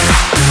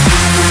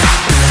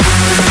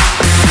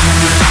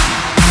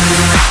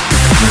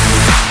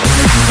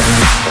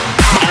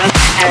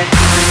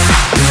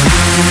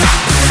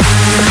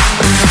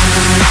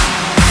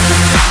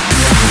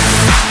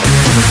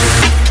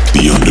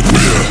 The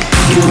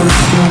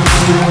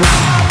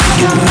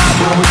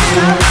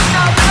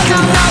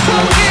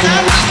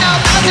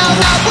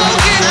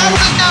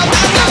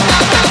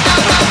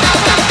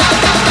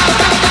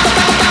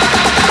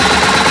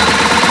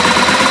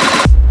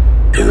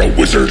You're a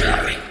wizard,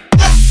 Harry.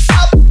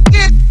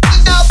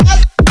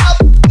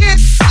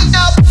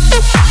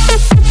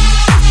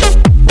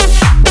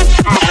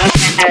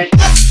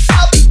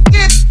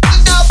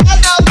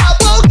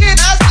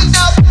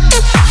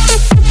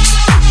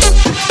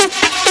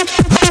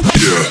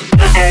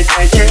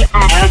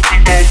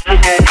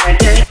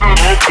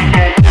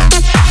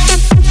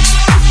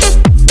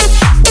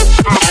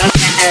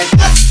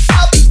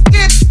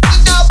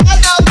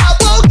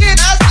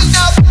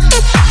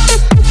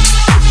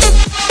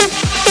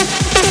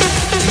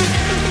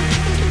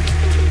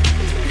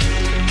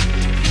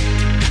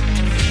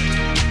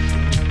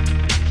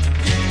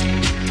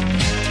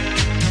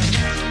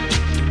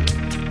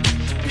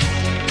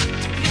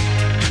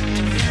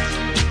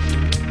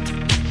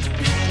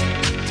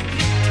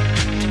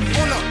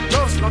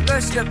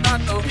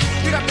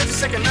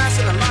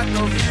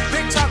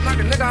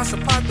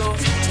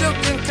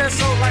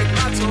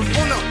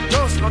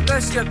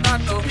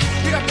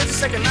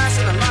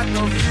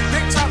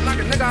 Big top, knock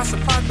a nigga out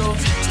zapatos.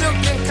 Still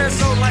getting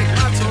queso like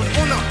nachos.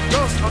 Uno,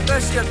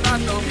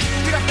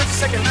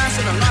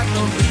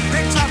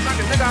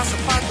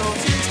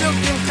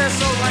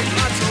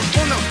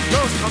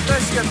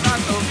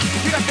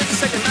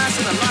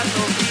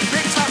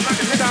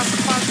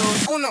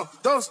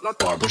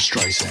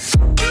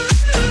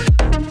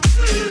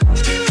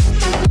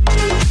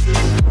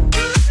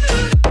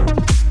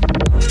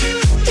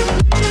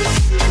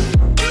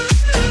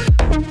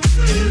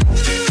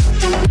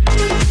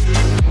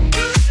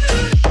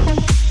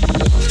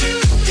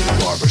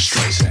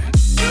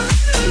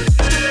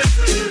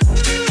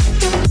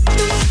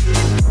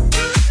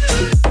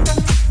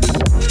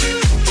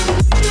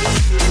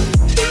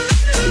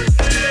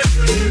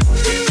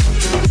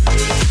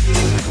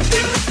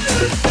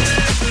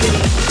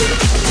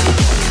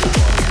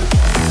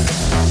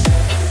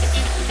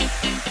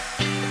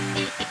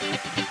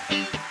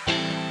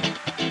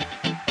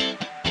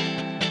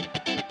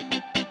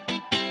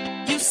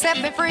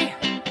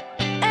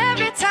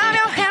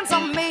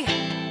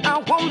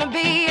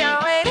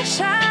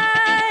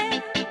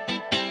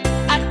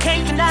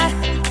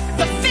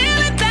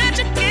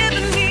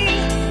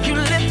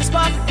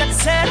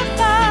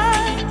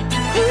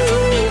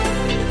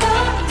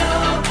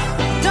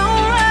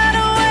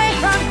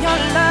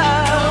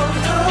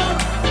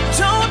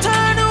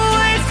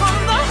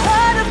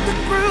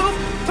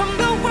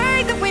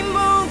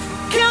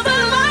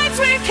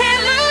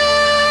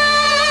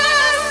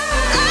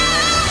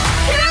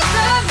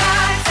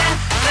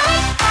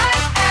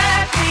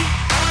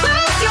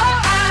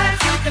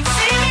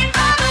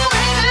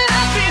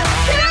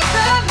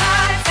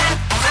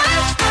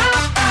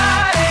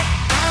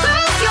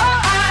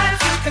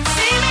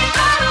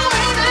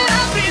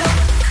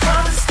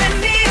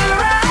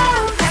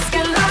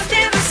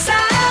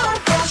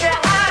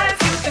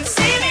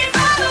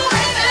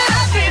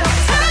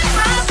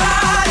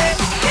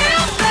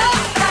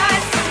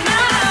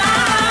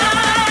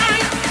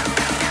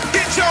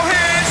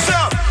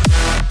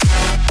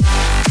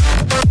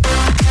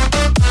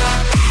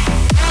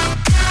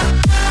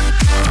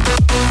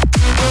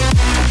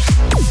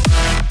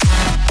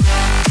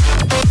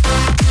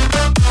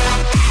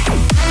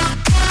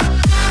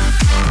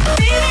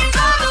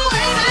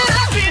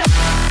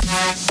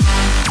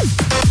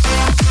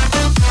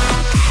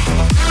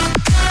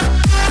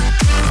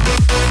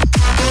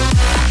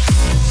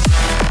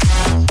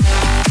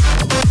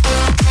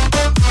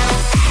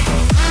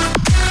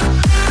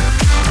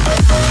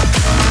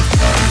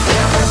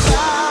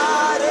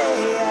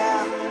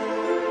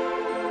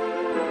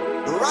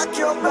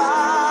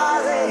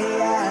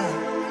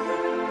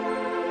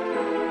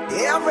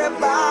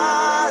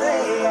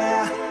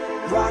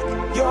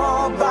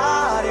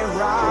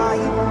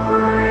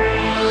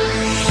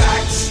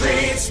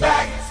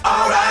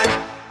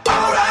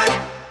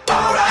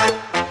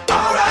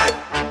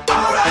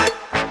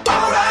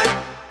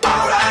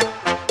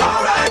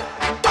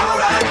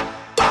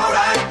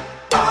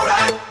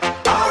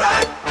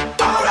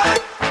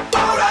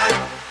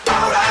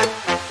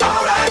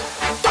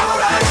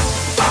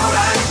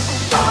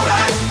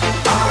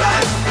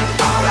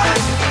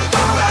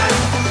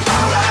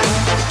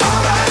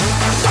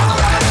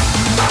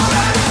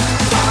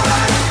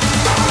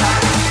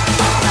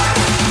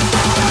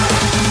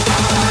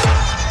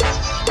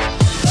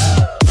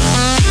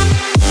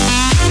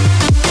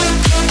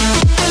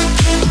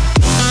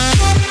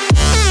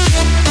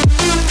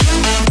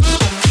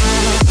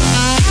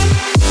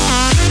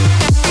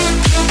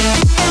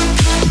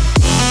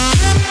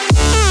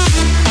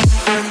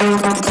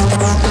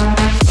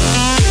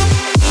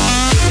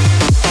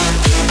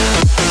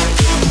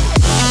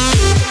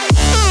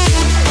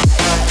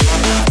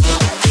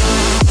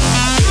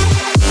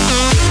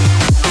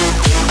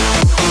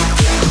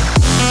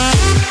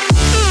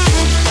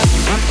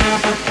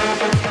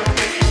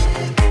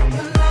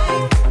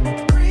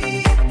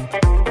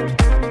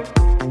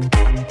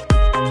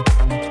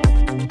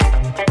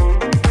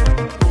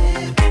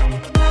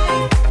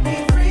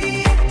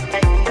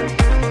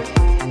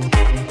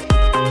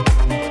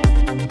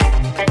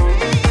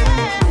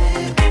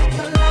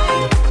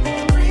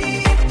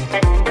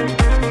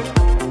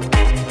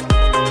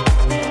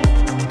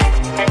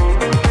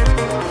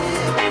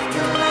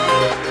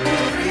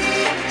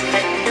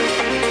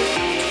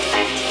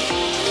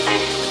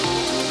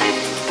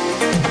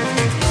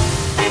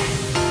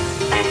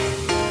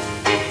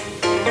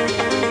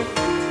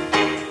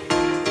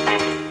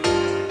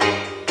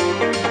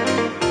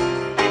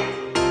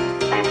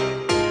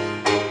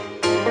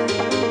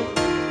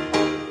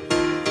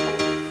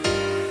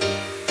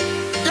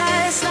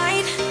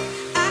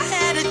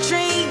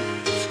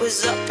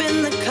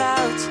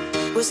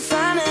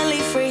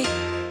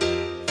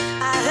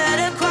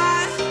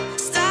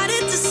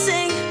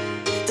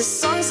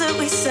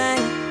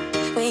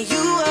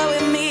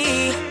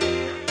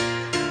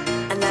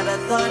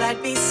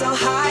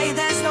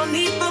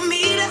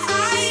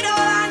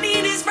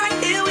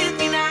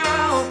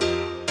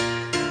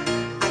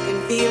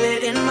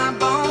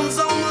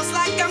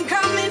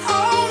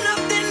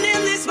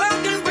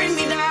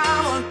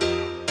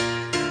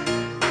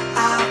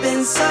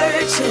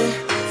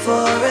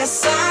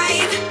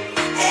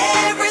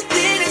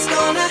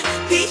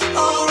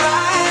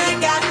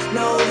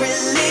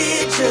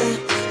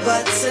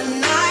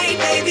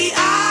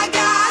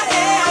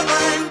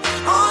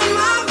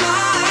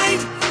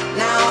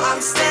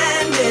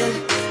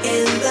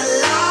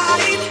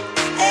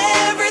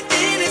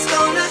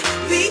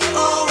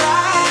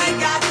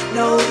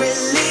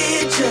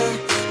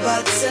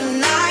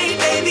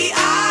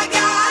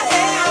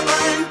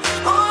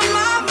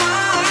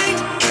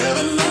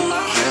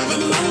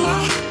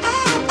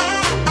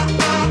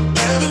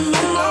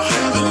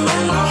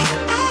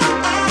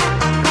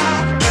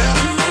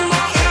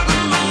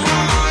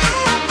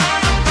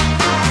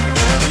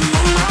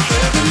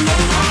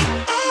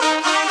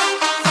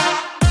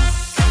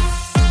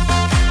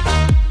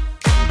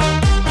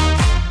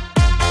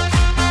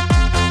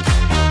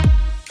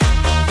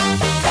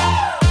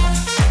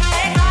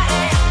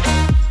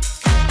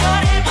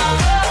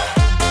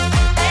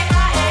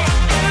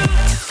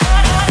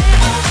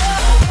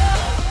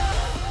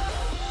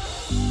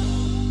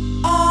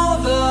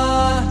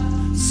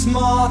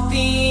 Small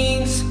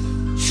things,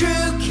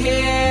 true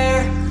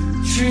care,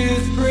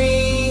 truth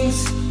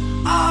brings.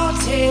 I'll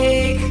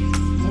take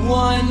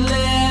one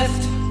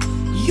lift,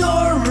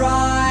 you're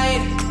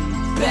right,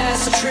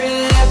 best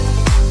trip.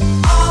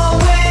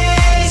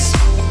 Always,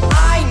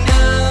 I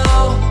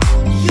know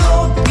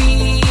you'll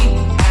be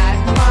at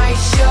my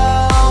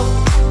show,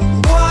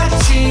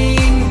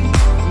 watching,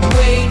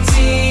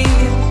 waiting,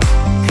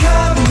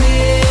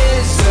 commiserating.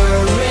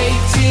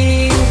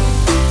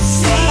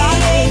 See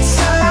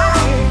later,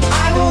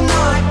 I will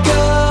not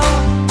go.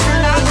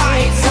 Turn the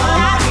lights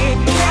on,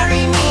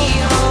 carry me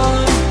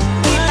home.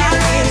 Keep your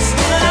head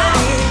still,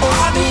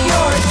 I'll be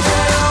your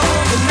thrill.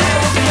 And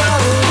never be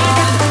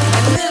alone,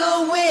 a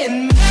little wind.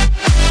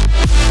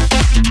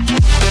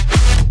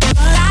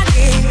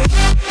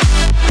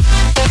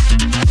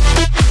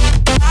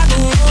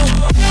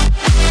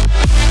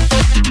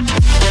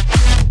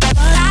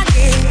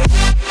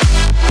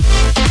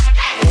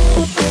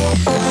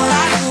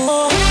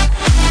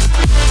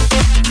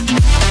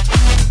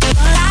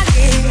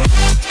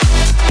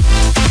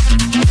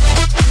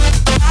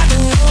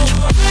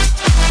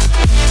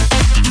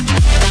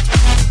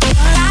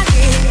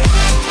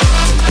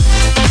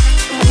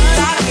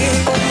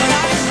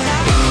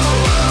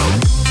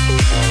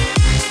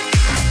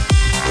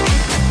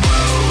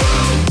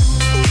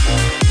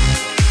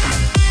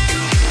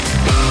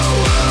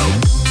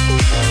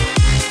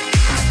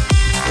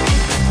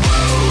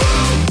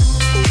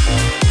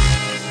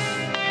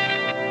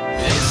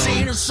 This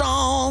ain't a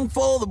song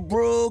for the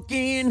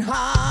broken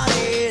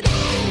hearted.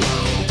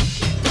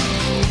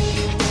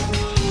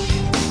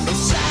 A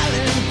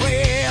silent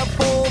prayer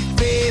for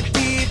faith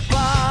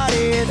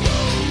departed.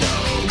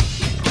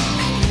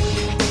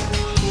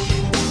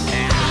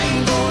 And I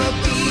ain't gonna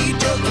be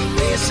just a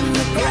face in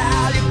the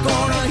crowd. You're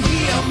gonna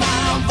hear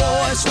my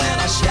voice when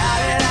I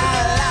shout it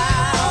out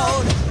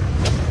loud.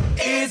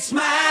 It's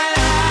my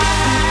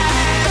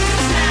life.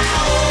 It's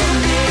now or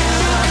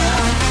never.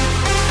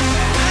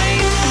 I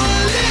ain't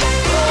gonna live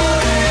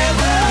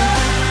forever.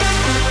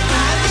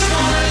 I just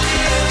wanna live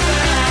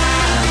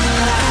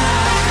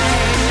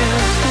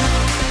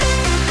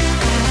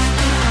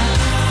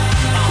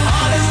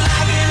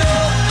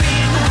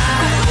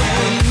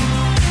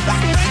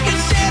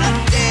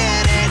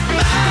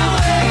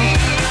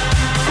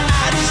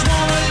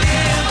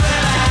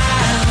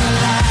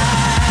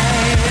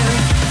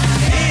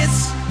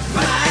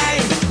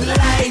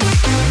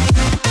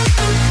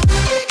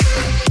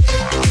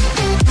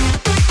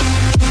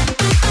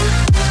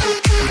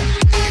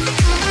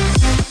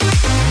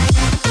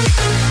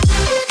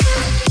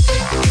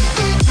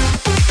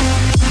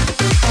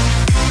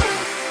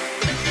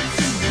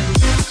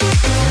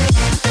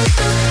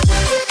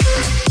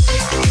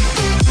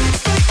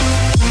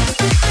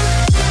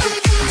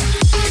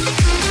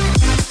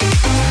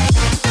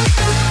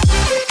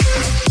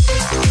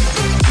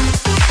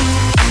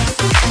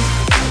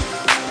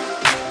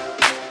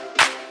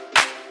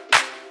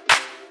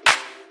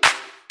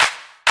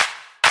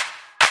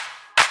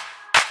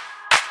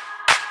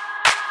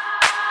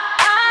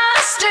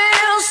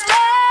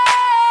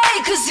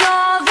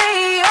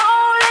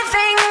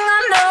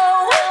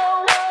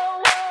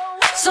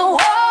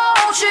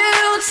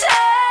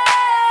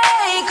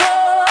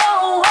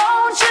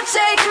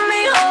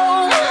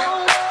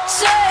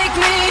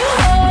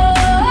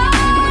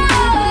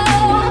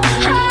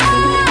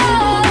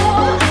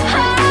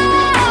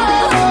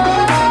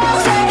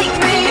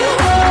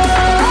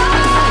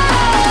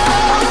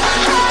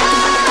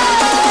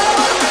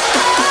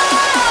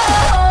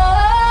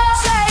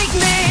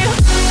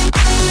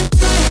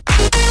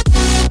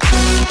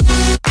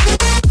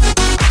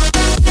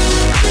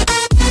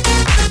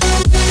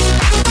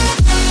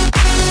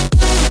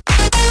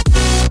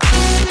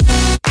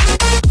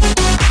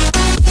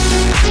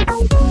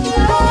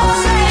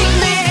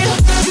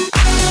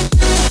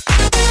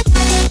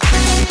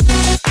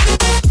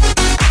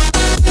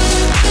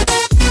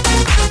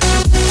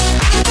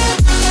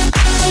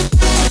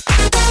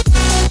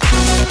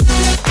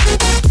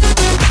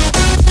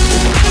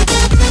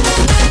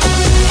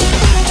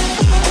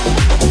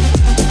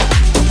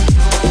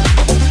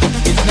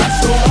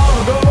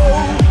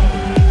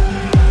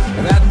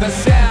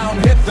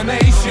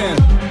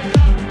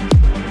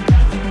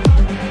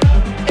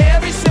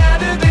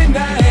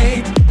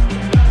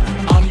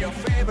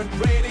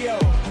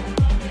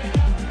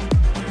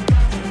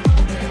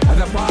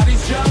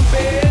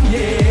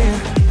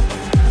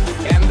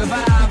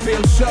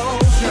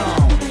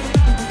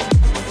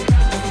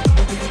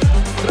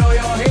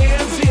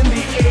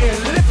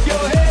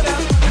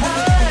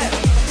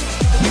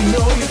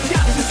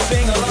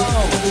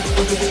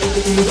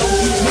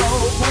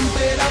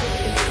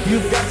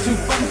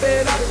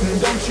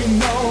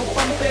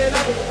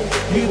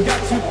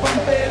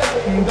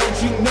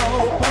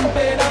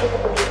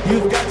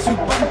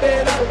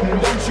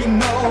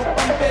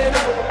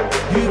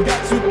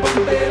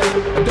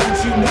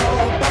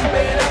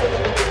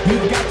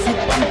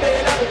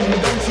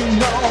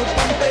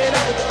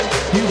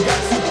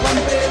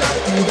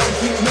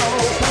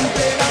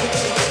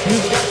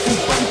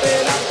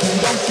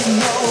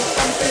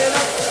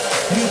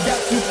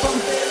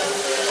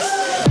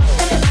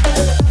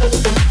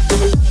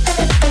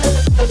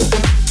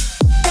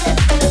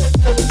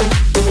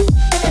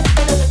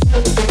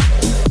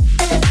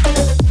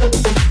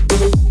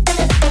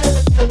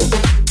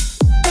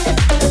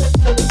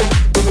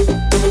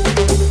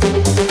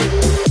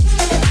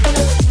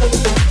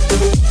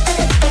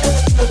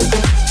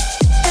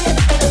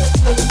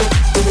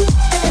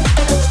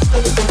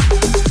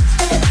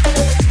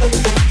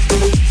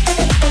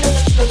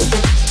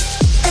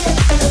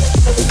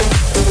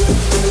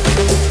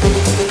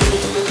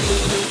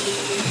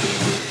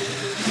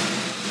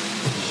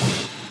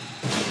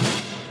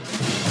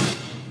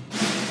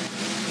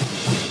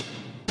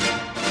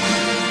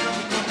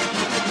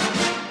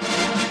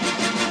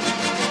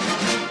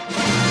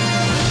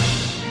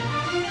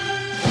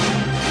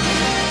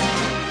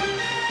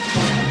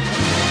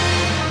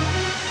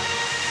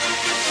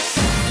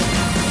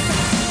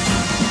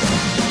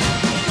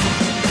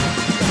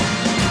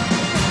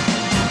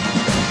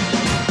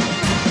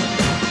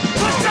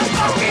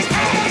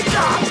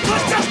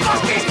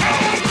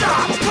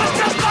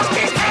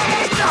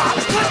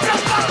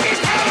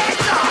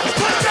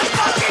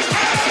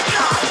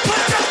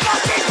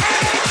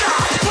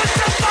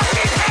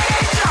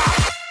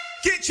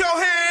your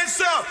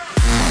hands up.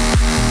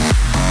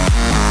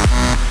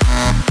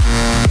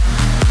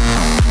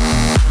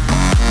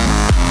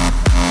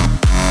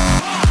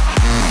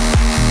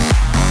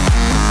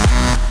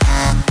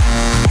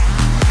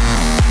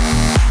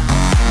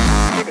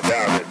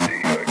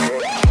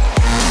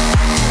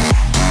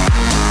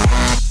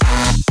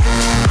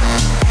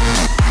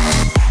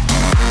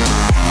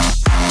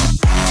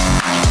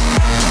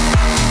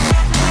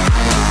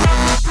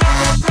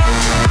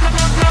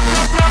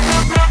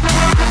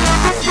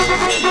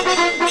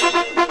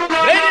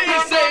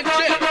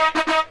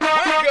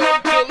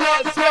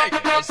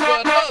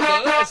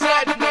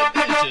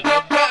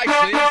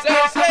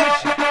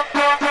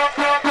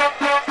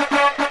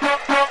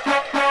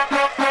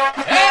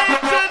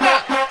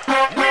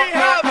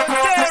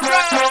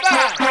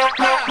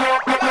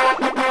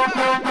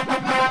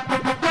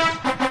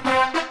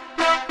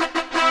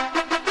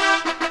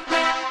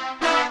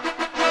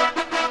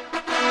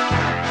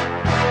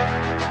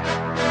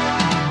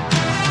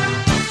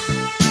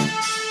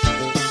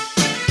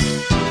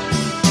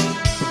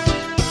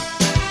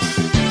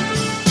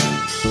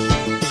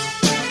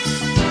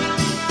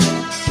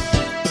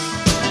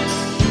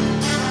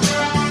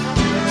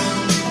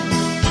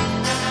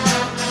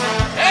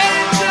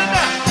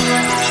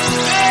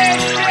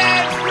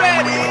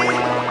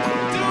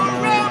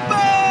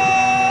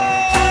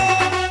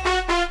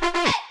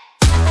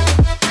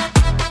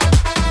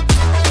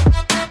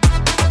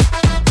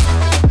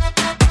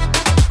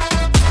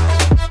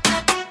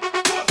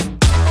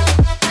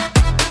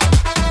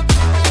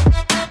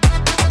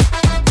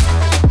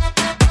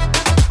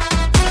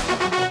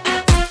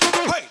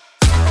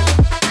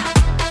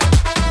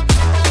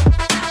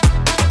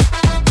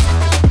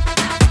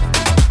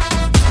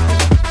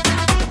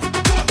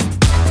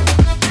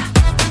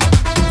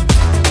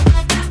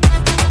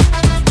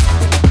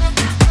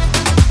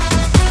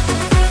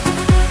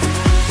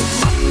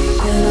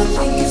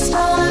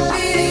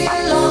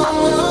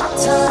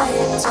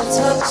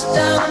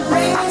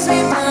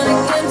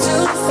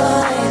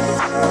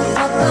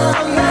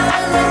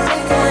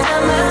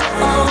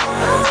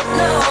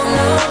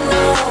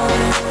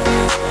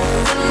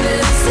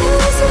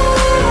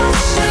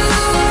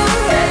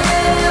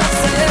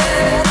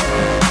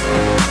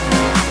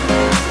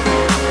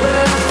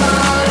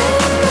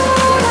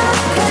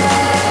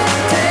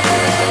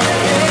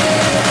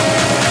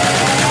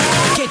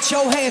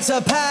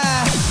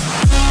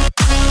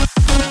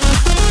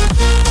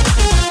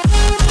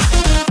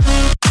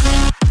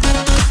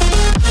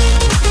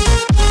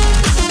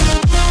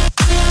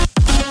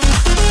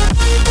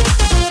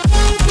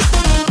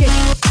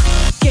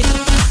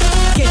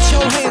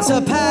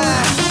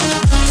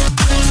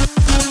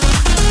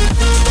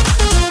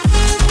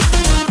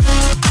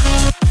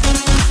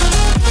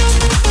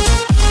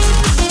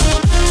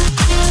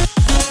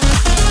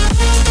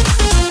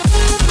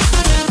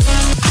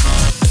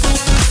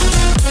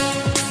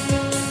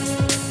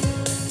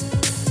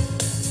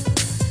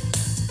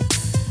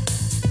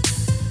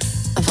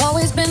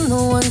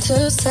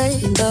 To say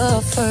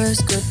the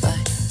first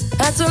goodbye.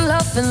 Had to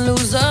love and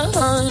lose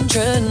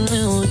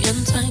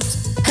 100,000,000 times.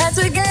 Had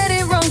to get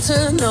it wrong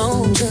to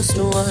know just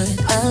what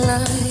I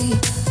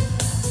like.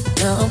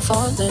 Now I'm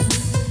falling.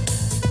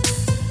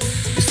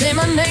 You say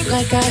my name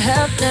like I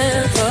have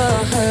never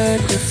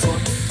heard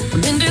before.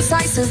 I'm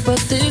indecisive, but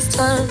this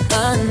time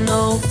I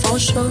know for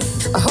sure.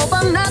 I hope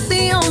I'm not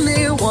the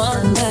only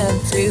one that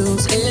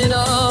feels it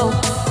all.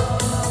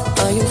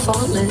 Are you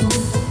falling?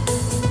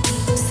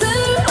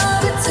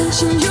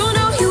 Attention, you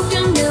know you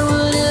can get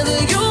whatever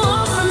you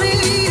want from me.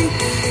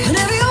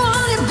 Whenever you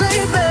want it,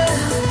 baby.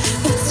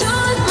 It's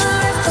all my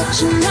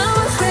reflection. Now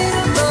I'm afraid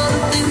of all the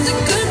things it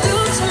could do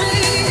to me.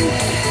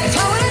 If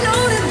I would've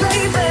known it,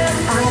 baby,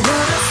 I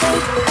would've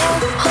stayed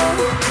at home.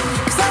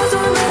 'Cause I was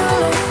in the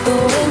middle of it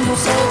when you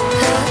said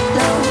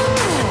hello.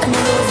 I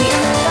knew it was the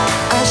end of it all.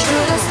 I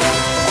should've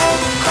stayed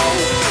at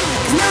home.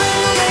 'Cause now I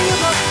know where you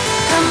go.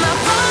 Am I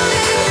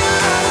falling in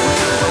love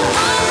with the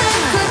one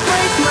that could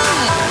break my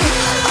heart?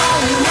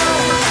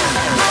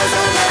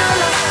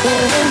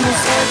 When you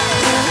said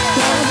hello,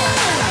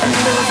 I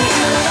knew it was the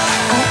end of it all.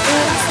 I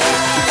could've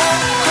stayed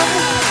at home.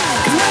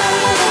 'Cause now I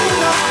know where you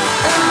go.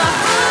 Am I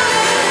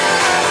falling in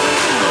love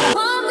with the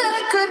one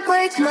that could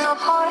break my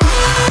heart?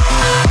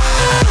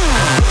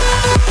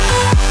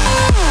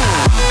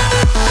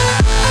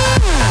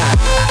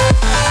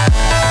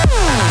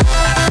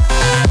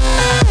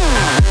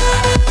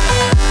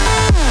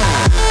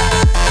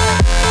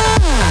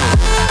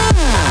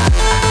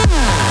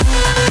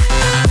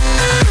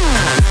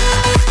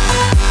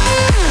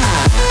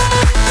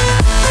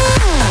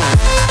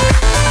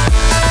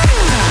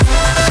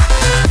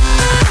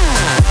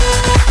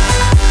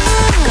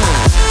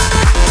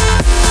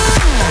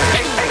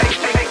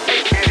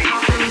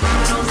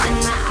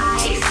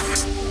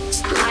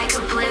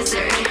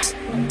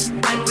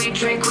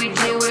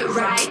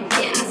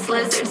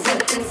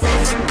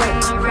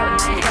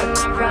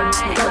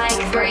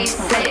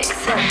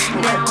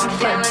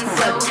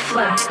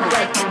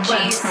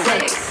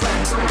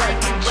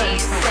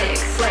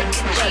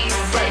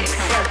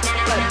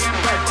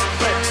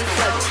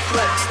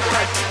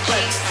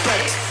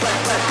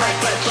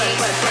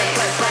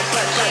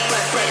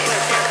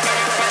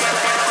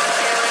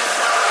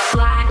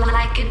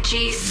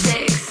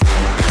 G6.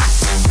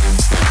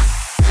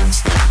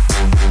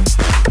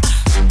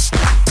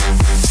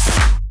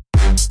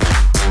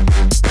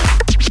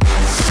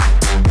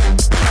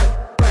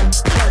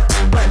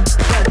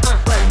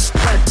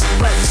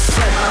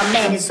 My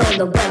man is on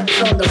the run,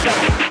 on the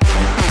run.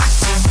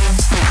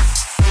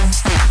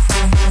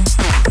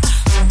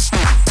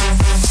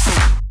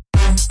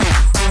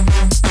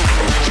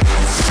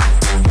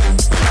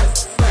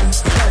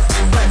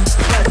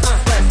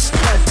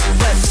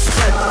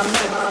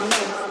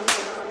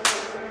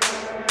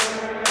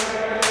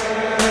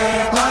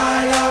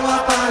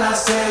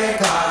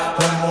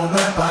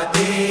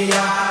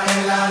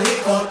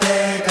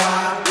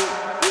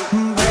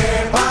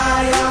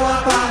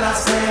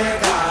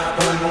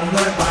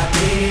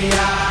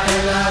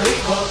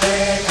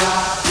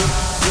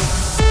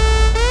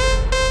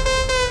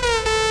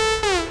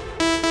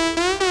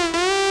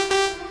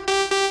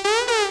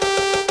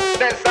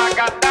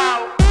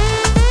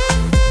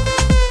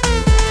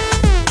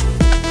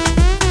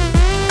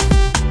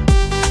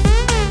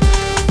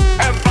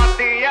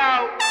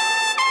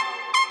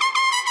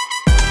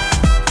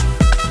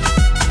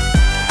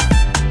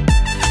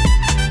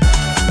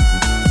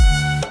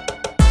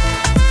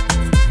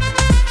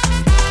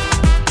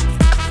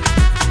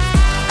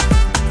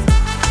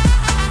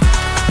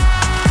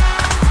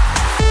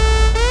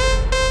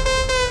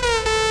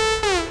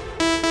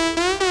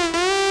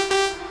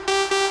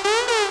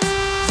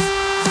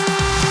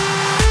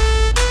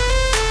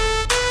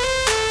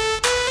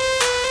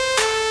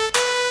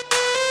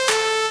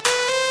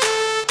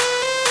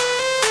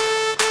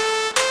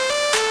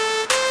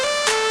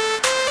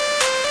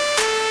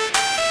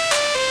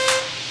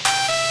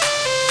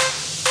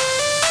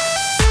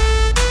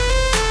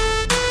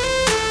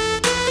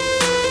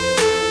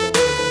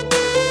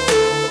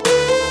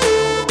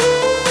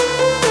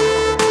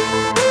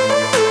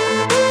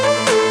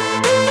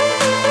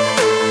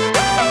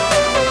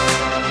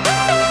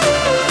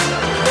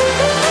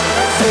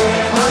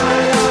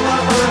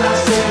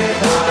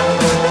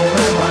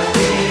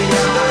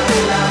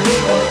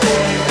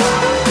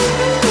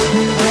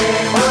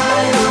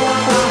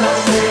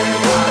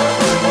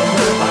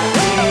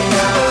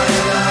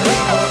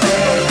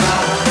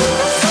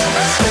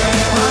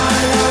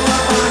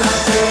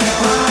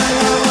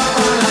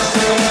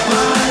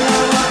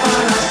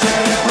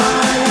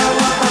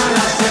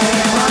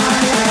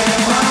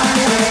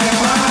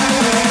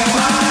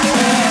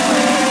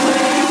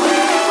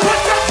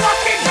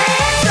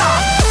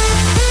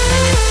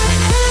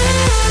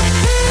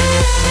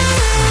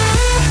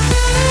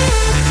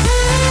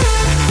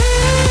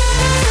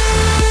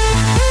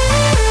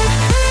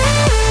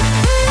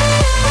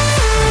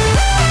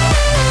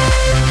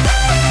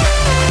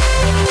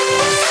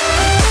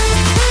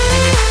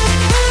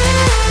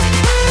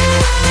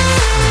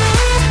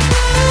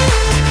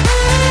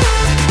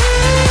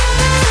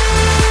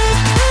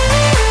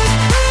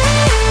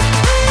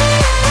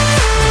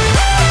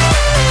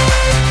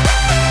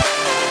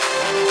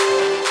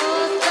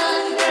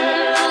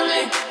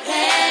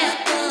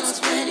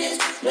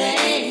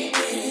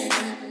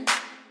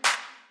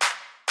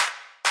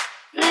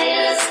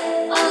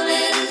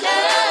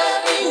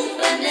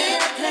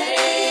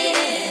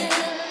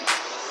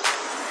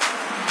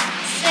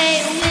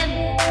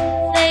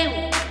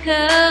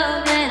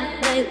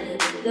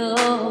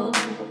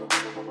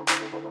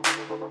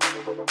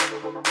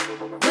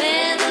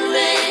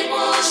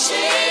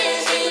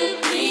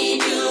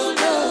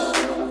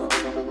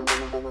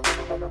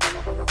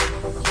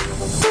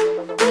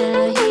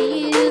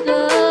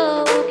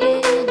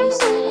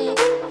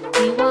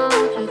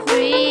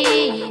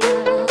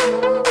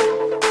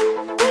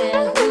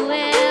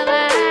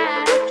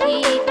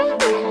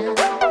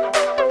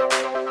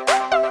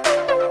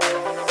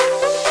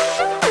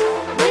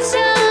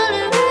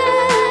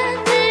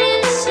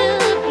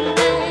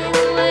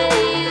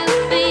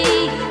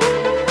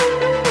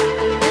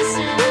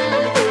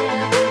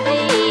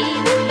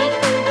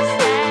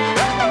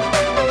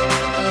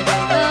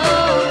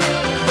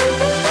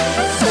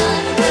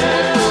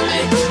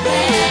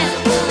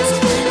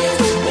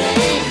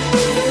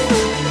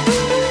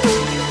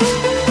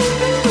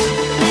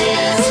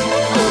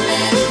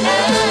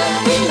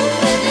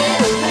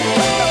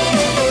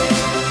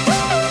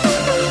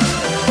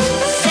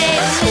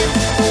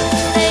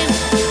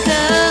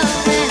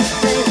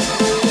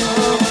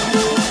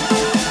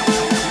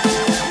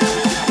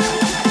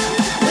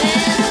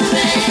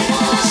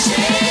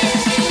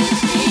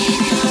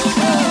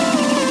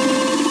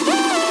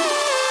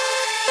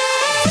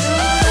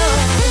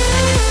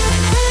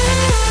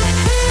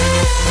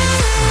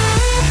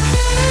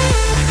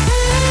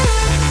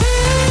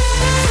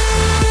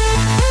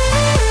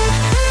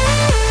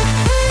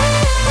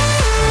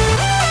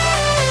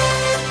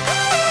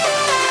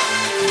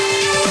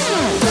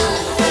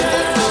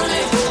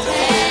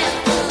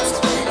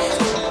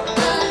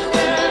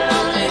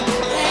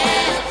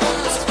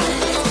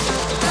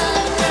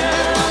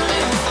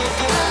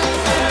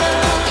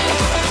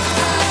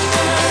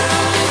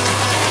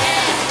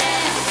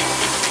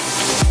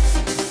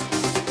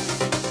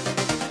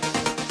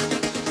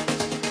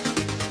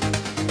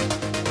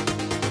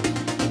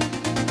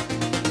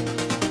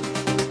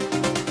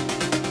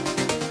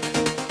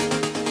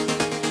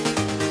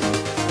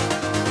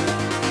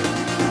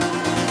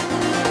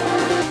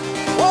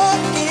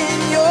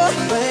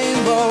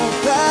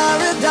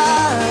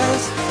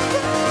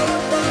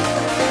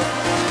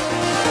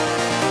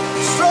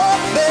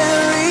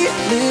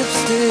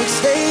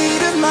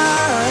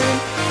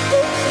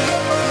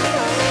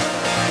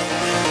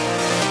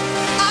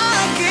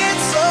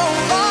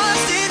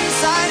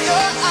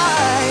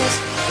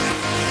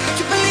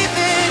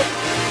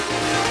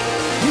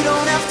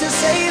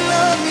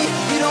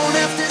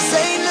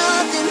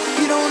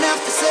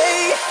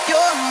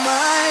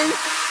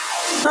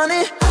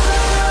 honey.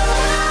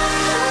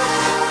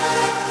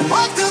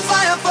 Walk through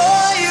fire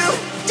for you.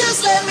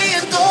 Just let me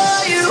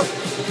adore you.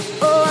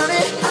 Oh,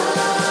 honey.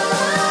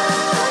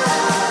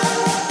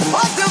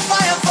 Walk through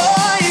fire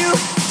for you.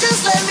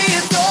 Just let me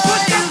adore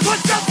you. Put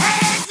your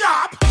hands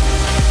up.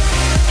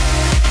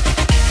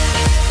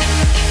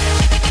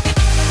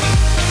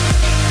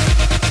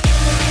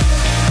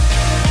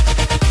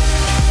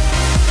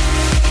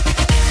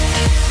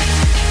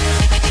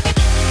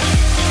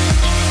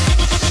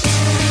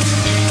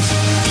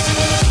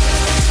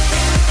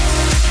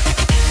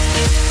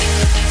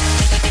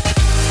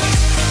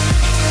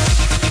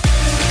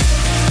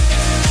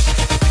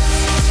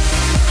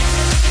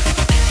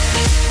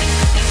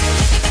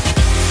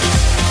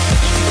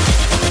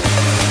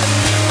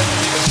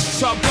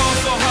 So I'm going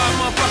so hard,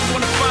 motherfuckers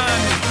wanna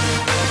find me.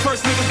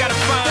 First nigga gotta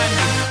find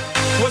me.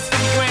 What's 50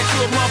 grand to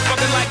a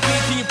motherfucker like me?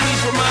 Can you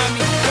please remind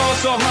me? Going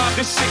so hard,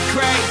 this shit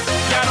crazy.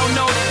 Y'all don't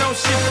know that no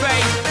shit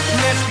fake.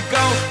 Let's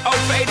go 0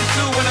 for 82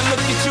 when I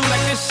look at you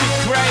like this shit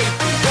great.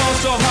 Going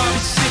so hard,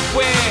 this shit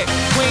weird.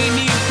 We ain't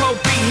even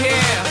supposed to be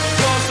here.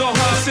 Going so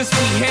hard since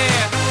we here.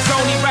 It's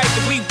only right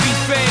that we be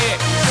fair.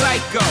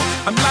 Psycho,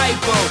 I'm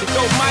libo to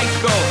go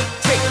Michael.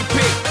 Take the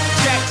pick,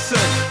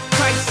 Jackson,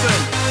 Tyson,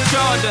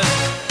 Jordan.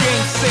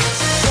 Game 6,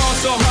 going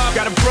so hard,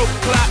 got a broke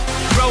clock.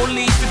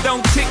 Rollies that don't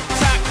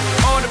tick-tock.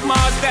 All the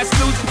Mars that's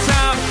losing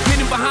time.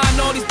 Hidden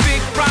behind all these big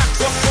rocks.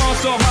 Going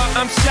so hard,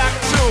 I'm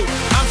shocked too.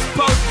 I'm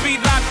supposed to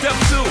be locked up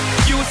too.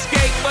 You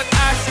escape, but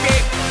I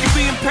escape. You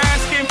be in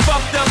Paris getting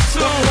fucked up too.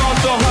 Going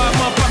so hard,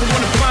 motherfuckers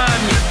wanna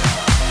find me.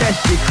 That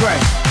shit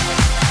crack.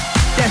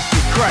 That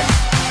shit crack.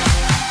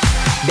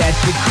 That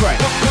shit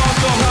crack. Going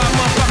so hard,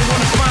 motherfuckers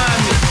wanna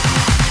find me.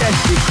 That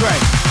shit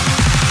crack.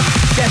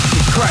 That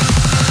shit crack.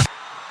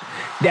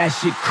 That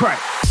shit crack.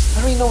 I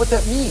don't even know what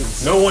that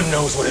means. No one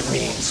knows what it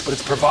means, but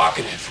it's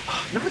provocative.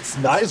 No, it's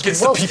not. It gets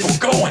the people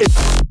going.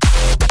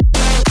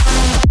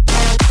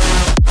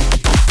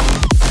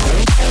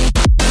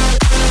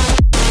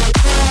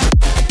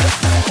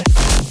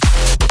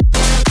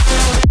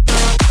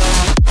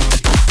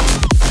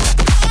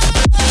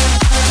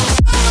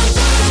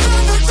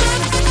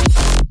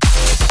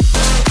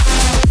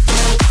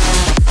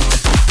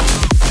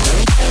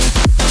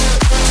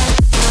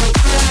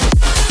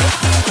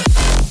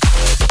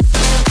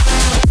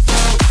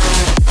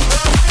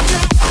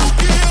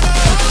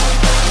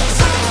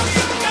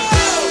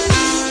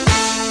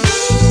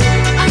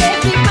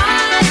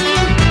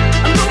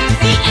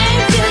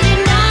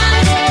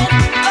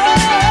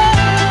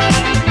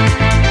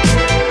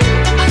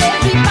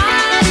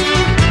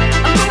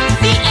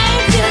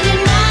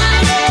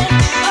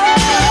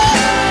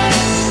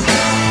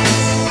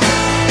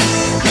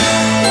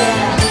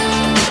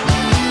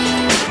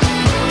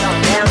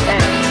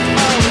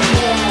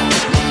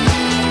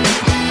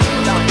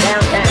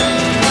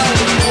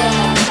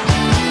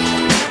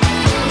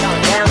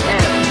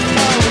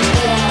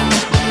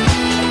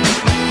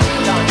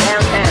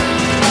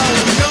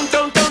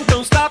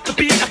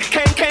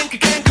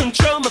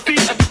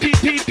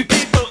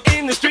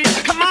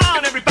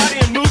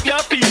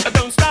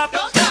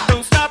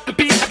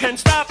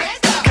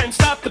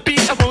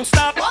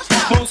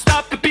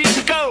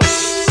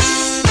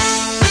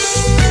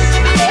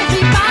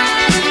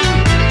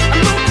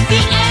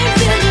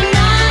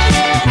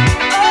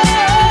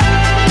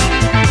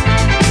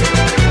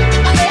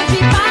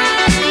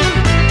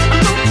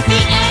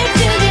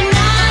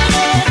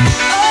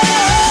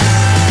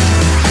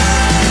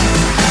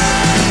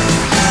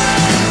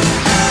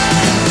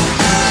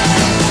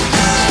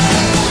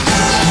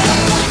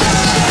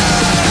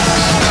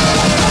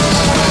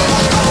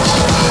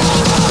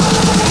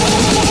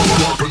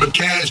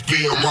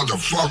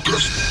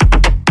 Motherfuckers.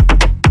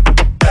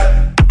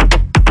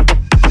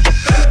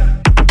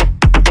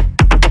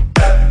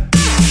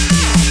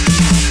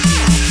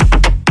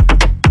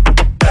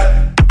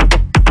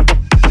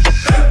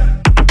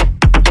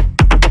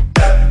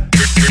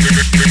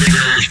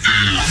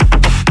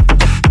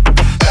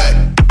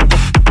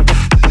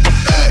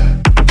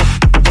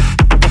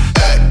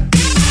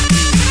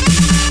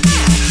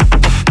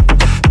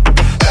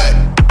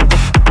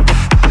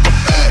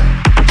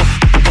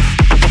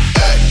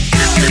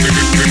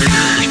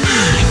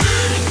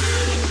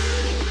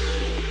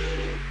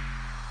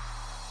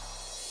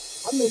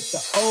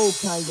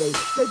 Kanye,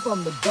 straight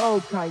from the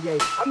gold Kanye.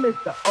 I miss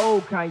the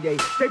old Kanye,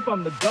 straight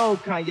from the gold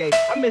Kanye.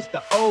 I miss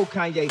the old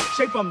Kanye,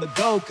 straight from the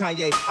gold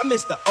Kanye. I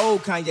miss the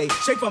old Kanye,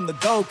 straight from the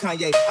gold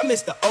Kanye. I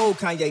miss the old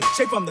Kanye,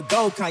 straight from the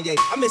gold Kanye.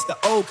 I miss the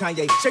old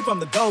Kanye, straight from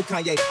the gold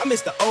Kanye. I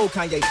miss the old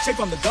Kanye, straight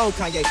from the gold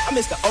Kanye. I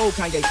miss the old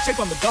Kanye, straight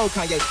from the gold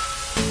Kanye.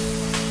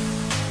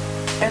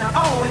 And I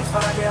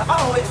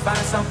always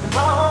find something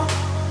wrong.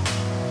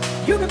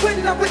 You've been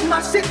putting up with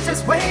my shit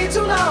just way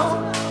too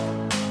long.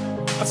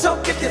 I'm so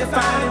gifted at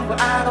finding what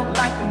I don't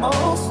like the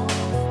most.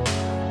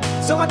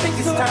 So I think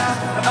it's time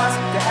for us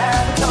to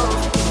have a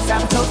toast. Let's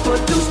have a toast for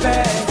the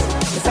douchebags.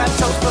 Let's have a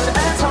toast for the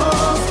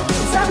assholes.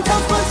 Let's have a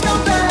toast for the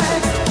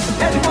scumbags.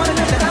 Everyone of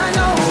them that I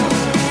know.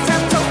 Let's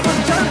have a toast for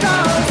the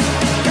jerk-offs.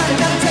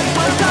 Gotta take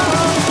one of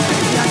those.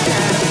 Maybe I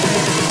can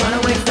run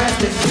away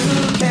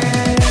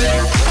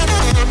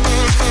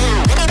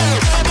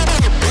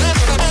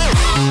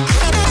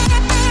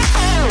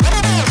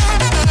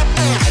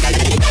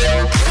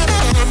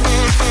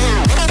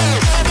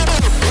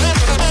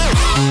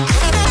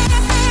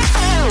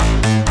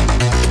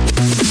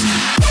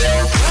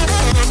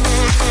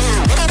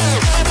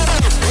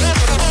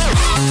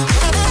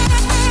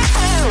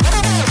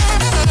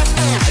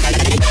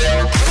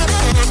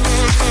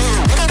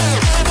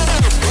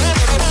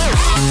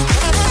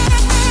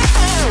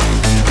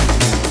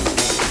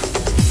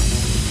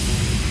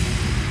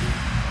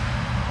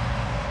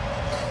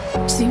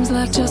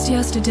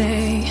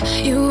yesterday.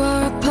 You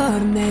were a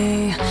part of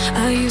me.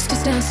 I used to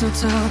stand so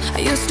tall, I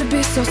used to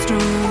be so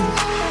strong.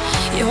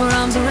 Your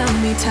arms around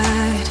me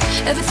tight,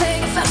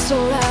 everything felt so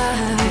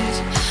right.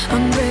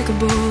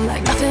 Unbreakable,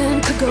 like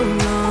nothing could go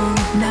wrong.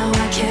 Now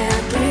I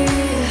can't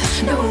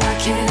breathe, no I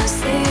can't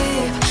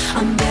sleep.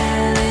 I'm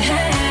barely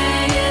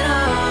hanging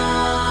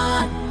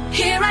on.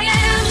 Here I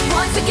am,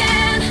 once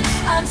again.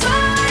 I'm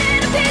torn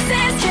into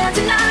pieces, can't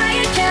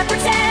deny it, can't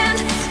pretend.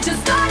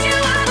 Just thought you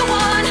were the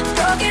one,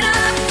 broken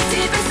up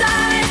deep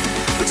inside.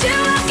 But you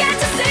won't get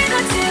to see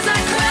the tears I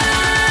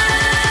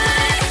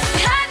cry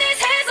behind these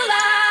hazel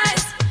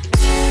eyes.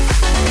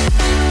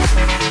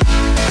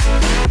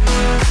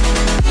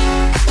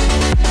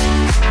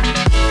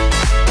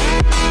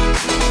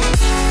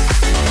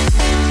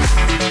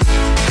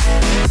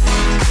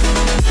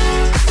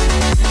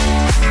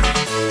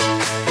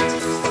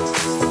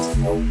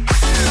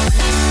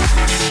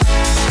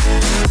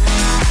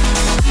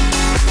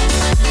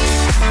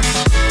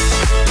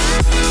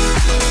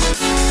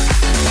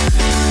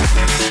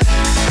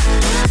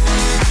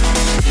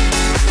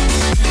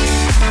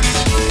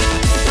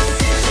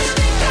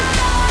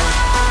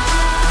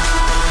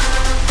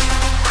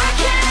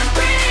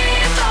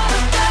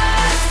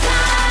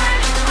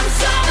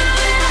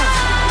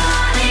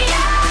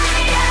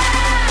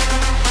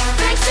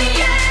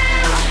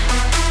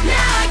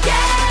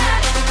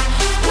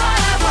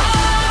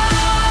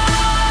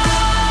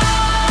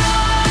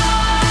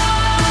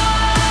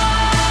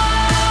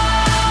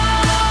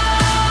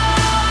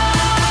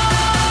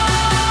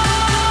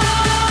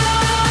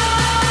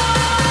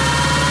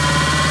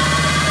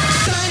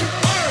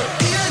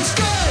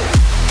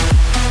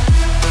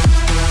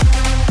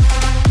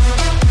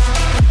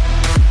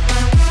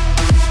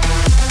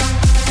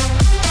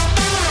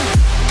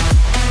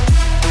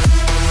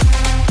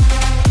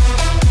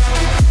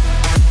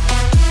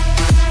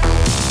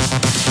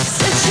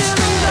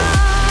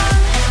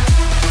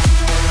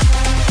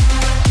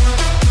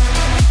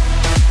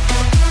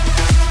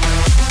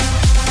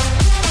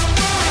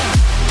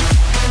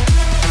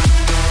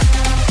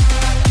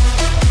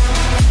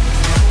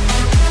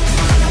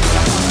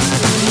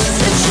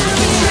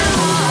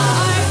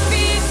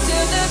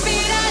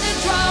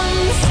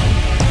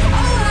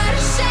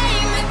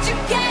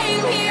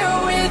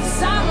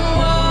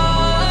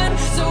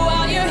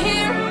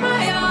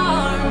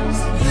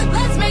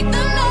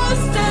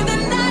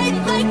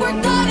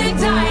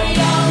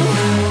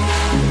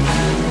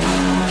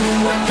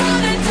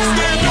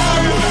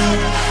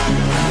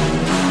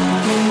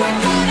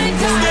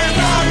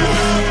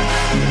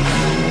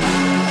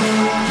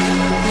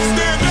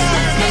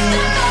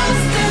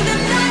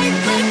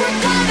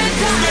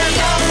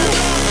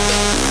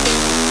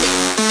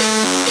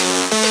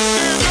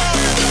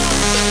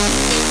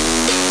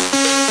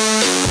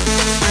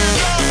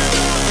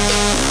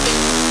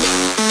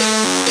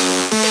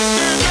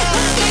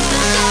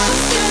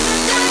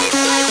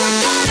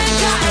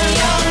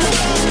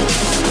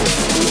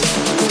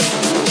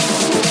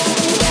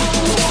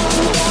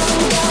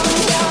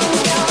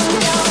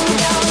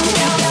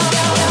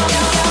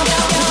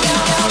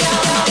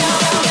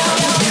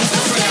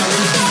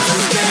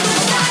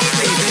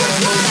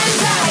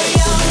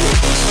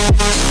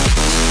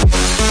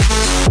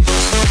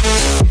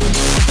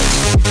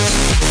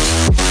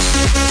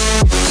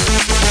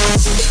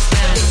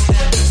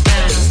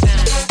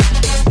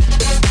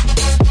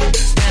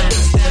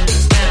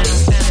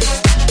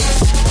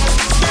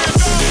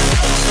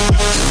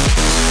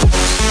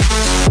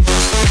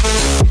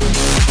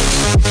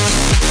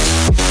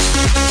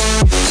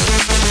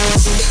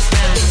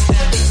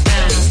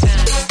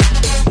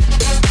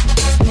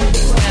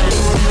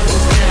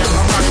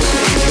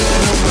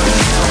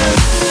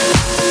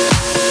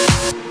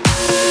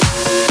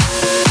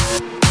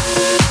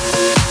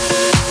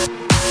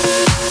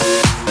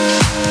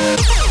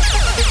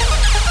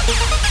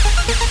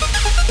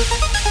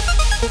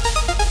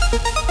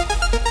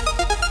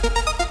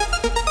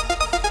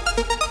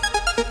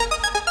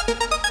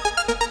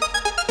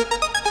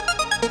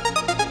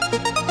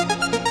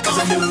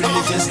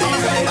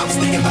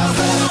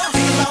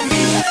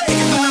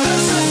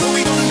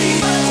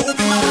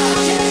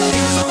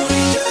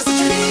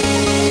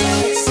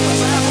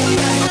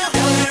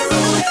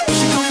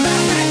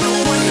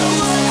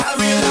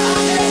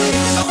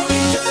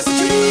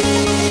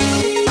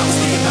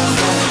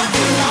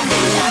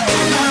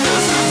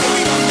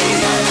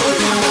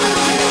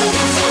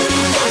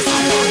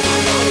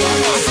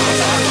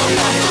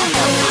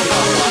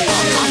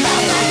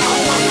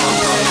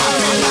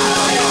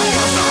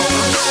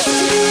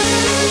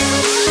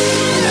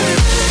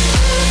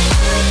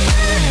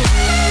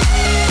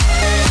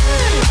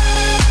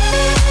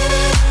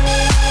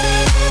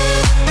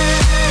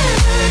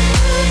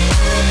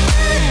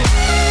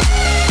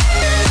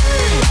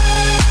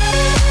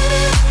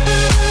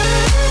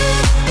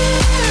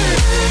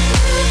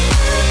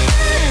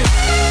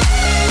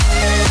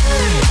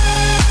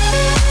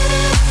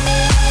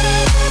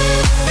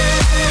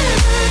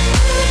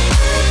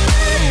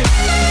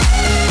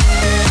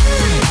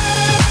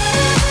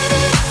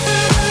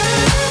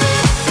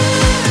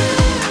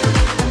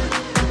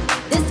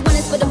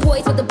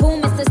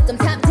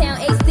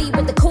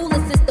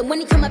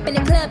 up in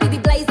the club, he be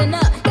blazing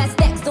up. Got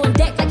stacks on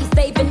deck like he's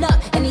saving up.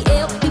 And he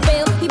ill, he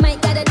feel, he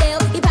might got a deal.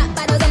 He pop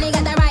bottles and he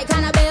got the right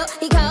kind of bill.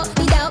 He cold,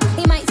 he dope,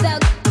 he might sell.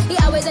 He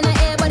always in the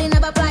air, but he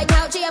never fly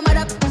couch. He a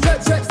mother drip,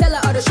 drip,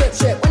 seller or the strip,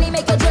 strip. When he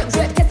make a drip,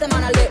 drip, kiss him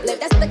on a lip, lip.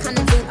 That's the kind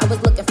of dude I was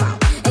looking for.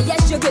 And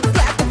yes, you'll get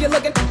slapped if you're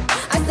looking.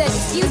 I said,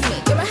 excuse me,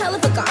 you're a hell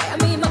of a guy. I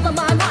mean, my,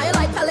 you're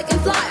like pelican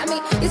fly. I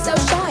mean, you're so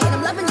shy and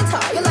I'm loving your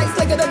tie. You're like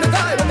slicker than the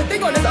guy with the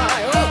thing on his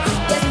eye. Oh.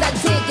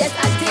 Yes,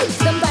 I did.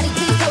 Somebody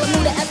please tell him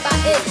who the F I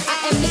is. I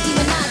am Nicki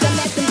Minaj, I'm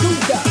asking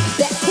Duda.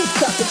 That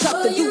hooks up the truck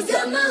for you.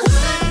 Got my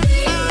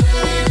heartbeat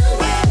running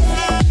away.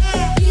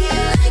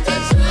 Beating like a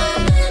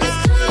drum and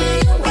it's coming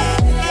your way.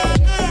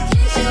 Can't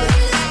you hear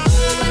that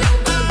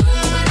boom, boom,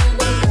 boom, boom, boom, boom?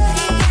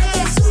 He got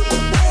that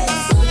super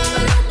bass.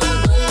 Boom,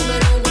 boom, boom,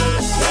 boom, boom,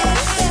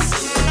 boom.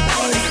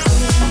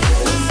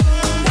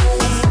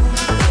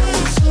 That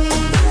super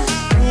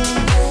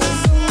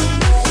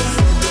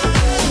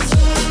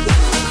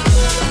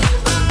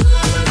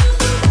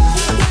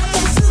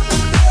bass.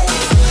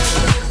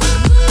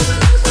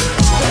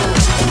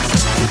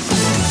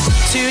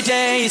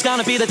 Today's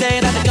gonna be the day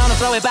that they're gonna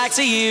throw it back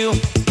to you.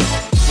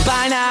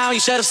 By now you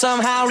should have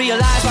somehow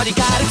realized what you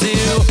gotta do.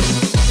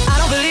 I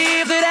don't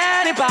believe that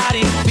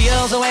anybody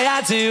feels the way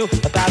I do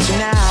about you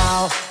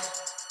now.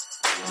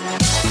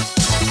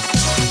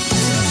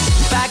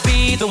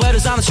 Backbeat, the word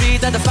is on the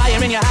street that the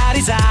fire in your heart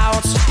is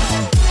out.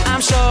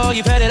 I'm sure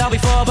you've heard it all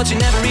before, but you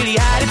never really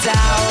had it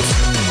out.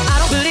 I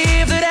don't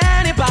believe that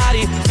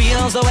anybody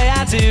feels the way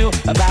I do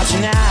about you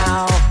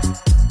now.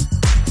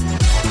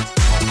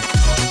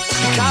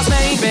 Cause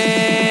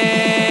maybe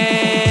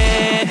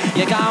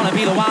you're gonna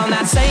be the one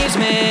that saves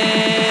me.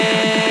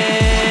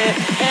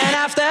 And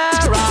after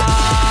all,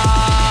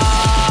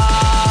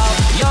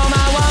 you're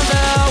my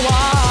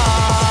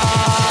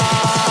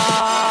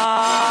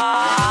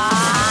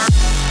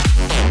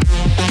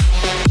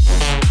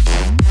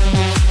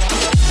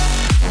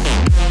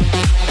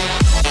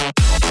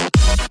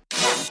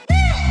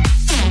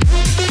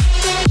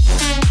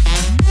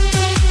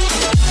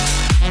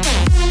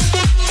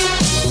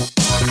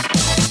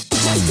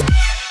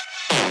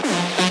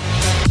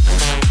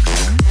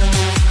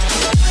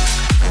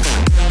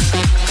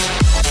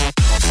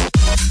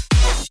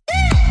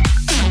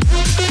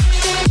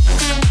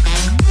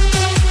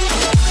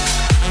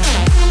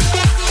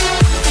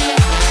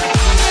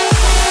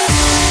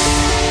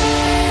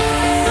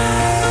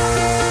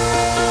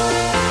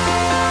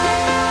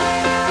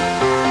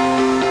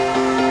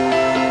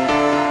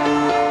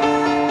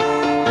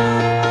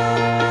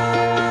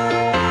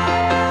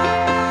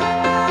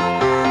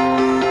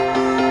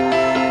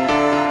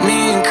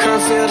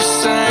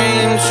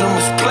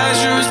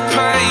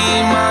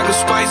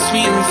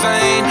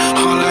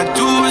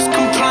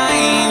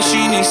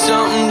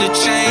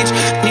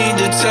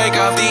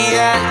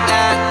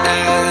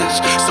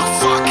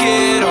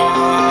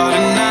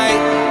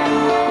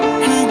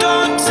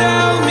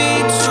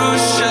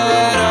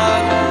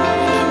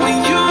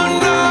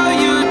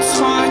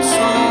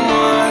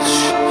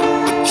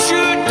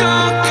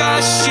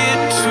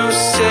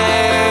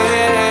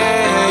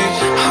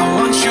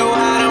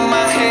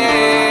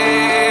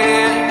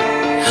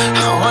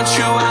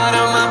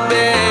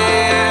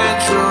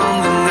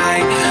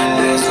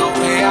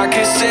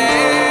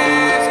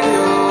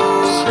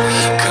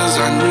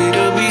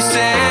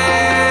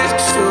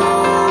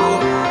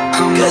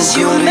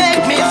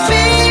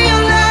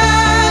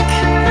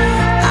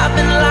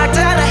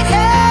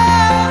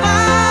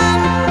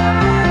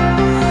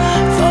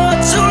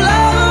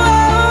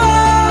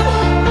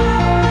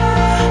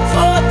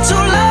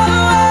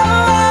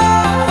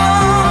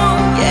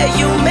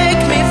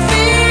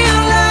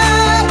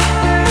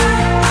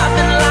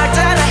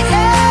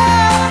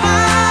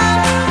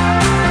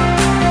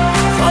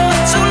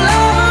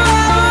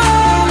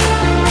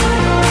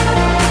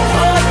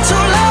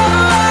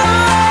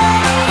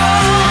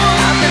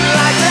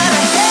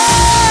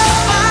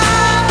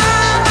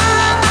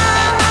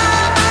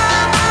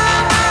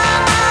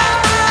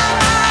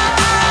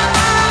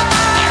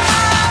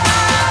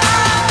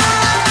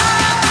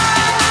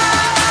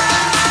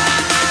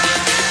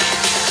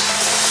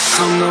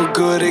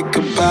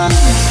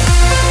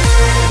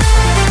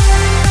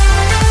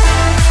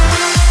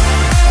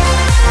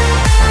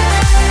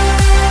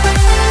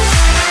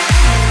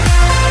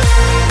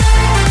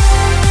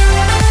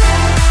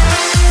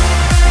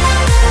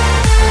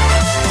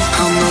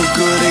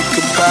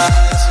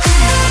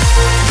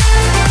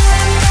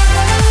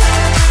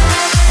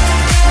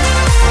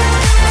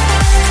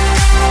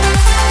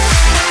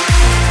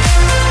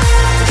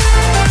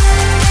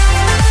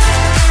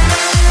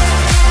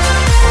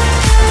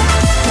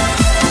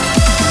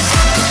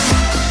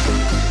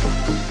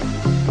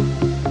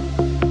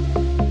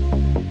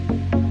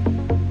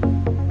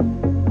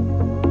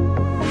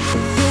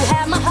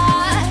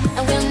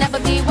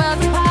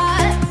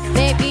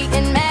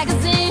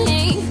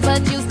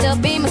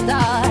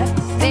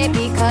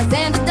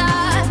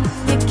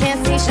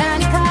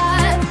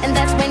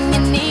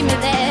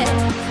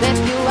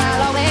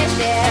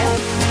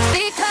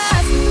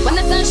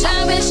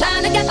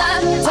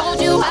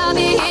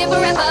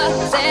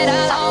never. Said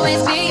I'll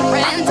always be your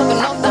friend. Took an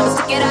oath I would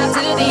stick it out to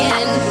the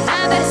end.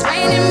 Now that it's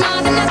raining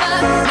more than ever,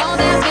 know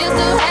that we'll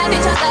still have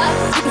each other.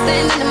 You can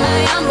stand under my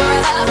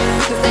umbrella.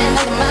 You can stand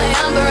under my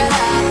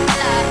umbrella.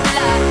 La,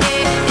 la,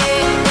 eh,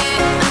 eh, eh.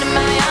 Under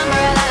my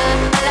umbrella.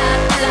 La,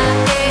 la,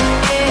 eh,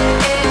 eh,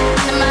 eh.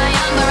 Under my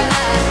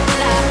umbrella.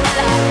 La,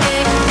 la,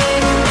 eh, eh,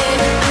 eh.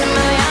 Under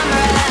my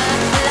umbrella.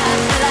 La,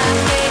 la,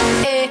 eh,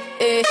 eh,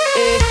 eh,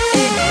 eh.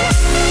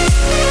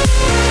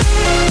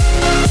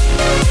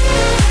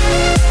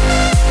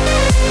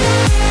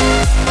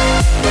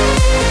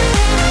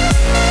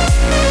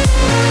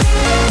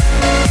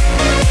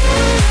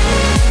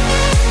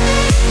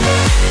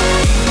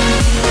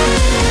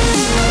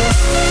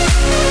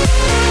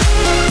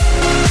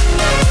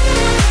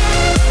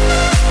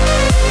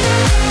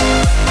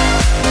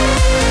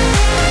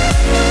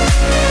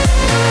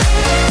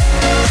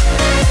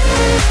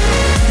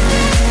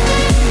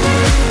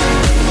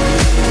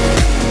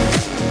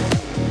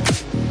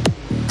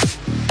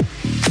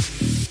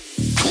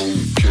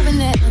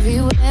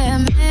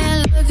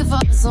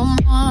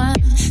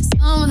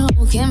 Someone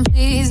who can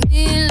please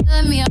me and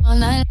love me all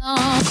night long.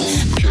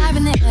 I've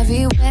been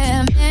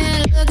everywhere,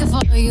 man, looking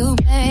for you,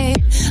 babe.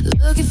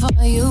 Looking for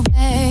you,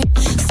 babe.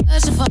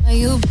 Searching for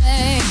you,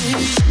 babe.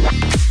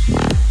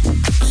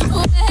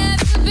 Where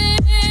have you been?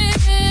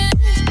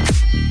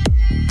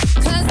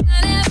 'Cause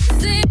I never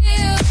see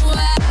you.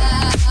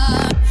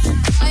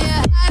 Are you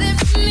hiding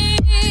from me?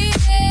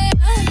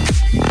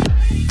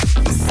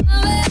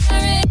 Somewhere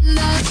in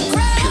the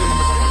crowd.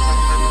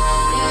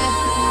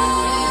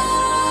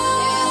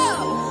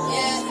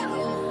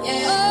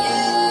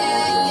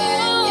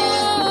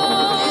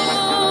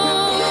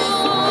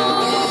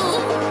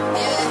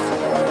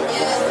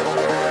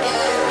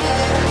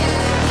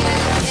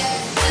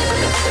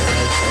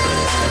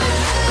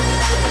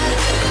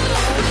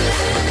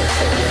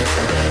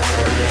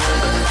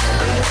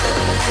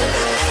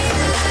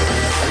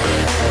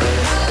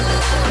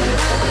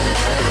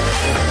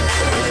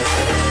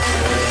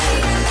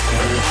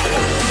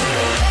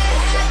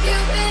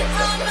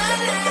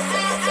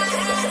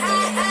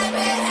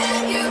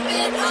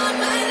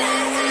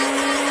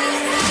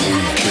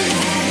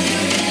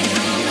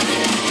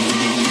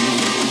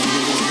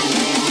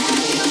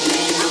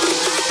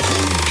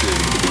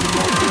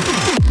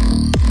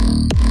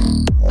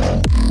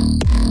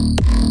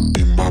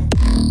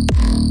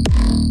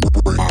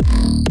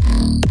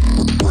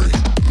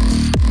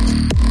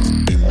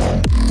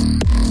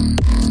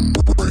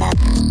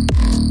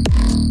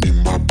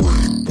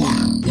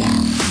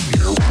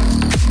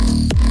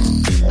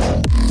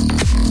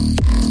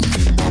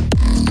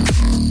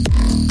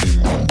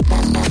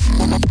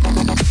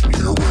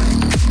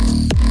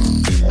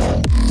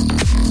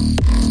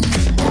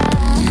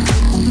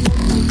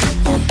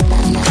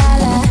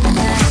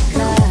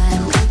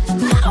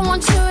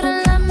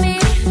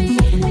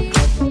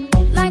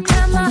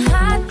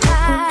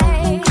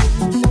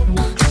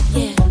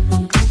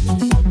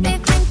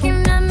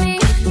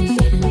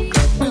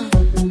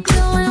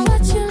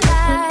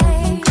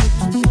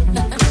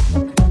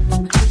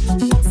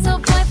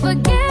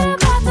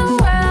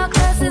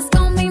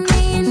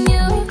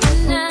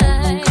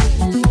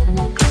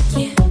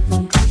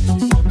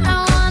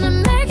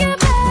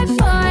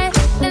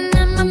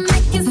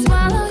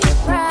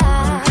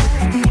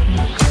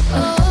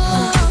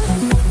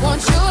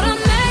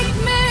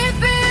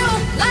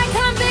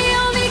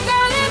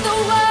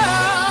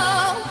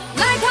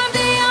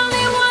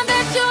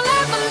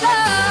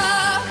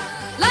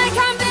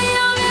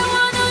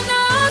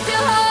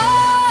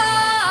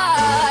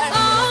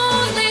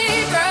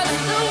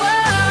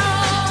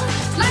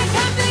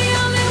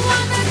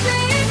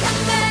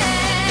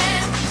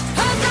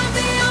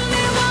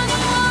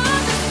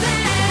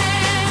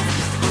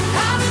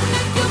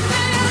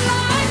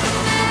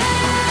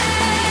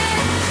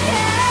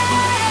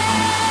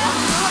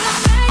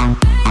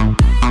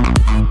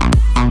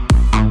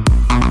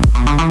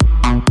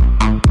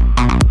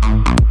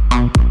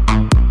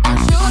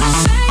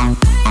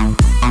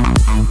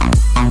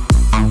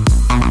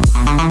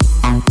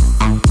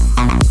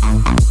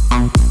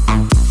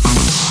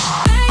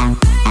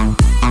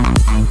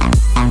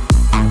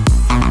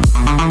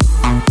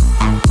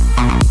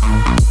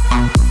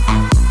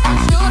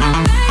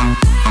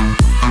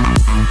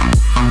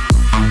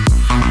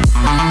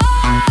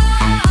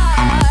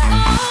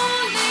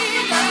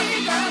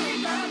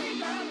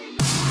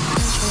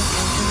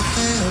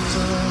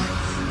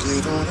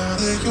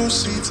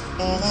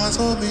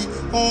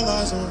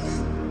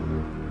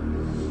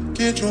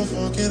 Get your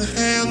fucking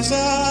hands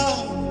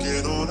up.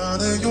 Get on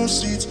out of your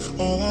seats.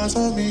 All eyes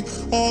on me.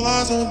 All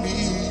eyes on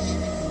me.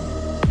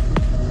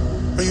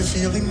 Are you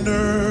feeling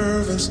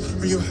nervous?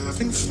 Are you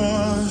having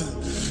fun?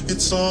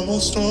 It's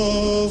almost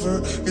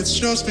over. It's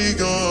just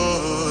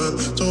begun.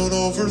 Don't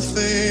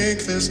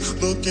overthink this.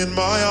 Look in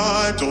my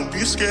eye. Don't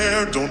be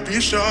scared. Don't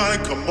be shy.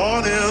 Come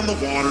on in. The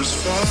water's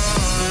fine.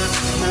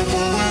 We're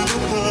going to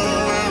go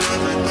where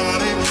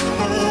everybody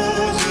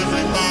knows.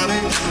 Everybody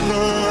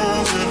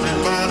knows.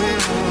 Everybody.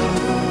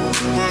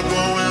 We're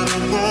going to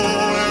go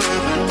where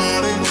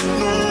everybody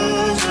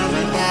knows.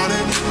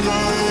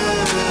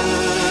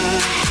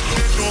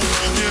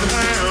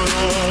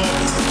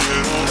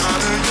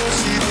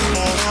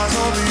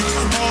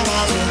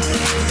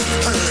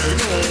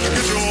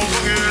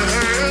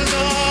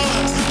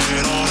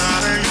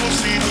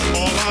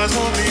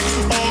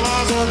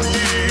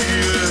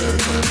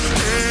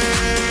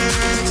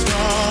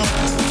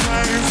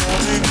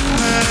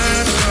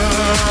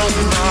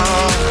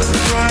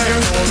 pray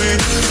for me.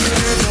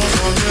 Get your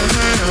fucking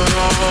hand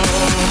up.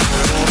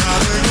 You don't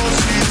have to go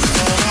see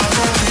all eyes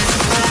on me,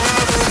 all eyes on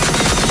me.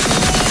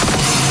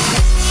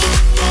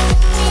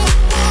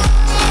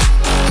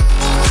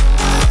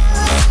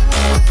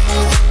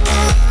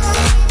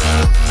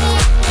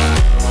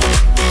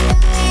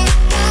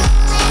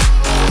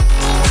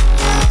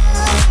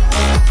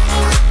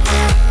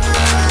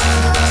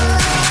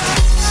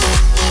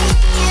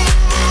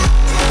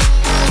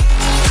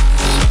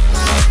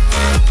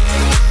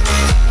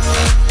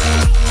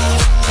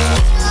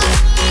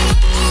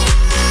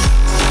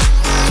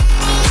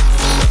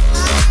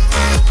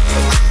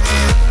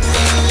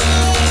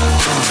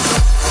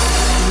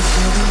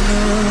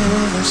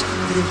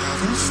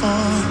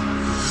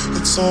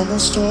 It's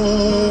almost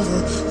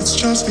over, it's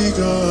just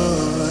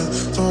begun.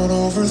 Don't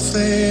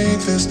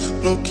overthink this,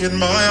 look in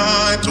my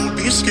eye. Don't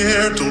be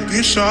scared, don't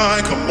be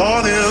shy. Come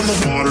on in, the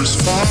water's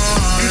fine.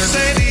 You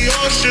say the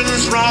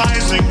ocean's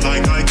rising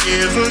like I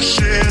give a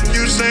shit.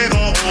 You say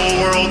the whole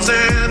world's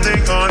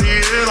ending, honey,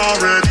 it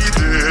already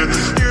did.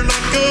 You're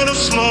not gonna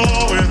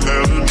slow it,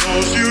 heaven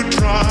knows you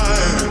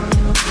tried.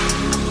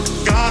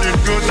 Got it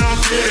good, now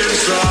get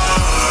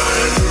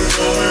inside. We're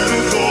going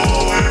to go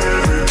where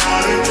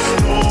everybody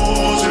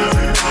knows,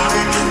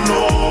 everybody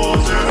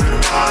knows,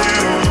 everybody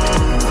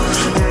knows.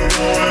 We're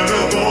going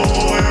to go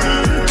where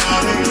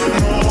everybody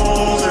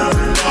knows,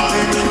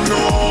 everybody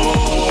knows.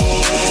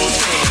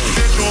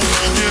 Get your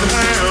fucking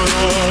hand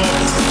up.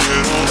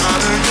 Get on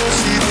out and go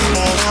see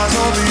all eyes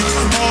on me,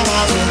 all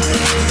eyes on me.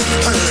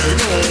 Hey,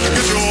 go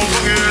get your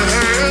fucking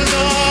hands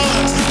up.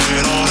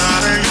 Get on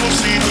out and go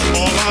see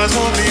all eyes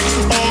on me,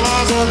 all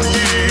eyes on me.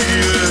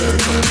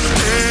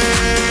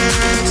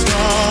 It's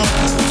not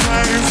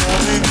pray for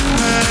me,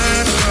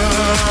 hands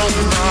down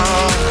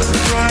now.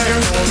 Pray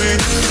for me,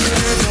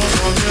 get your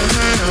fucking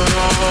hand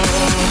up.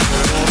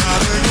 Get on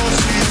out and go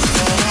see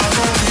all eyes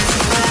on me,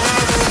 all eyes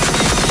on me.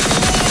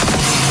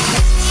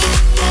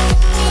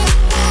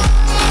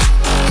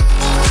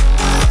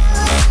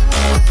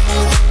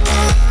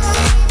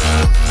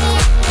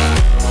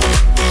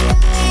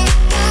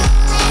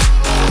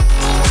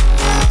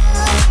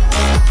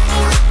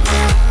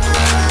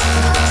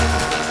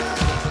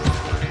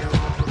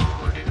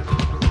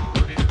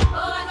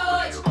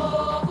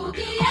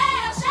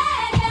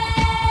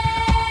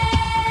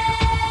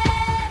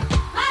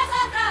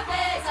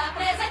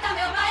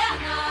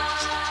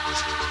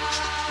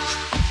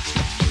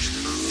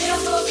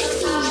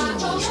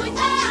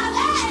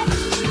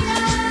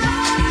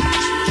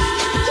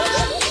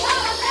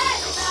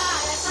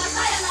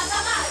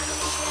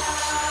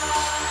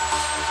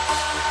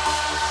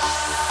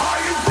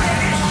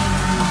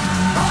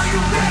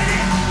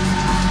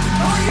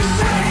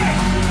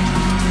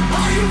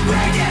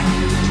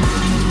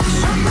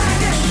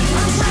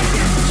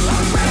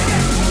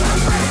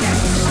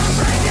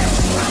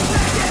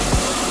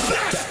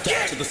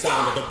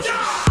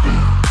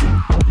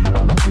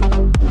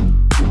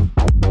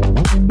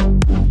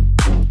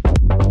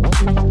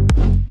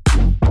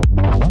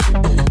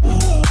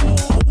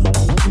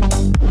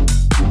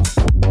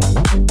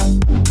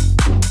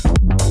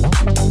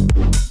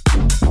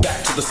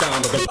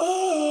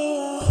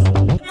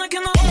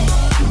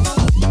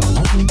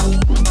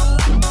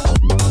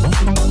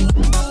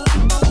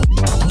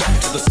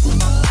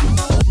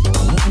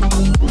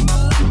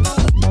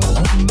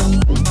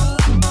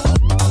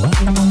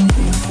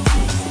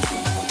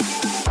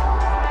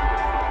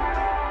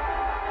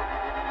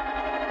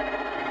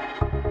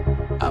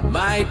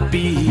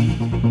 Be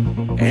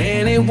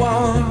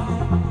anyone,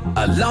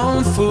 a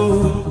lone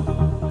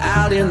fool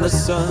out in the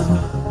sun.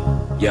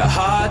 Your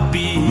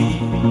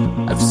heartbeat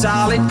of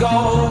solid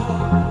gold.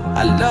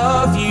 I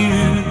love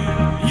you,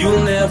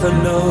 you'll never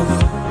know.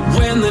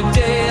 When the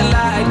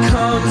daylight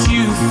comes,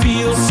 you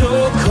feel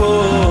so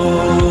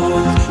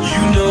cold.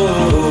 You know,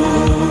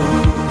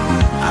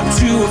 I'm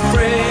too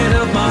afraid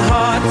of my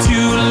heart to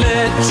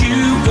let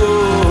you go.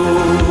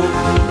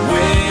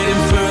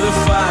 Waiting for the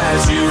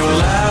fires you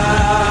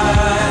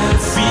light,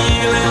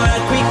 feeling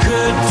like we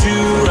could do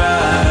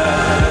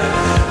right.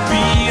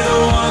 Be the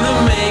one that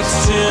makes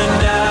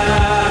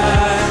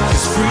tonight.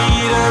 'Cause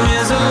freedom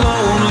is a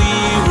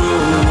lonely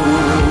road.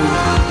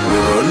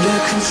 We're under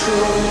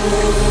control.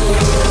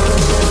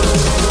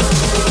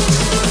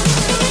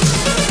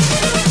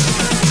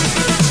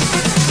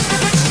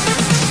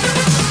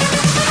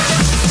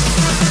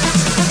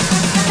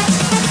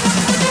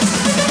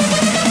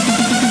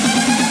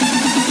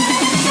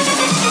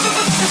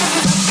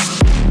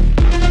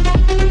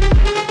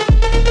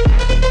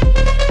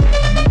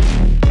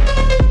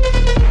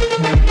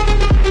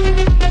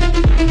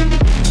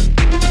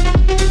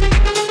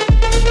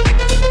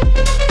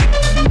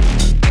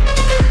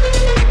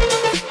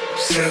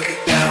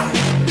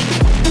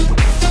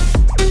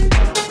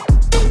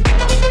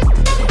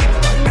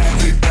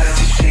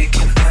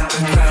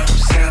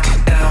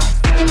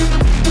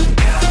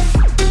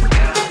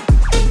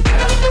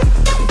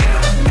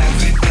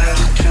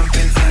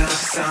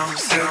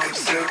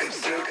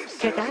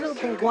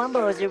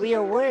 Wombo is a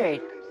real word.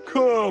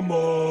 Come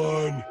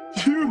on.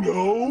 You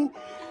know,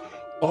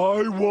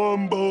 I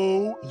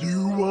wumbo,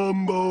 you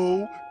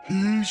wumbo,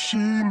 he, she,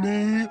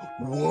 me,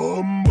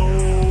 wumbo.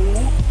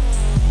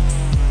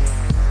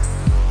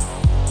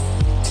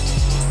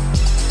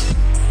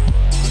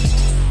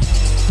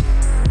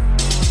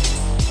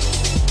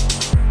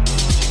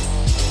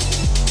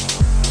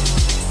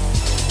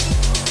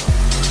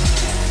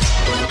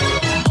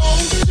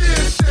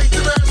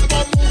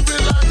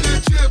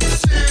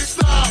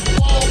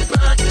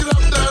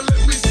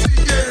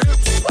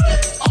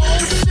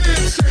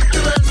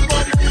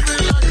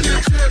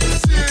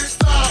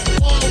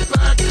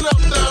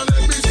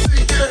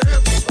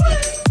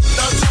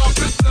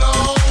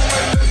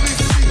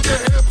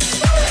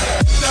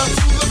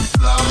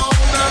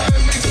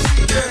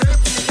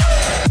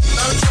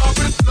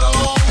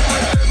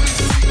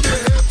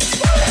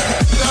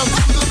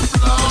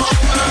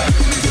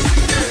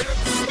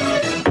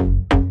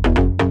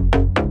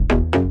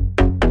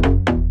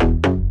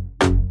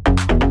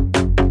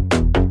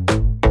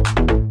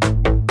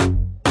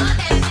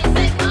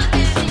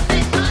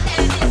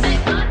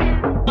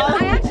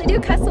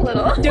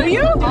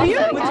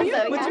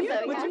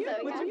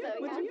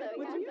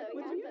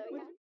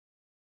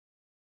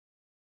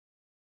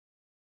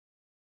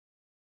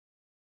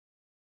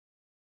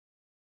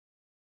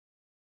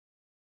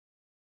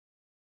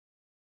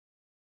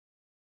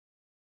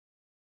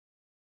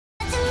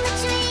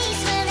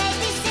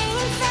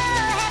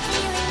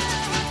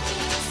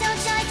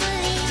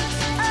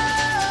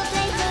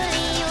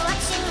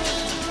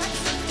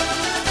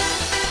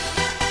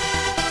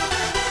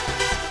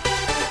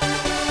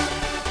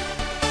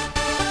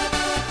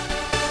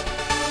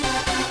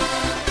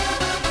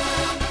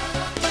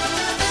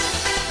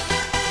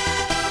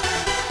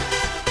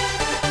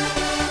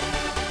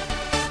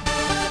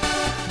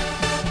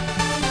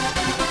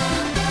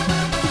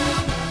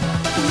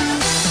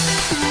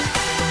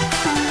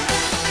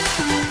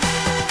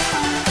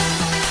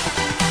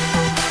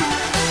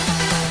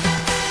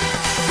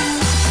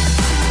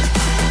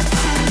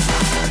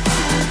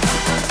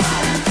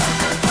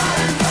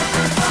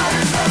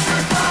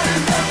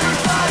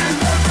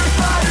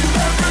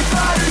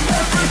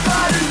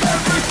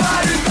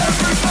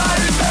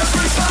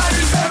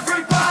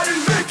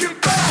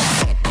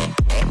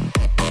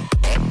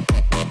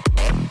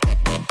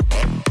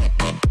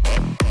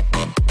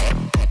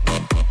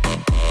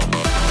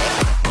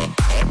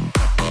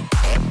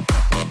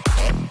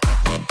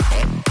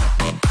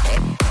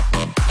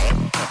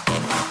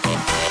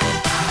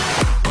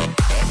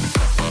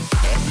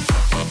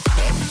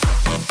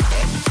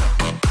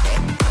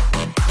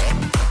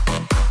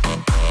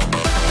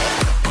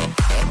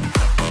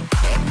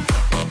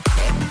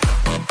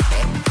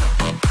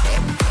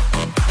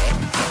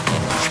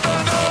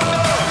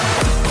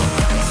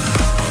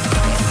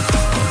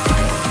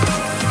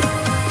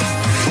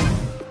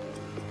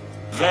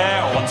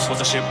 Was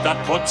a ship that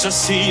put to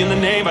sea, and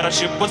the name of that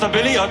ship was the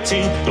Billy O.T.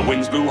 The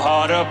winds blew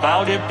harder,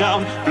 bowed it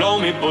down.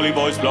 Blow me, bully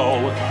boys, blow.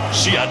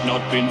 She had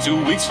not been 2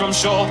 weeks from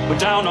shore. We're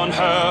down on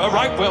her, a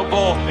right whale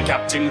bore. The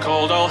captain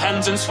called all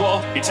hands and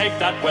swore he'd take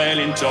that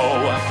whale in tow.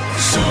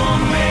 Soon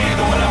may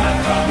the wellerman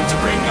come to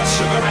bring us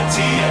sugar and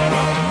tea and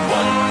rum.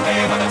 One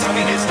day by the time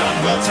it is done,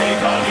 we'll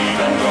take our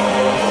leave and go.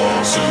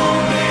 Soon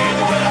may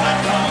the wellerman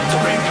come to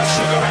bring us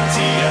sugar and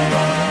tea and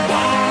rum.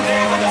 One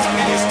day by the time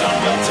it is done,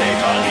 we'll take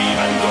our leave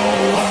and go.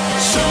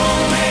 Soon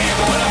may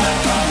the wellerman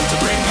come to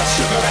bring us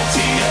sugar and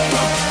tea and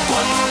rum.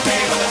 One day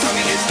by the time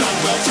it is done,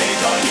 we'll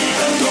take our leave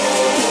and go.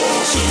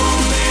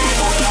 Soon may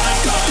the wellerman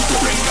come to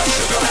bring us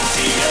sugar and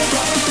tea and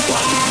rum.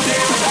 One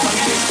day by the time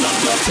it is done,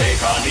 we'll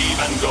take our leave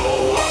and go.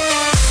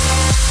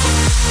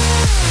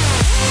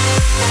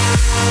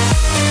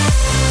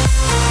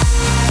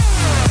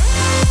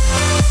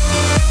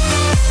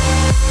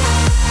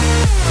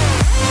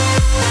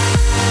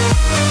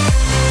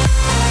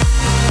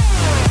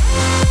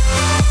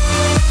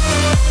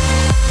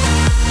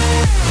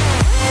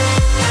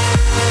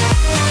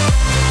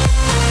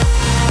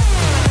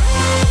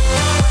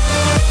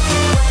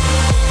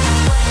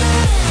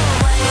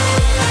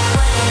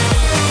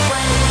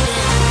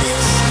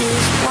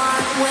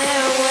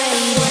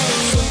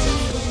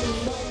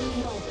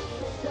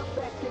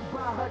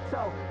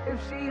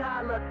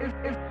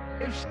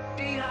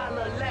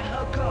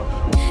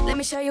 Let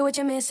me show you what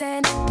you're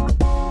missing.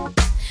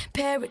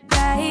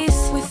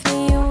 Paradise. With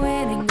me you're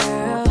winning,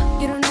 girl.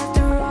 You don't have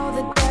to roll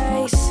the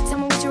dice. Tell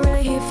me what you're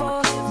really here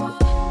for.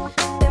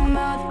 Them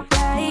other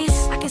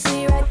guys, I can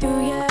see right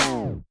through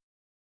you.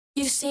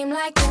 You seem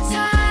like the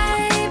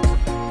type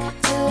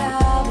to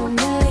love when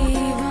you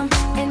leave them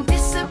and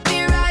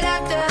disappear right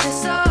after the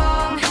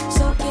song.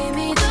 So give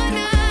me the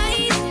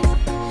night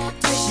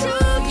to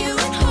show you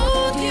and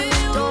hold you.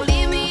 Don't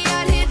leave me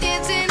out here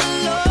dancing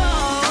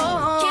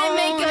alone. Can't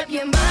make up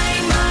your mind.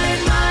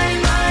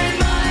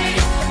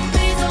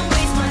 Please don't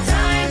waste my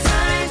time.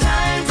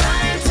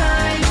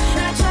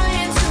 Not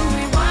trying to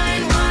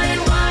rewind.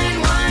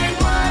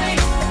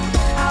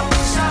 I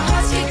wish our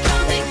hearts could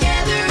come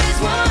together as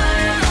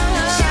one.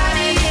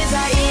 Shawty is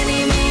our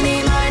eeny, meeny,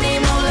 miny,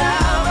 mo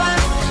lover.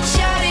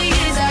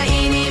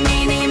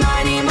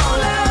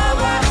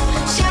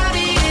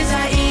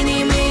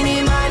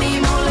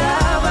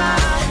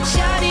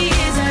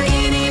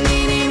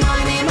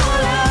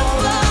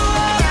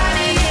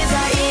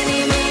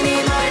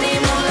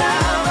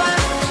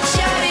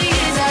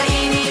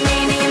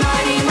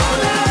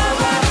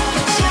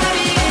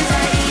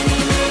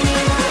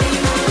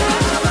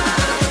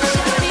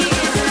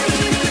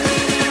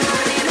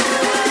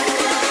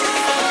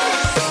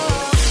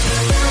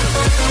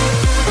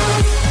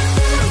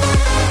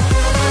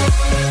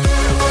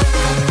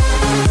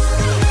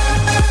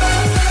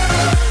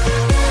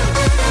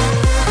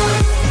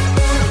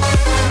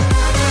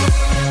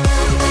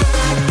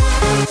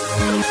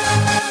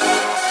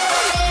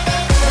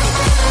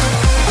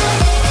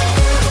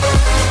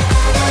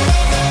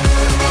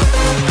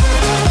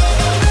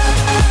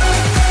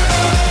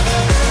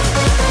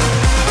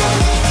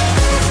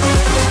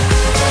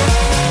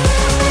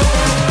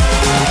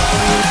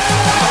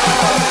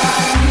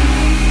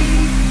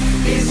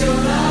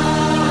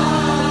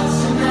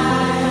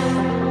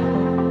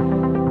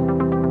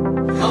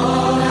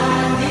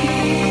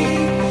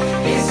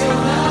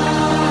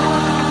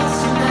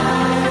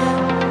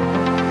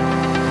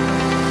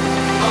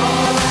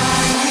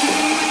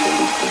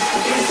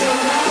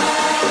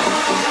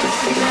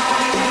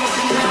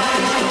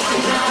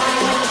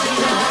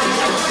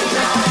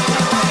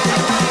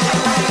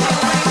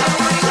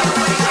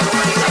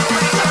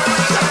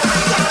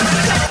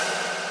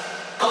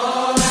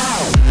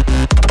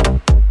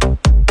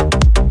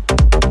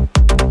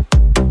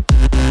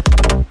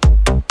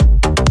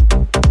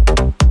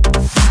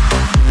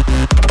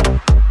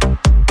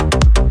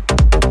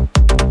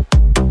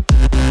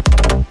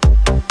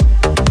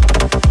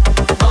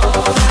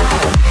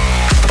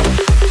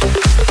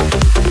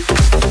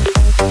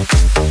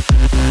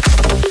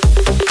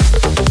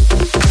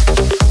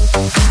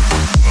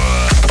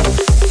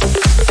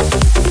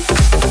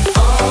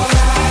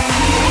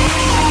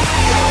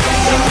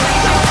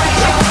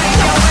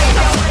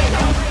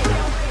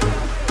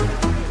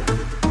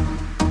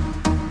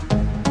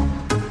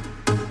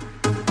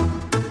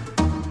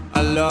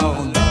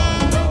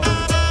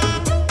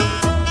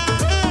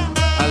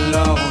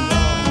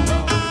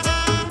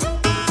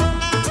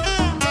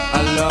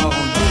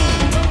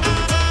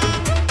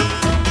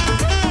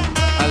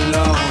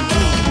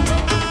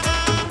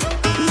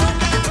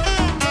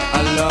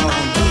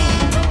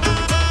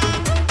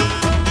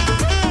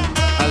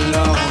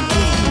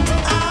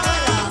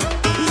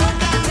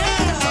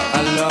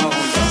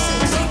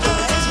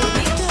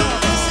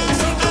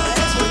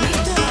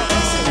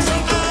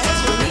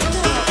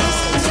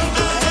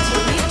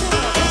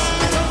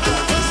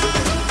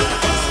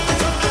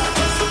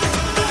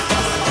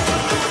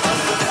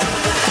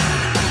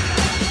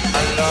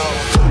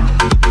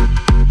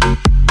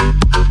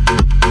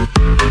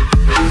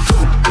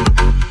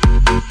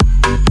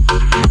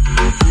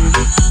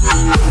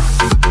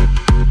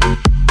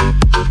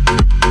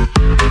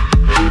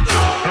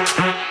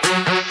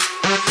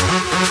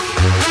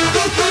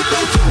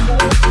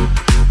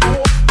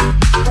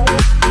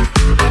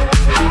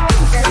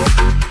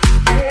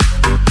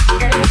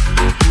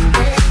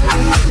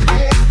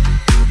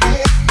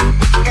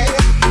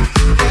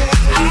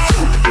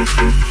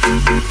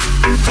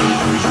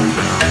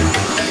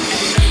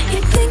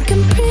 You think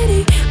I'm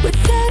pretty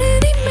without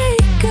any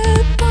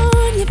makeup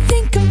on. You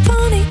think I'm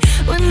funny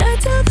when I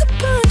tell the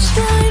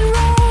punchline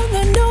wrong.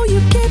 I know you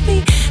get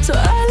me, so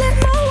I let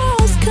my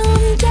walls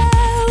come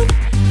down,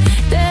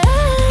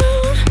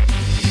 down.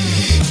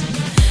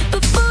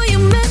 Before you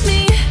met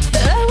me,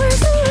 I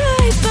was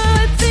alright,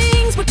 but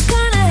things were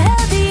kinda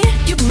heavy.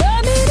 You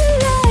brought me to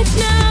life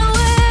now.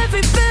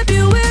 Every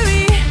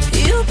February,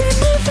 you'll be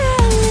my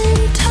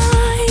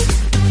Valentine,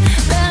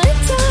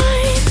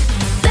 Valentine.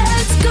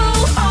 Let's go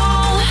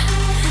all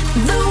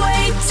the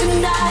way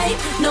tonight.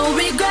 No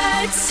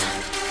regrets,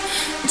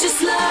 just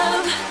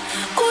love.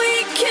 We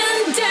can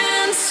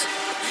dance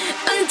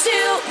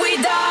until we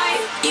die.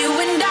 You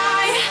and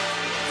I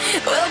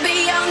will be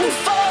young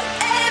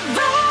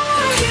forever.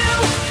 You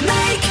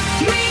make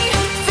me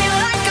feel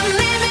like I'm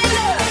living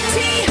a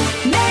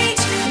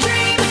teenage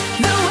dream.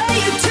 The way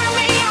you turn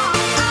me on,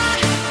 I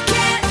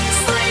can't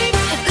sleep.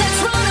 Let's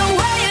run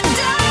away and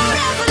don't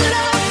ever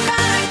look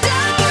back.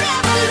 Don't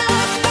ever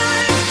look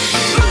back.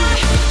 My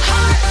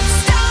heart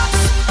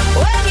stops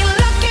when you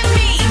look at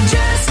me.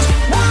 Just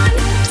one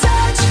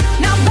touch.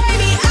 Now,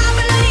 baby, I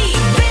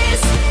believe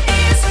this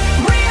is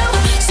real.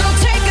 So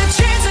take a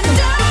chance and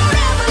don't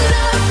ever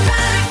look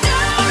back.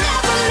 Don't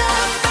ever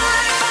look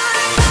back.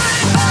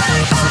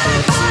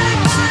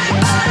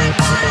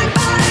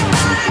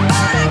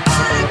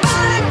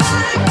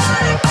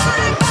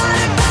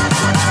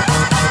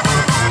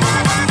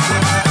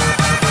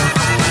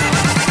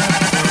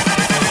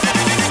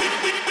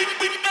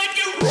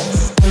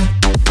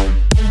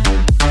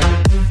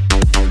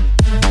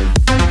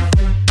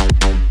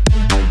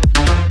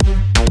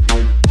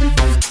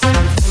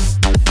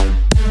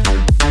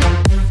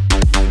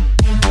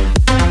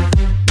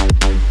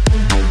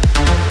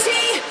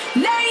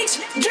 Teenage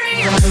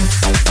dream.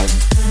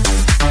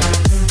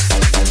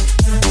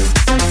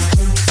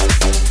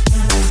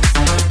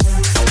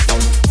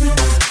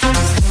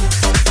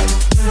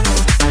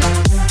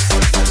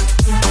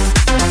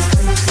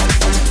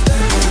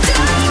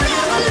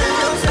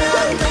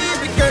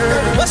 Baby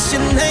girl, what's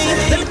your name?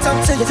 Let me talk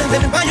to you,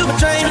 let me buy you a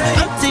drink.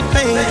 I'm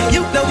T-Pain,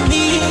 you know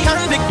me.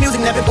 Convict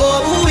music, never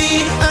boy.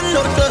 I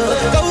know the club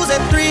goes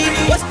at 3.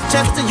 What's the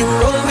chance that you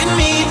rolling with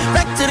me?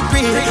 Back to the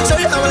crib, show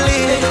you how I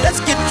live. Let's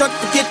get drunk,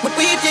 forget what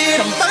we did.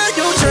 I'm buying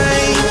you a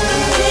drink.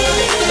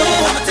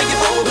 Oh, I'ma take you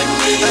home with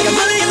me. I got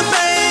money in the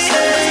bank.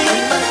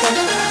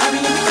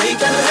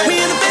 We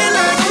in the bed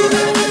like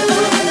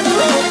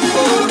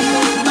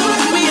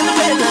we in the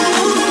bed like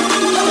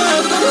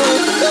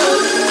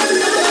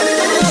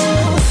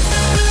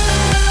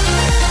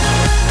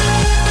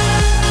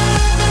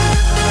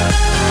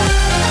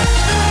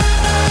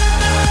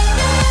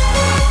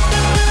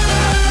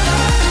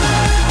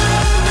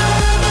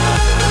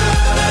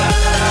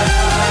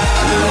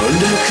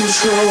Under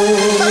control.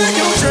 Buy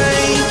you a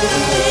drink.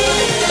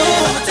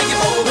 Oh, I'ma take you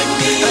home with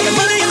me. I got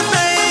money in the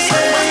bank.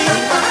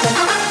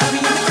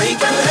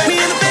 We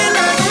in the bed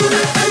like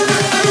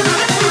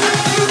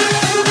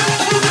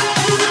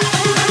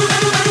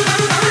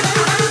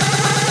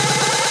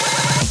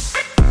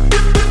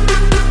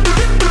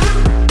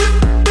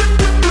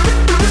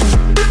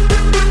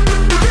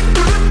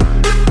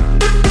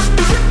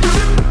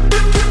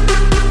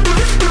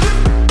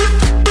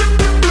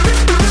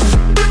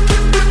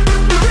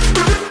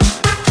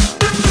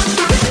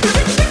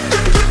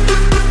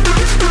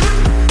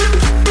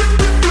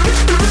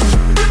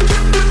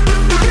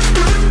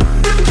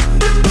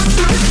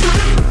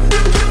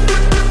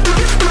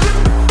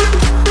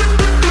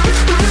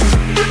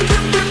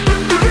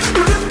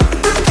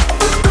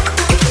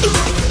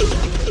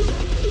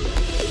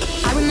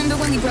I remember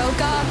when we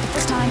broke up the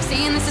first time,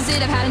 saying this is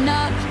it, I've had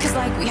enough. Cause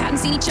like we hadn't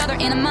seen each other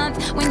in a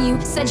month. When you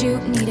said you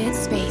needed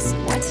space.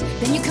 What?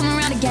 Then you come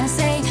around again and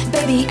say,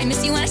 baby, I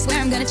miss you and I swear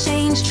I'm gonna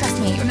change. Trust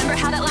me, remember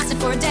how that lasted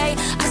for a day.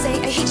 I say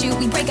I hate you,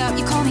 we break up,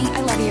 you call me,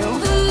 I love you. Ooh,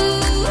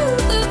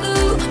 ooh,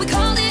 ooh, we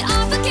called it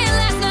off again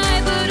last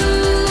night. But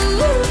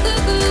ooh, ooh,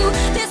 ooh,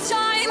 this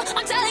time,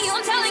 I'm telling you,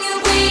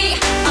 we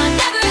are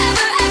never,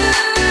 ever, ever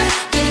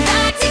getting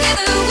back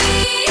together. We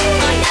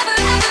are never,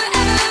 ever,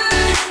 ever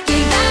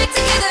getting back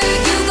together.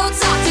 You go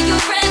talk to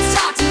your friends,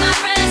 talk to my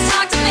friends,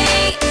 talk to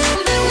me.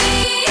 But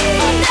we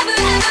are never,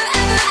 ever,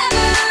 ever,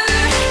 ever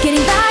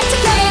getting back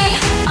together.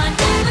 I'm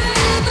never,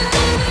 ever,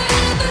 ever,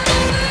 ever,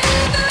 ever,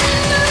 ever, ever,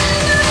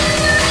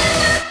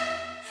 ever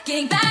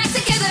getting back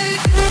together.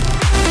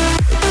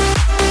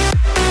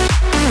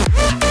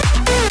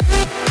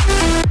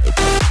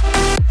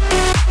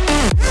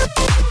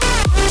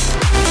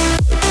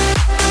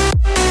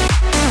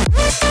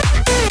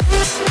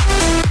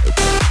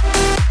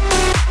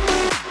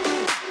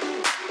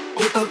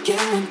 people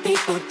killing,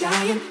 people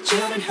dying,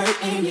 children hurt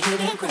and you hear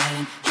them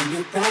crying. Can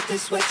you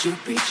practice what you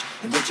preach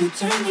and would you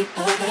turn the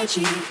other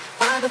cheek?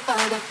 Father,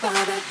 Father,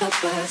 Father,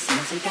 help us,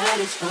 send some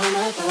guidance from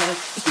above.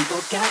 These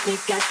people got me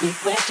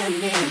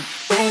questioning,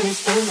 where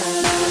is the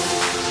love?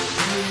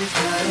 Where is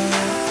the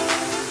love?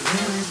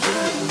 Where is the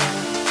love?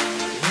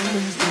 Where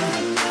is the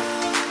love?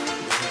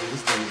 Where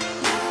is the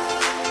love?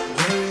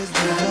 Where is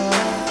the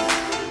love?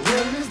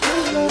 Where is the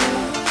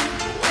love?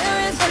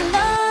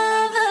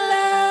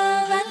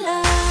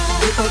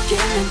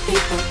 killing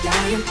people,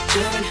 dying,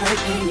 children hurt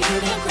and you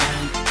didn't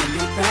crying. When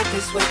you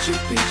practice what you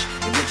preach,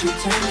 and would you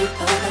turn the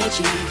other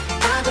cheek?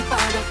 Father,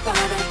 Father,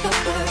 Father,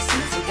 help us,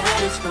 send some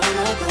guidance from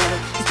above.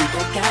 These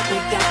people got me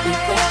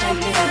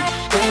questioning,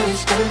 where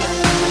is the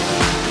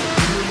love?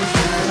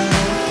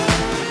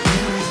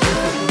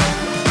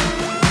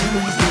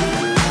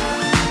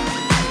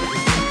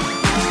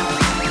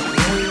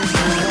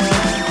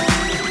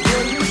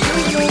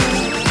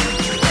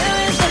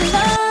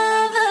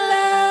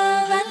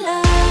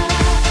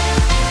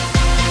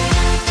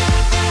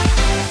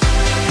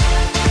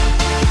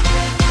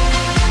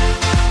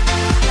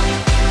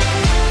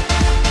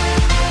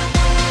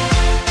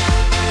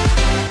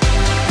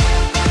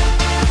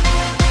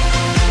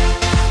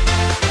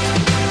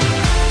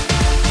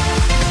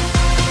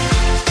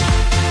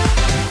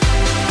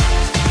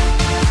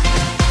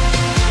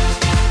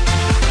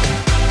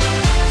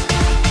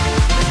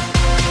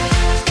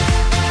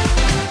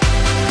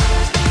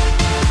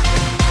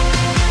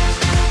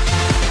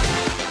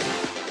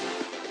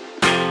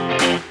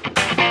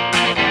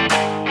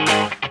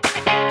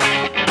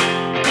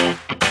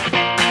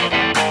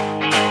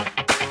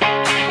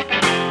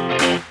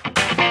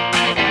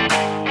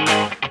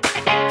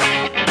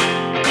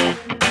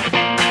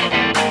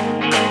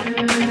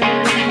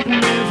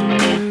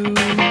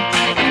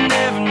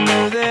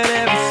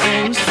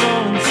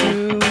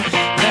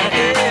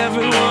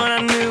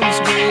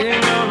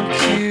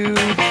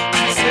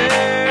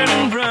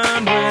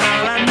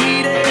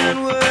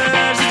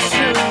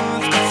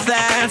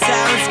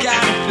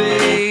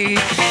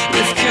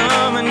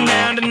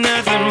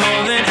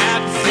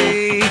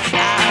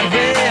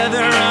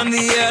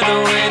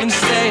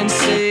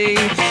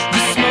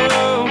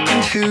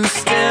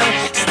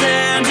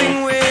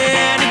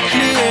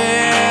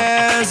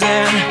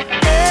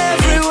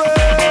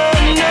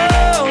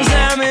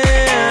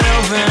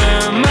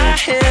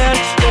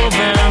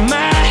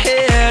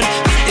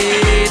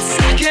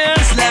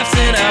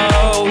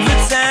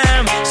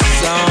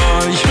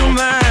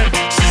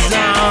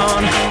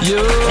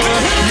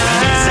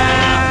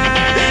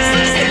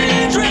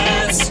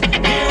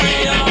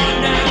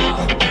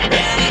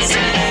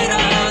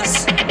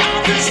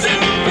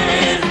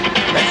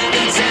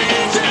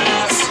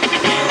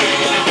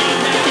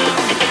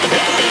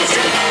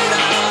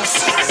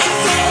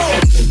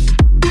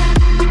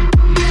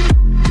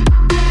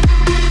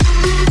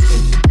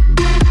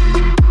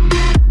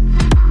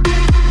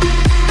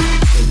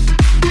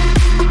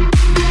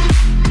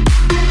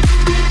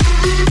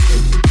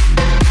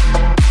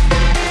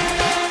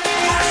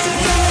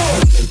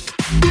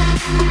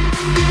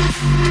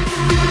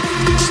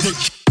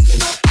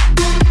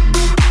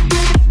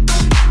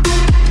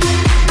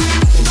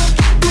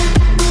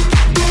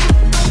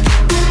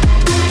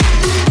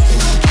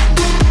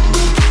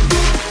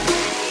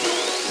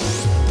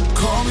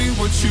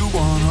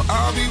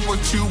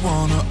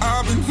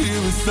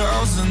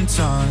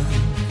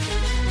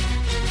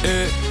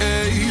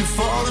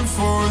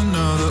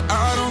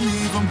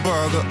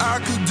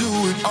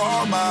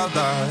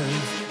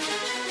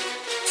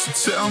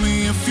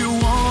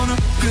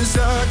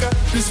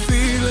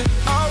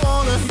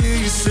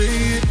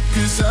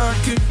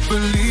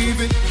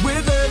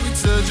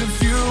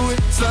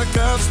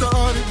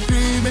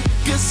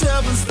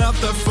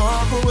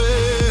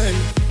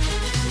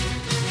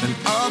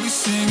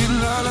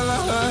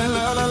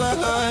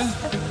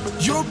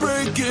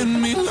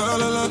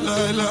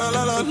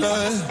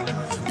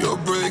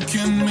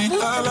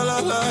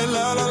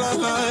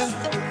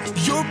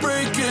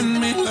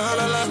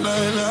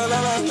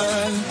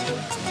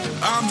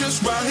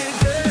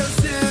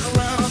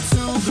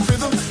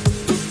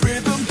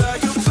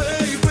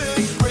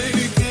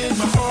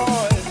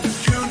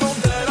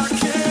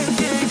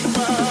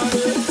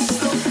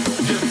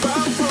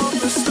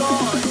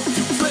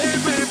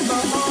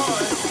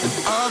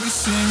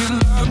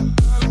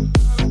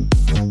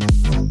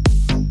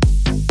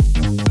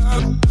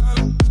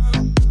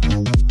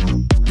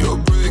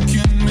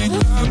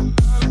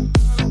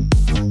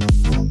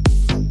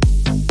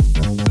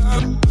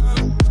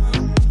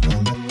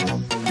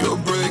 You're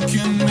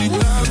breaking me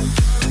up.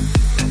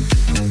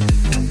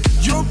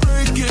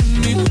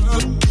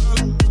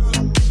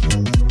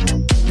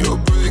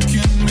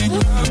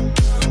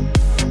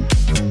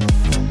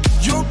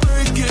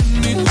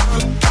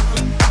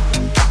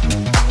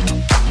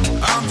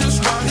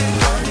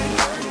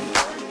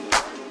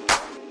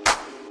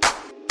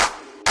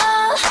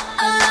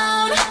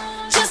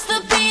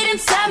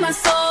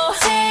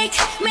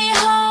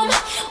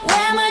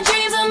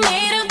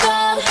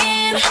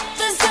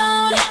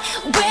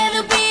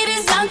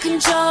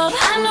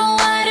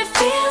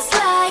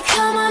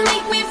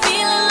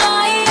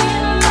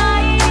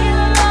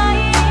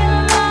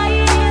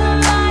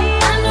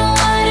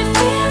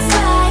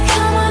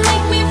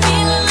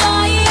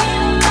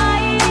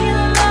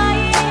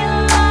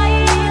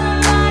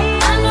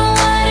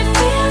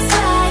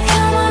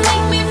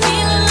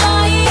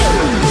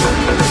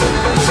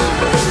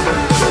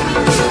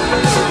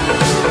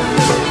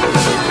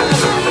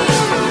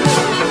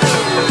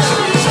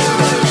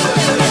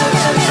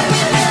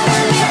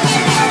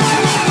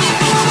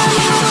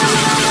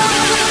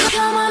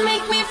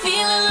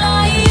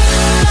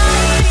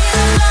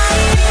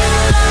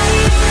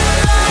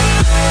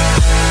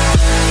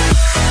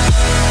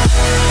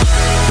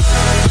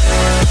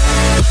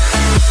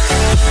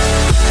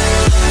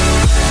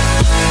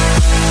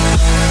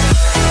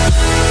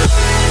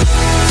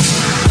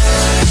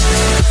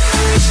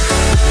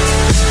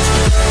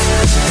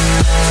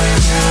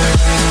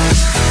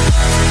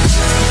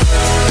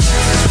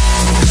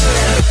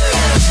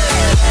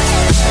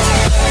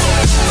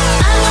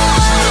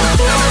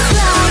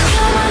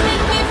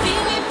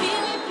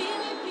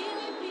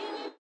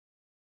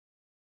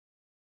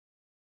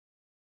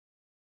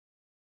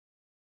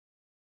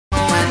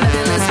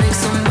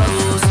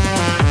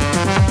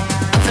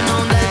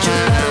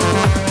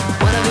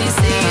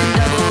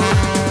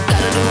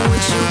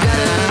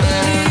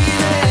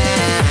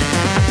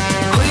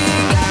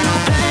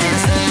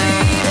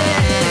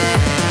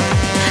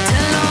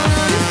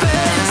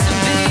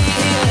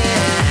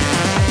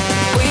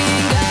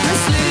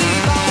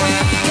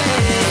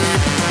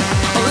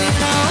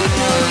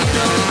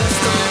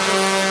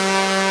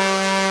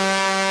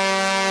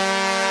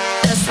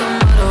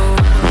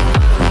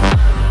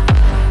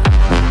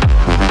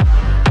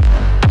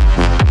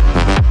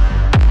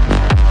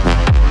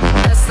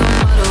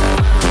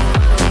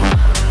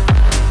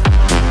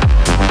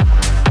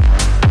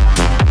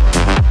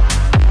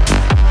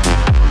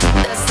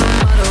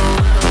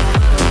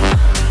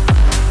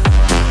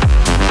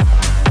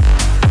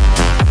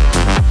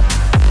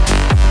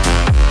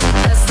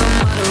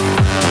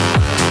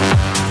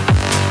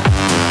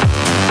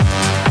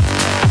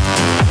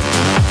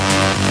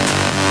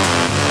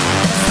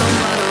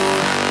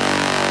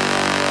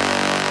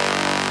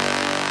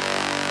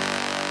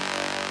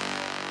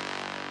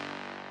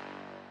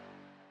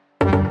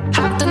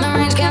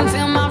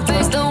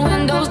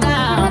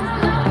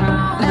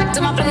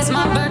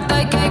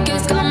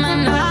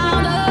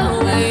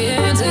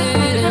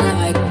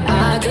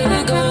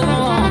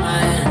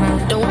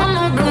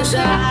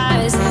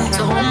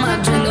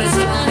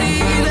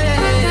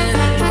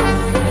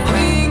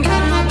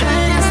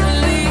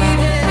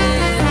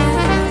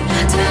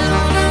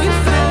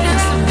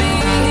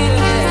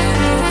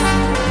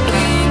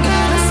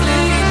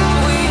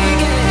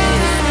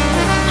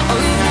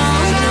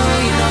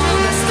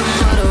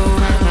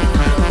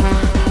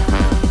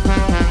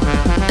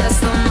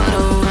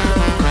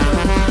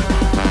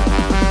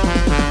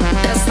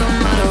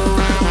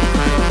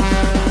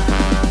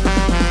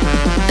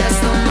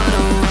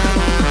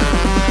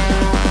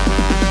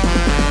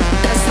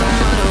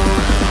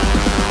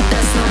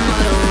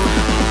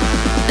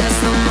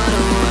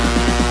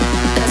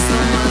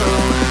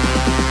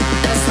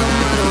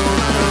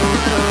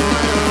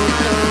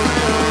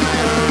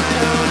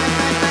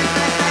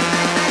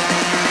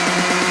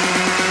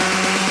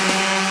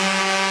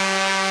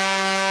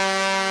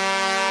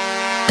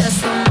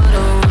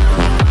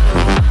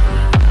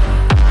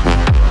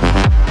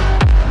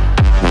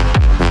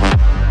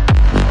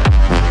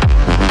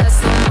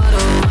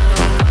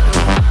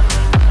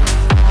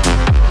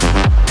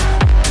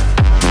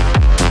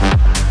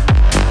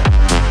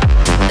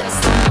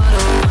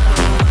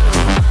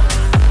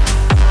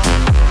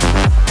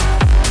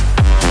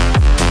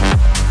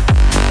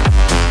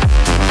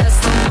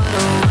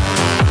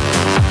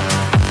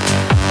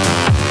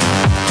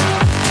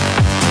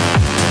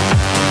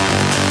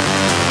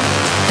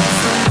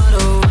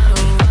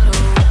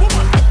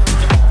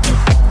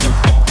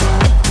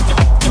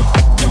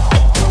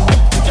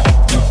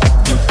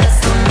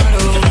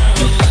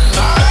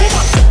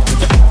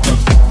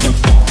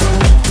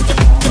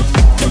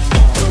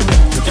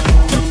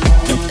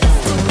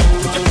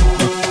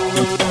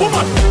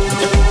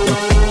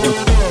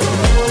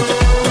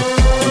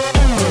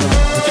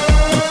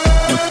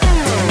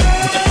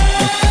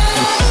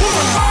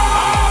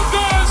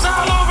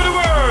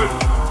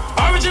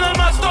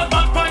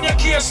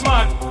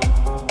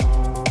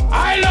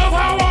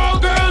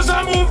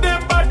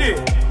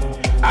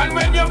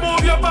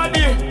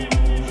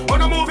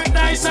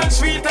 and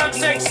sweet and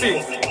sexy.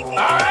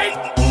 Alright?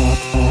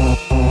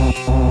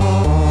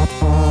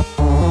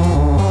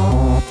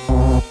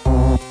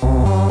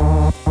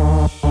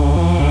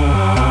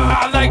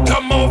 I like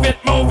to move it,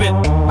 move it.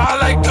 I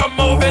like to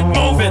move it,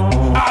 move it.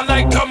 I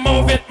like to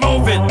move it,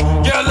 move it.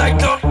 You like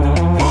to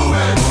move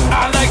it.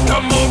 I like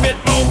to move it,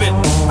 move it.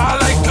 I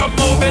like to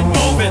move it,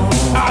 move it.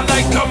 I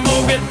like to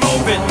move it,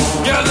 move it.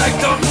 You like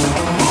to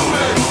move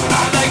it.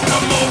 I like to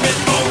move it,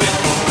 move it.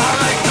 I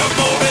like to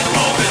move it,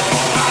 move it.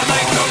 I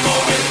like to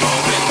move it,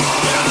 move it.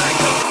 You like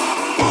to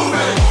move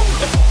it.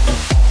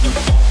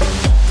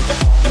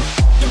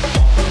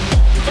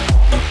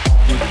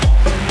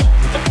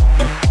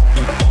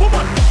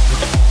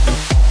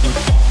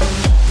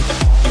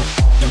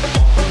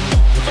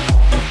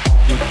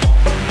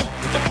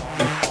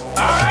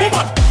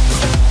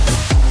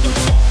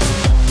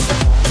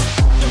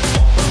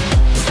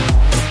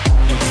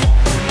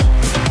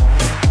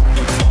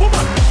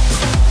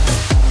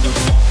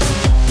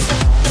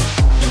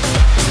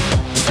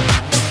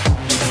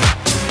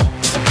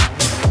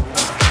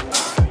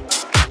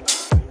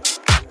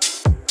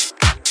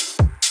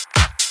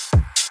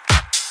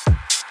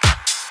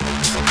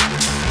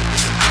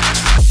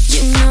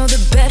 You know the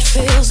bed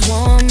feels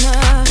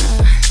warmer,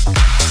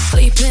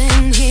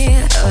 sleeping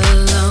here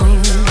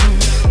alone.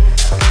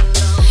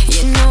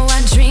 You know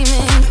I dream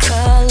in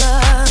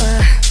color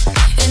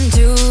and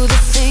do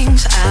the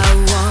things I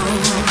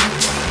want.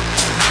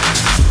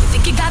 You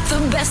think you got the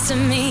best of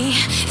me,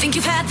 think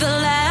you've had the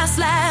last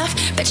laugh.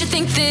 Bet you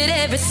think that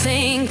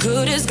everything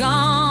good is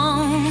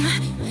gone.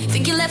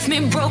 Think you left me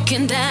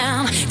broken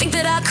down, think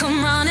that I'll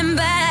come running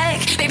back.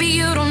 Baby,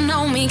 you don't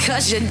know me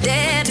 'cause you're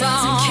dead wrong.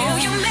 Doesn't kill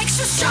you, makes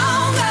you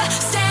stronger.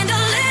 Stand a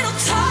little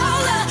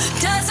taller.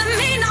 Doesn't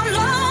mean I'm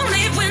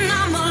lonely when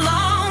I'm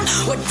alone.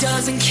 What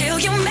doesn't kill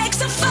you makes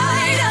a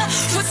fighter.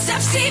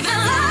 Footsteps even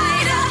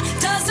lighter.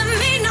 Doesn't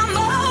mean I'm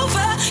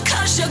over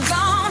 'cause you're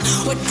gone.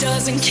 What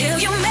doesn't kill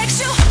you makes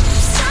you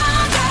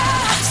stronger,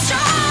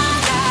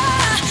 stronger.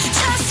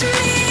 Just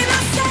me,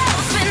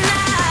 myself, and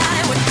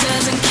I. What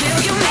doesn't kill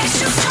you makes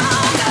you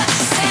stronger.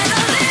 Stand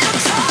a little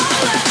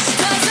taller.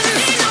 Doesn't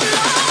mean I'm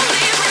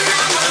lonely when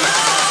I'm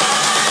alone.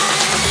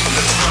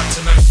 Let's rock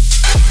tonight.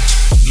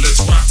 Let's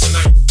rock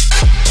tonight.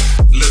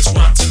 Let's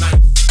rock tonight.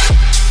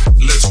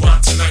 Let's rock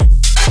tonight.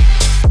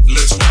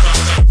 Let's rock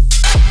tonight.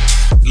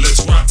 Let's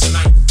rock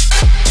tonight.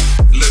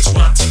 Let's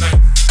rock tonight.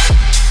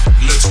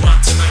 Let's rock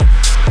tonight.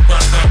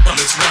 Rock, rock, rock.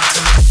 Let's rock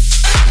tonight.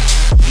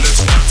 Let's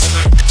rock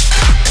tonight.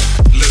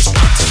 Let's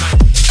rock tonight.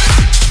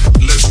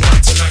 Let's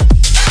rock tonight.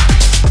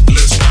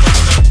 Let's rock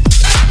tonight.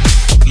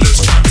 Let's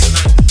rock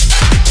tonight.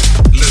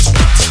 Let's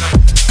rock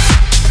tonight.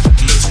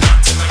 Let's rock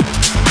tonight.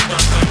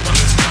 Rock, rock, rock.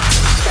 Let's rock tonight.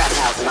 Trap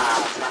House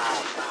Mob.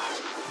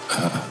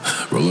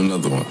 Roll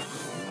another one.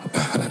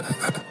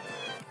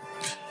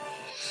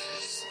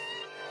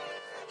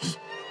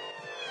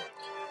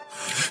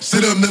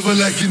 Sit up, never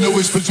like you know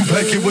it's special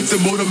packet with the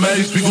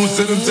automatics. We gon'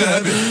 send them to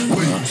heaven.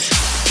 Wait,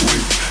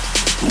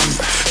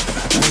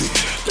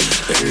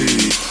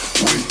 hey,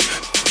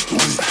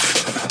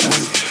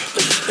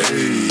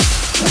 hey,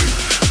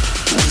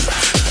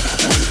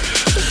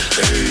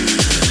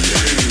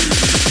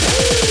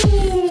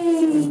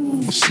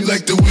 she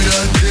like the way that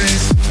I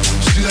dance.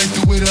 She like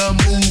the way that I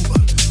move.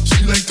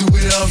 She like the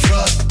way that I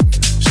rock.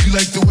 She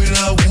like the way that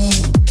I woo.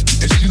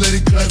 And she let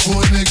it clap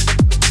for a nigga.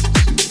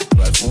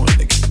 Clap for a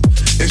nigga.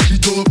 And she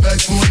throw it back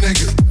for a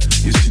nigga.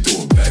 Yeah, she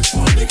throw it back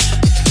for a nigga.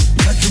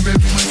 Like a man,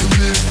 like a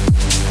man.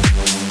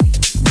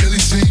 Billy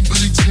Jean.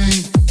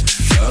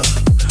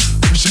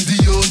 Pushing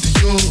Dior.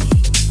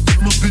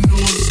 Come up in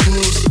all the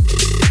stores.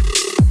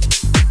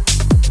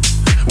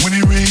 When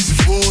it rains, it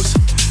pours.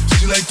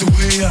 She like the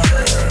way I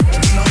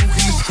walk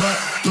in the spot.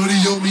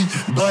 30 on me,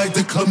 buy at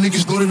the club,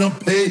 niggas know that I'm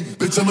paid.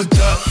 Bitch, I'm a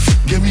top,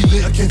 get me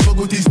lit. I can't fuck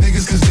with these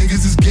niggas, cause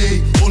niggas is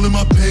gay. All in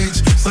my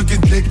page,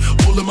 sucking dick.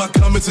 All in my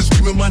comments and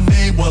screaming my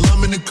name while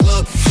I'm in the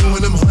club.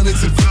 Showing them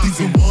hundreds and fifties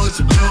and ones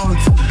and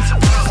pounds.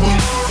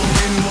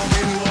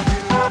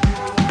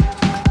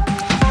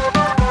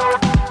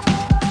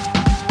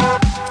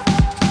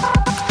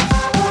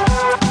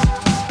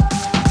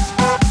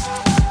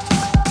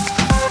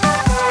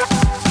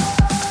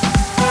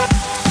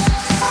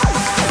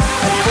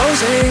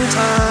 Closing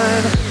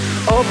time,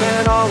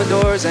 open all the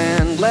doors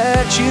and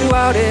let you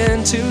out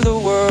into the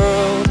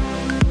world.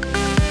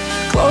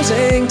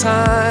 Closing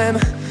time,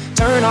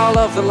 turn all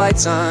of the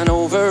lights on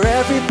over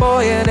every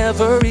boy and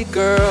every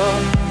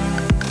girl.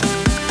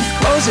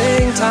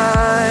 Closing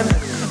time,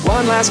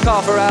 one last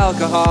call for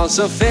alcohol,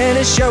 so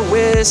finish your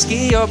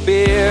whiskey or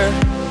beer.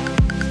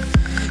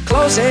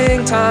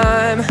 Closing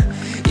time,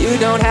 you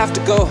don't have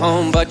to go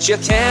home, but you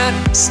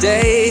can't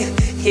stay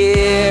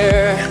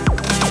here.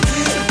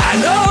 I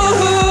know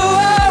who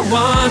I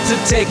want to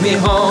take me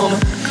home.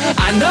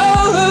 I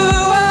know who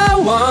I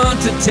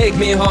want to take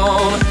me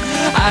home.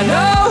 I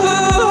know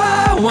who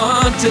I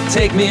want to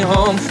take me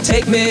home.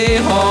 Take me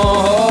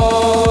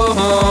home.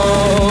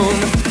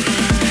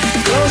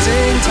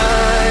 Closing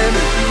time.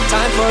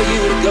 Time for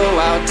you to go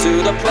out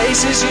to the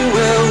places you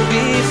will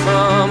be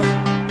from.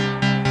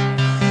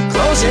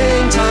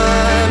 closing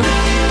time.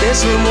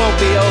 This room won't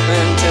be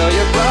open till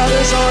your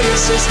brothers or your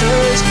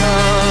sisters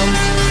come.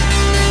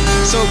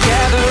 So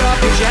gather up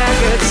your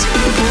jackets,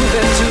 move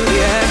them to the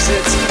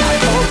exits. I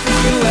hope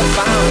you have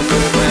found a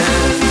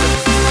friend.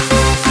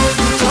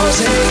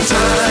 Closing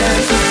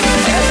time.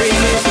 Every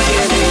new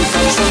beginning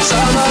comes from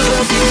some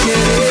other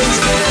beginning's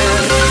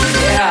end.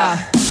 Yeah.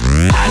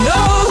 I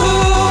know who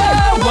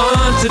I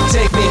want to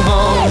take me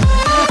home.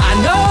 I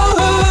know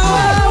who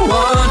I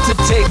want to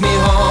take me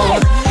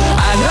home.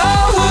 I know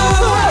who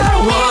I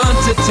want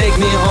to take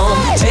me home.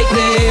 Take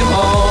me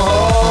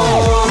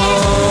home.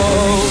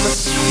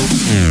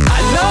 I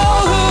know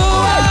who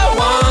I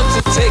want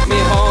to take me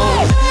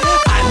home.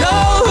 I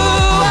know who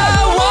I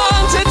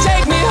want to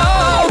take me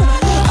home.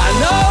 I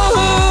know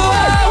who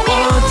I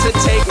want to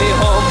take me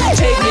home.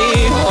 Take me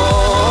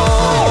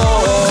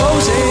home.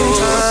 Closing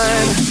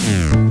time.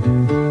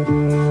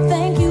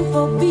 Thank you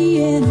for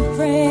being a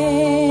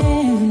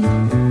friend.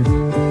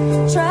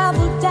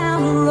 Travel down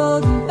the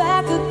road and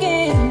back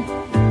again.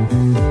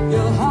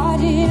 Your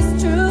heart is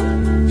true.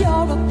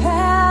 You're a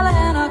pal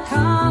and a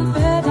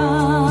confidant.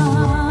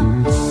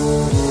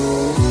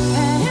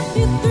 And if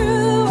you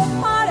threw a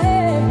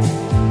party,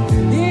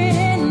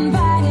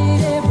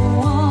 invited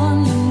everyone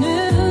you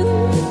knew,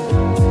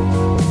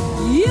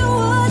 you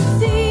would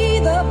see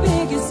the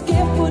biggest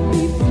gift would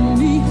be from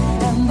me,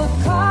 and the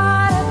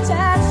card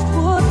attached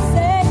would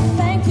say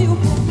thank you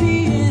for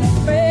being a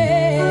friend.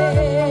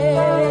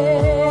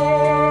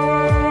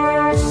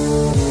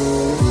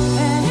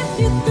 And if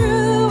you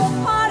threw a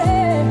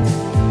party,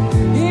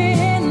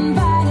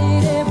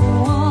 invited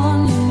everyone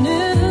you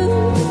knew,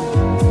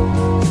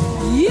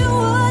 you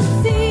would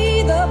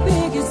see the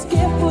biggest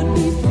gift would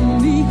be from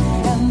me,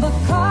 and the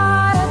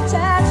card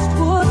attached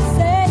would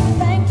say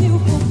thank you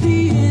for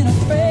being a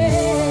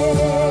friend.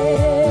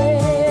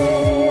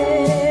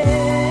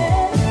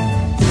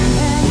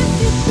 And if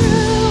you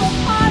threw a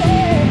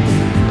party,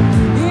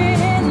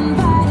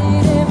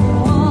 invited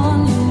everyone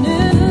you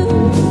knew,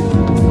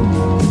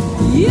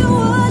 you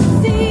would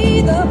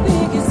see the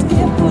biggest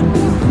gift would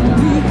be from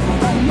me,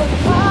 and the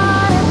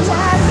card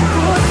attached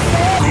would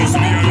say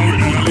thank you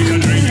for being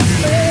a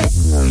friend.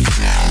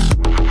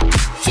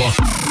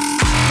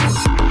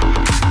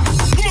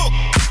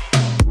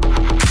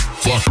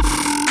 Fuck.